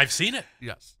 Yeah. I've seen it.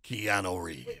 Yes. Keanu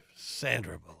Reeves,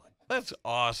 Sandra Bullock. That's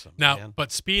awesome, Now, man.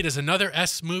 but Speed is another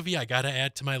S movie I got to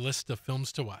add to my list of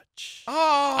films to watch.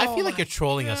 Oh, I feel like you're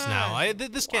trolling us now.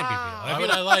 This can't be real. Why would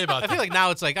I lie about I feel like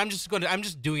now it's like I'm just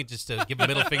doing it just to give a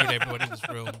middle finger to everybody in this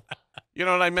room. You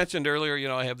know what I mentioned earlier? You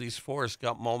know, I have these Forrest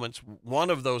Gump moments. One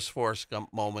of those Forrest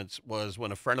Gump moments was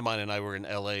when a friend of mine and I were in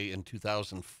L.A. in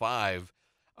 2005.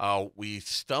 We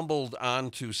stumbled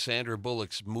onto Sandra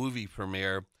Bullock's movie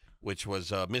premiere, which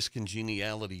was Miss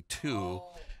Congeniality 2.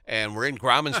 And we're in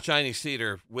Grauman's Chinese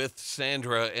Theater with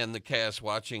Sandra and the cast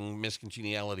watching Miss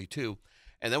Congeniality 2.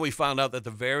 And then we found out that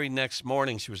the very next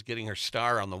morning she was getting her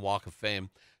star on the Walk of Fame.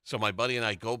 So my buddy and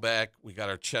I go back. We got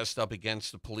our chest up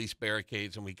against the police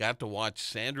barricades, and we got to watch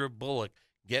Sandra Bullock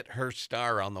get her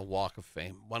star on the Walk of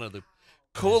Fame. One of the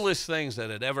coolest things that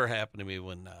had ever happened to me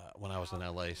when I was in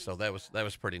L.A. So that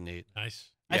was pretty neat. Nice.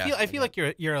 I feel like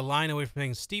you're a line away from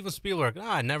saying Steven Spielberg.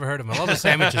 I never heard of him. I love his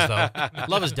sandwiches though.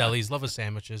 Love his delis. Love his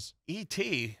sandwiches.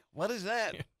 E.T. What is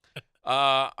that?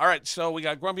 All right, so we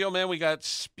got Grumpy Old Man, we got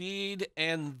Speed,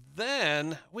 and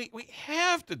then we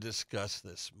have to discuss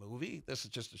this movie. This is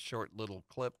just a short little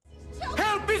clip.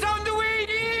 Help is on the way,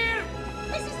 dear!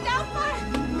 Mrs.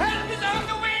 Doubtfire! Help is on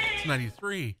the way! It's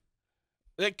 93.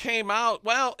 It came out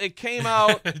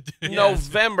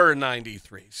November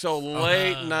 93, so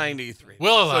late 93.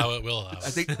 We'll allow it. We'll allow it.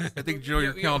 I think, Joe,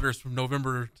 your calendar is from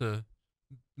November to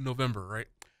November, right?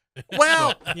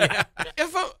 Well,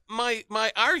 if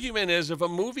my argument is if a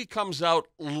movie comes out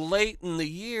late in the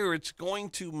year, it's going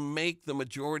to make the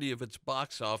majority of its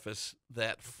box office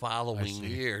that following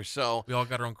year. So we all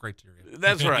got our own criteria.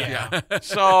 That's right. Yeah.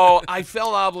 So I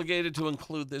felt obligated to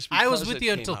include this. I was with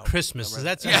you until Christmas. So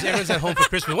that's everyone's at home for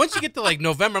Christmas. Once you get to like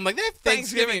November, I'm like, they have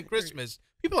Thanksgiving and Christmas.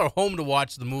 People are home to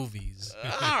watch the movies.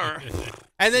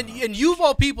 And then, and you of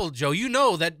all people, Joe, you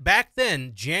know that back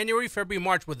then, January, February,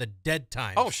 March were the dead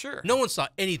times. Oh, sure. No one saw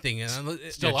anything.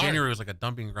 January was like a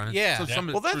dumping ground. Yeah.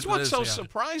 Well, that's what's so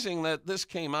surprising that this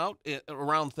came out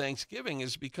around Thanksgiving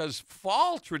is because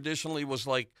fall traditionally was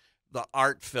like the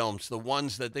art films, the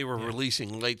ones that they were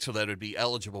releasing late so that it would be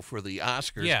eligible for the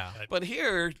Oscars. Yeah. But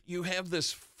here you have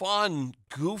this fun,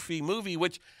 goofy movie,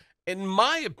 which, in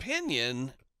my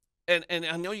opinion, and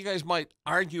I know you guys might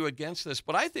argue against this,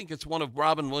 but I think it's one of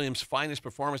Robin Williams' finest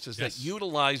performances that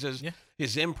utilizes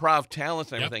his improv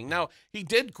talents and everything. Now, he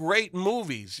did great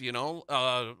movies, you know,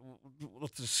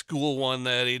 what's the school one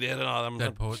that he did?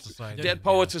 Dead Poets Society. Dead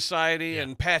Poets Society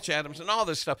and Patch Adams and all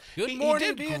this stuff. Good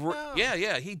Morning, he Vietnam.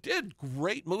 he did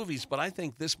great movies, but I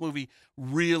think this movie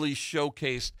really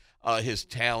showcased his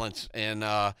talents. And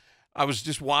I was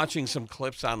just watching some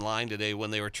clips online today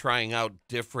when they were trying out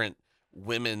different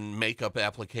women makeup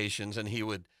applications, and he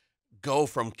would go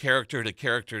from character to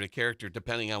character to character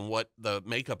depending on what the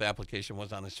makeup application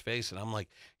was on his face. And I'm like,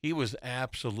 he was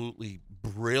absolutely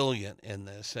brilliant in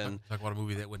this. And talk about a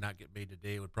movie that would not get made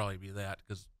today would probably be that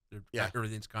because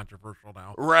everything's controversial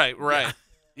now. Right.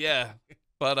 Yeah.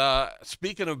 But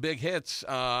speaking of big hits,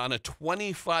 on a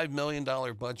 $25 million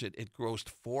budget, it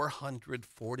grossed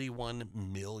 $441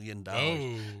 million. Oh.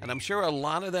 And I'm sure a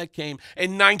lot of that came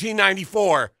in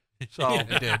 1994. So it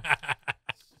did.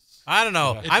 I don't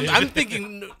know. I'm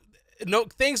thinking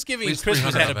Thanksgiving and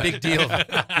Christmas had a big deal.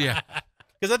 Yeah.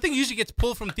 Because I think usually gets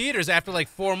pulled from theaters after like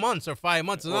 4 months or 5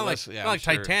 months. It's not like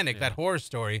Titanic, that horror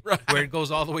story, where it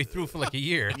goes all the way through for like a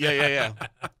year. Yeah.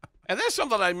 And that's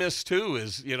something I miss too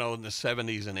is, you know, in the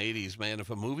 70s and 80s, man,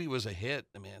 if a movie was a hit,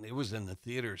 man, it was in the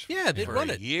theaters for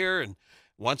a year. And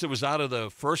once it was out of the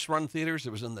first run theaters,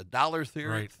 it was in the dollar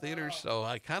theaters. So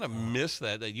I kind of miss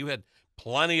that you had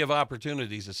plenty of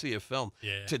opportunities to see a film.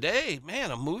 Yeah. Today,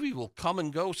 man, a movie will come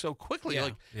and go so quickly.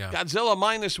 Like Godzilla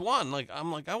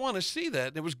 -1. I want to see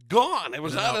that. It was gone. It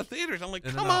was out of theaters. I'm like,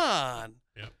 come on.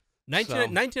 Yeah.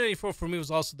 1994 for me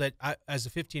was also that as a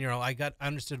 15-year-old, I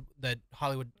understood that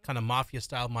Hollywood kind of mafia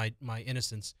style my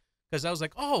innocence, because I was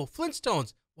like, oh,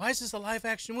 Flintstones. Why is this a live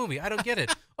action movie? I don't get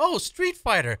it. Oh, Street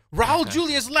Fighter, Raul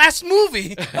Julia's last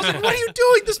movie. I was like, what are you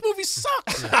doing? This movie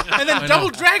sucks. And then Double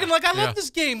Dragon, like, I love this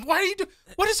game. Why are you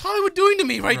what is Hollywood doing to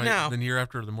me right now? Then year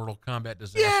after the Mortal Kombat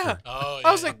disaster. Yeah. Oh, yeah.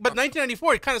 I was like, but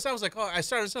 1994, it kind of, I was like, oh, I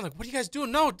started to sound like, what are you guys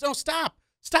doing? No, stop.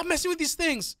 Stop messing with these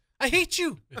things. I hate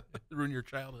you. Ruin your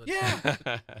childhood. Yeah.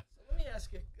 Let me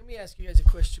ask you guys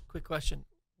a quick question.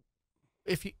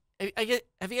 Have you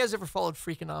guys ever followed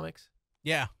Freakonomics?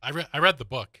 Yeah. I read the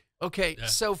book. Okay, Yeah.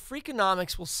 so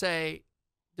Freakonomics will say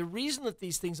the reason that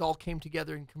these things all came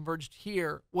together and converged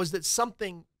here was that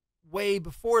something way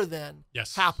before then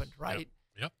happened, right?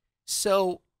 Yep.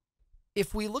 So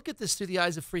if we look at this through the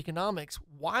eyes of Freakonomics,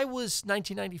 why was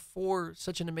 1994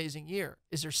 such an amazing year?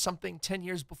 Is there something 10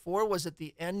 years before? Was it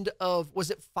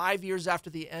 5 years after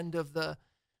the end of the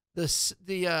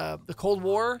Cold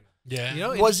War? Yeah. You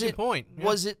know, was it point. Yeah.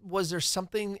 Was there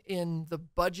something in the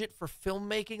budget for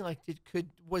filmmaking? Like,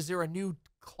 was there a new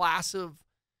class of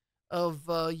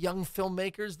young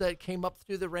filmmakers that came up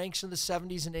through the ranks in the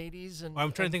 70s and 80s? And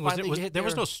I'm trying to think. There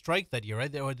was no strike that year,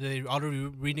 right? They already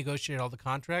renegotiated all the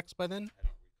contracts by then.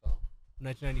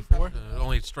 1994. The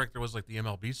only strike there was like the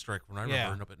MLB strike when I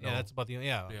remember. Yeah, that's about the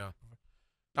yeah.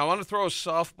 Now, I want to throw a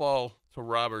softball to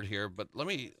Robert here, but let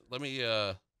me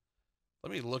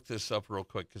look this up real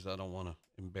quick because I don't want to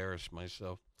embarrass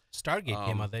myself. Stargate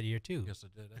came out that year too. Yes,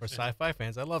 it did. For sci-fi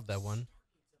fans, I love that one.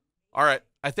 All right,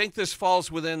 I think this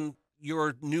falls within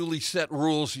your newly set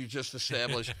rules you just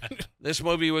established. This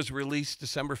movie was released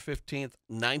December 15th,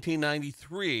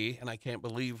 1993, and I can't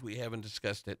believe we haven't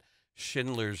discussed it.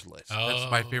 Schindler's List. That's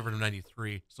my favorite of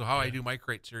 '93. So how I do my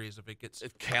crate series, if it gets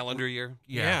calendar year,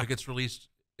 if it gets released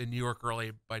in New York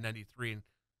early by '93, and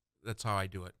that's how I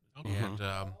do it. Okay.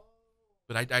 And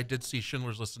but I did see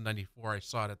Schindler's List in '94. I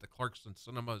saw it at the Clarkson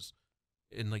Cinemas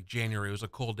in like January. It was a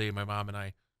cold day. My mom and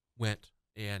I went,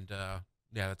 and yeah,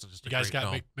 that's just you guys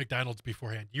got McDonald's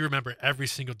beforehand. You remember every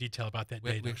single detail about that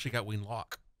day. We actually got Ween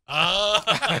Lock.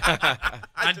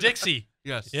 On Dixie.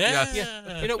 Yes. Yeah. Yes.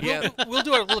 Yeah. You know, we'll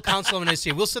do our little council on this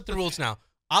year. We'll set the rules now.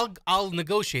 I'll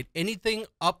negotiate anything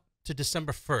up to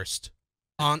December 1st.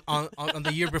 On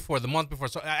the year before, the month before.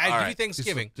 So I give you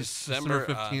Thanksgiving. December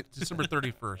 15th, December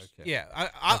 31st. Okay. Yeah,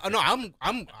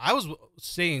 I was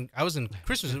saying I was in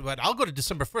Christmas, but I'll go to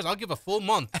December 1st. I'll give a full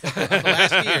month of the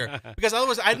last year because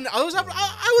otherwise I would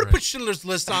have put Schindler's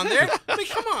List on there. I mean,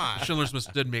 come on. Schindler's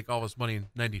List did make all this money in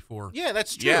 '94. Yeah,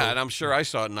 that's true. Yeah, and I'm sure I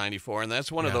saw it in '94, and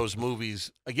that's one of those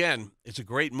movies. Again, it's a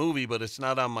great movie, but it's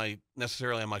not on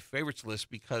necessarily on my favorites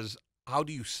list because. How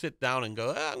do you sit down and go,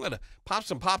 I'm going to pop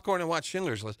some popcorn and watch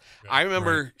Schindler's List? Right. I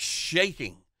remember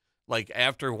shaking, like,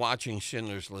 after watching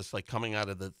Schindler's List, like, coming out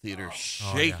of the theater,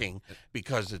 shaking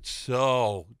because it's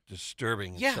so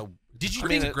disturbing. Yeah. So, did you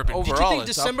overall, think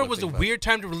December was a weird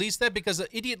time to release that? Because an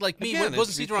idiot like me wasn't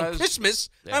see it around Christmas.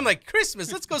 Yeah. I'm like,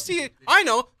 Christmas, let's go see it. I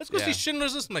know. Let's go see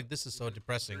Schindler's List. I'm like, this is so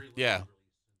depressing. Yeah.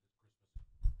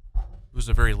 It was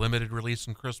a very limited release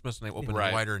in Christmas, and they opened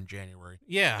it wider in January.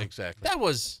 Yeah. Exactly.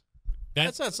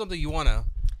 That's not something you want to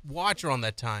watch around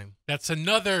that time. That's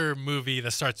another movie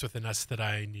that starts with an S that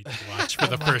I need to watch for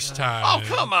the first time. Oh,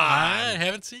 come on. I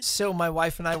haven't seen it. So my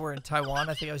wife and I were in Taiwan,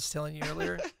 I think I was telling you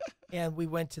earlier, and we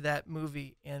went to that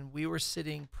movie, and we were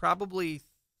sitting probably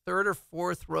third or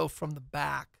fourth row from the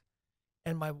back,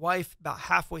 and my wife about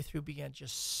halfway through began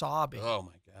just sobbing. Oh,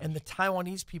 my God. And the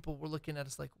Taiwanese people were looking at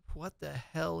us like, what the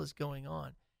hell is going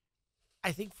on?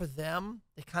 I think for them,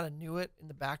 they kind of knew it in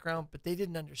the background, but they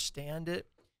didn't understand it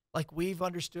like we've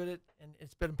understood it, and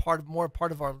it's been more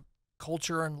part of our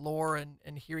culture and lore and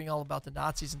hearing all about the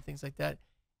Nazis and things like that.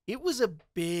 It was a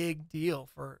big deal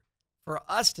for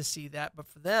us to see that, but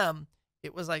for them,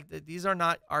 it was like, these are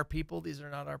not our people, these are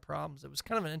not our problems. It was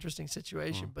kind of an interesting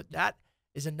situation, but that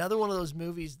is another one of those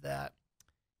movies that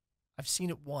I've seen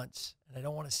it once, and I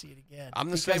don't want to see it again.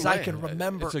 I'm the same way. I can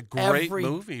remember it's a great every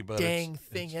movie, but dang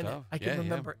thing in it. I can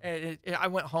remember. I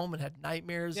went home and had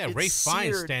nightmares. Yeah, Ralph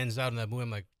Fiennes stands out in that movie.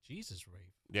 I'm like, Jesus, Ralph.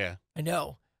 Yeah. I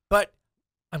know, but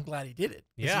I'm glad he did it.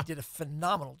 Yeah. He did a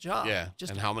phenomenal job. Yeah,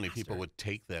 and how many people would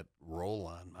take that role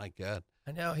on? My God.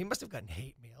 I know. He must have gotten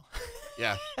hate mail.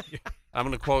 Yeah. I'm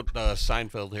going to quote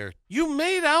Seinfeld here. You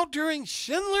made out during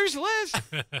Schindler's List?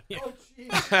 Oh,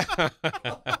 jeez.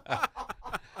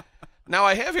 Now,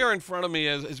 I have here in front of me,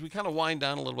 as we kind of wind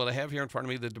down a little bit, I have here in front of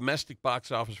me the domestic box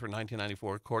office for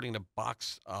 1994, according to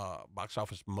Box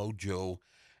Office Mojo.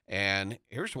 And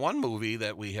here's one movie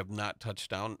that we have not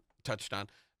touched on.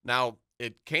 Now,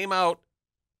 it came out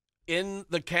in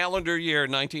the calendar year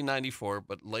 1994,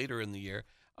 but later in the year,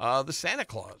 the Santa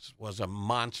Claus was a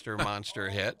monster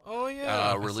hit. Oh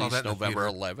yeah, released November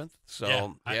 11th.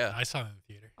 So yeah, I saw it in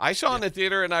the theater. I saw it in the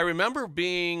theater, and I remember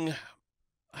being,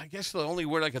 I guess the only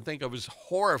word I can think of is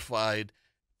horrified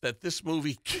that this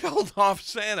movie killed off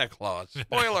Santa Claus.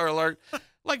 Spoiler alert.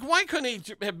 Like, why couldn't he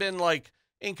have been, like,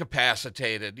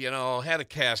 incapacitated, you know, had a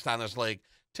cast on his leg?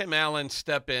 Tim Allen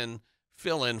step in,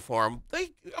 fill in for him.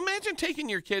 Imagine taking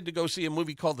your kid to go see a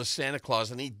movie called The Santa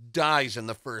Claus, and he dies in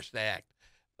the first act.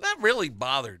 That really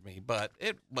bothered me, but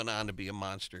it went on to be a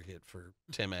monster hit for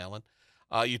Tim Allen.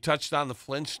 You touched on the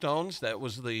Flintstones. That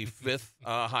was the fifth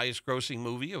highest grossing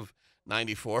movie of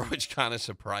 94, which kind of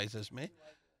surprises me.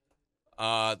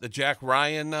 The Jack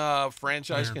Ryan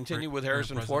franchise continued with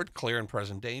Harrison Ford. Clear and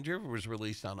Present Danger was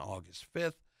released on August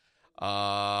 5th.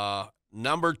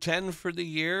 Number 10 for the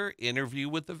year, Interview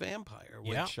with the Vampire,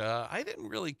 which I didn't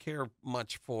really care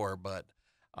much for, but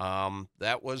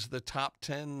that was the top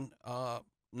 10,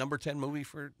 number 10 movie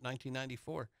for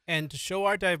 1994. And to show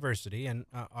our diversity and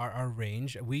our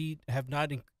range, we have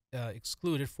not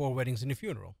excluded Four Weddings and a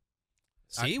Funeral.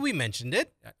 See, we mentioned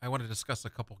it. I want to discuss a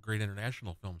couple great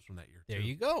international films from that year. There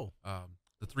you go.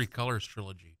 The Three Colors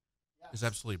trilogy is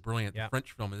absolutely brilliant. The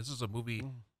French film. This is a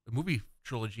movie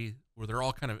trilogy where they're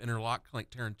all kind of interlocked, like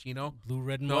Tarantino. Blue,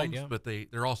 red, and films, white. Yeah. But they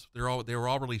were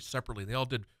all released separately. They all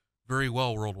did very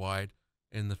well worldwide.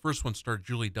 And the first one starred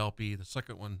Julie Delpy. The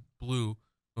second one, Blue.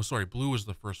 Oh, sorry, Blue was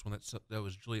the first one. That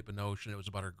was Juliette Binoche, and it was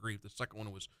about her grief. The second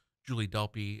one was Julie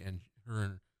Delpy, and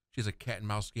she has a cat and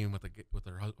mouse game with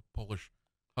her Polish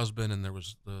husband, and there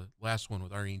was the last one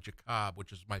with Irene Jacob,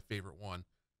 which is my favorite one,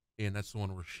 and that's the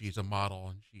one where she's a model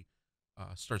and she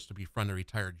starts to befriend a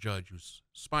retired judge who's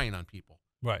spying on people,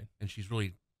 right? And she's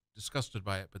really disgusted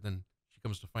by it, but then she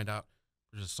comes to find out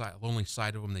there's a lonely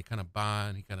side of him. They kind of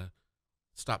bond. He kind of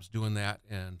stops doing that,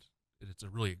 and it's a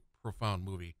really profound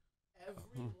movie.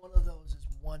 Every one of those is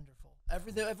wonderful.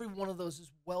 Every one of those is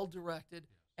well directed,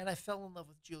 and I fell in love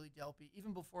with Julie Delpy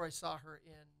even before I saw her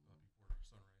in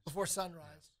Before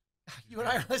Sunrise. You and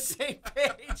I are on the same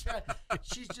page. Right?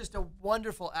 She's just a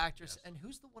wonderful actress. And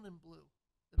who's the one in Blue?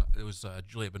 It was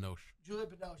Juliette Binoche.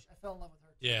 Juliette Binoche. I fell in love with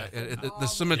her. Yeah. The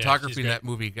cinematography in that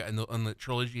movie and the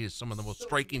trilogy is some of the most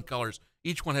striking colors.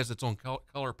 Each one has its own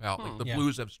color palette. Like the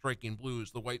blues have striking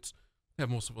blues. The whites have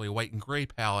mostly a white and gray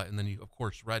palette. And then, of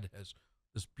course, red has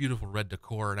this beautiful red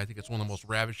decor. And I think it's one of the most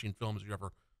ravishing films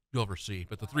you'll ever see.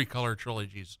 But the three-color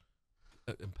trilogy is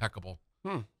impeccable.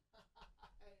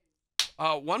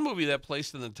 One movie that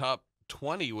placed in the top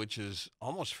 20, which is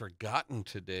almost forgotten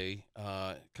today,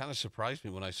 kind of surprised me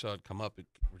when I saw it come up. It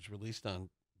was released on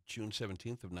June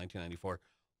 17th of 1994.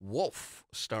 Wolf,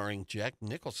 starring Jack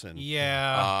Nicholson.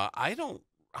 Yeah. I don't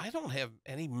have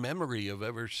any memory of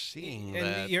ever seeing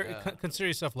that. And consider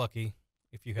yourself lucky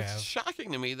if you have. It's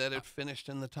shocking to me that it finished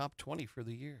in the top 20 for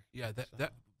the year. Yeah,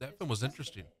 that film was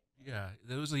interesting. Yeah,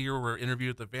 there was a year where Interview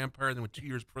with the Vampire, and then 2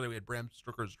 years before that we had Bram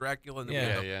Stoker's Dracula, and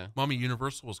then Mummy.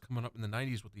 Universal was coming up in the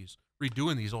 90s with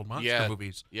redoing these old monster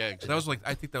movies. Yeah, exactly. That was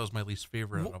I think that was my least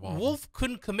favorite out of all. Wolf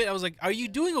couldn't commit. I was like, are you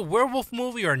doing a werewolf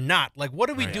movie or not? Like, what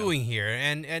are we doing here?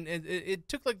 And it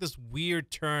took like this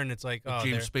weird turn. It's like,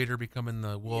 James Spader becoming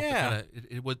the wolf. Yeah.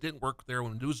 It didn't work there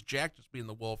when it was Jack just being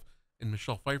the wolf and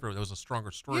Michelle Pfeiffer. That was a stronger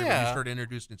story. Yeah. When you started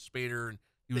introducing Spader and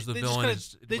he was the villain.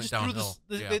 They went just downhill.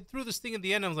 they threw this thing at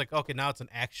the end. I was like, okay, now it's an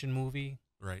action movie.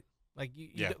 Right. Like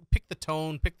you pick the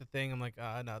tone, pick the thing. I'm like,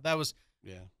 no, that was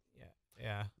yeah.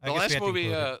 The last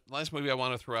movie I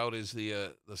want to throw out is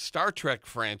the Star Trek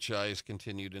franchise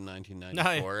continued in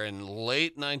 1994, and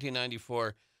late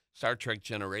 1994, Star Trek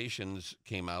Generations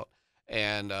came out,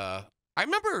 and I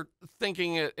remember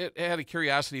thinking it had a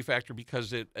curiosity factor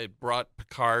because it brought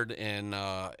Picard and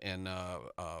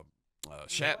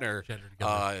Shatner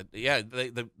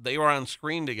together. They were on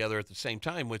screen together at the same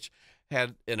time, which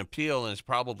had an appeal, and it's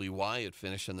probably why it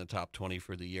finished in the top 20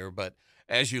 for the year. But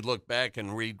as you look back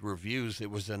and read reviews, it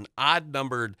was an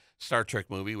odd-numbered Star Trek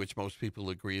movie, which most people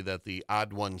agree that the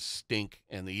odd ones stink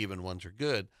and the even ones are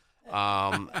good.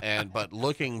 But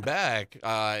looking back,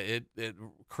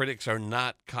 critics are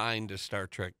not kind to Star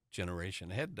Trek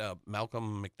Generation. It had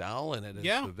Malcolm McDowell in it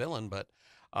as the villain, but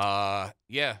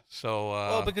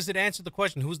so because it answered the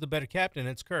question, who's the better captain?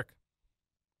 It's Kirk.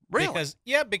 Really?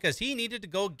 Because he needed to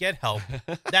go get help.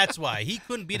 That's why he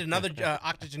couldn't beat another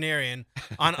octogenarian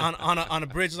on a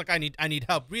bridge. Like, I need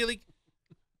help. Really,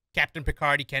 Captain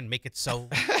Picard, he can't make it so.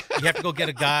 You have to go get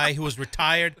a guy who was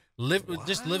retired,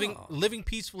 living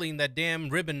peacefully in that damn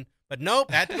ribbon. But nope,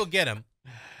 I had to go get him.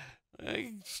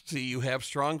 I see you have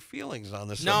strong feelings on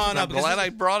this. No, subject. no. I'm glad I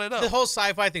brought it up. The whole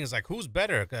sci-fi thing is like, who's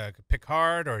better,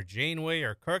 Picard or Janeway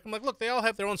or Kirk? I'm like, look, they all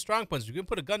have their own strong points. You can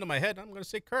put a gun to my head, I'm going to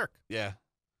say Kirk. Yeah,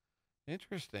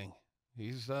 interesting.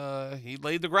 He's he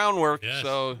laid the groundwork. Yes.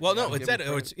 So well, no, it's that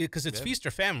it's because it's feast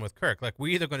or famine with Kirk. Like, we're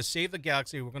either going to save the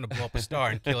galaxy or we're going to blow up a star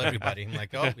and kill everybody. I'm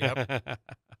like, oh, yep.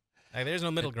 Like, there's no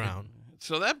middle ground.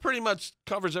 So that pretty much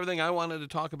covers everything I wanted to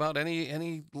talk about.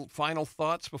 Any final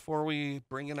thoughts before we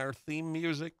bring in our theme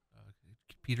music?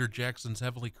 Peter Jackson's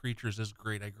Heavenly Creatures is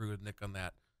great. I agree with Nick on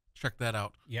that. Check that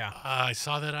out. Yeah. I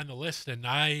saw that on the list, and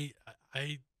I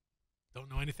don't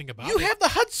know anything about it. You have the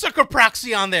Hudsucker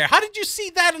Proxy on there. How did you see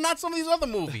that and not some of these other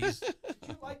movies? Did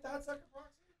you like the Hudsucker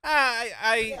Proxy? I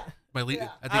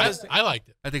liked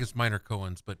it. I think it's minor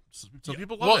Cohen's, but some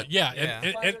people love it.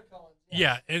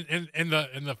 Yeah, and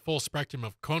the full spectrum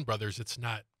of Coen Brothers, it's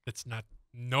not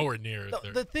nowhere near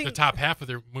the top half of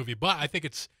their movie, but I think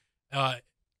it's got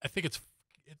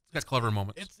clever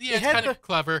moments. It's kind of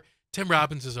clever. Tim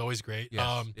Robbins is always great.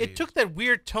 Yes, it took that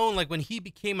weird tone, like when he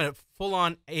became a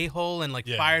full-on a-hole and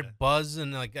fired Buzz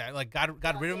and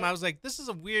got rid of him. I was like, this is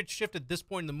a weird shift at this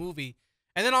point in the movie.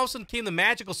 And then all of a sudden came the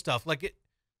magical stuff,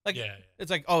 it's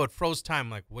like, oh, it froze time.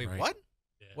 I'm like, wait, what?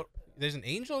 Yeah. What? There's an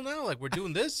angel now? Like, we're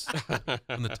doing this?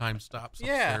 And the time stops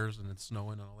upstairs and it's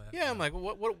snowing and all that. Yeah, I'm like,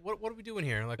 what are we doing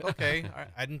here? Like, okay,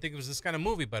 I didn't think it was this kind of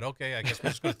movie, but okay, I guess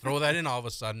we're just gonna throw that in all of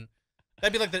a sudden.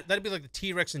 That'd be like the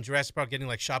T-Rex in Jurassic Park getting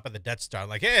shot by the Death Star.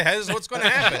 Like, hey, this is what's going to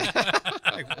happen.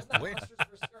 Wait.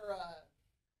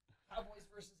 Cowboys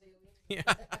versus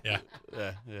aliens.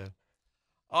 Yeah.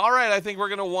 All right, I think we're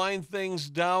going to wind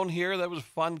things down here. That was a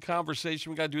fun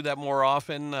conversation. We got to do that more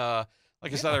often. Like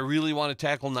I said, I really want to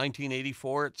tackle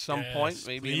 1984 at some point,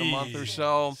 maybe in a month or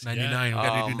so. 99. We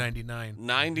got to do 99.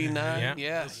 99.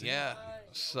 Yeah.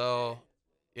 So.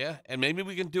 Yeah, and maybe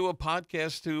we can do a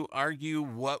podcast to argue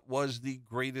what was the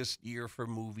greatest year for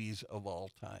movies of all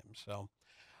time. So,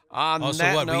 on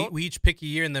that note, we each pick a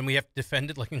year and then we have to defend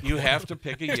it. You have to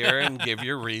pick a year and give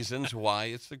your reasons why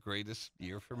it's the greatest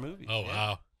year for movies. Oh,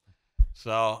 wow.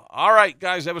 So, all right,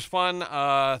 guys, that was fun.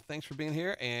 Thanks for being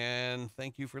here, and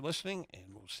thank you for listening,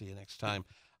 and we'll see you next time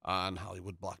on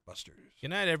Hollywood Blockbusters.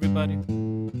 Good night, everybody.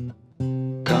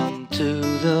 Come to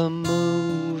the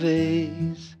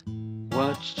movies.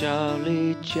 Watch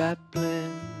Charlie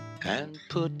Chaplin and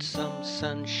put some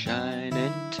sunshine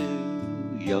into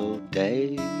your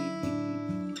day.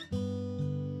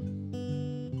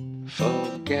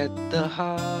 Forget the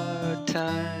hard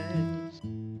times.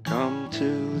 Come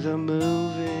to the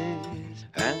movies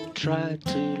and try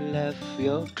to laugh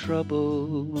your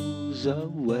troubles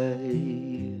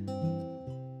away.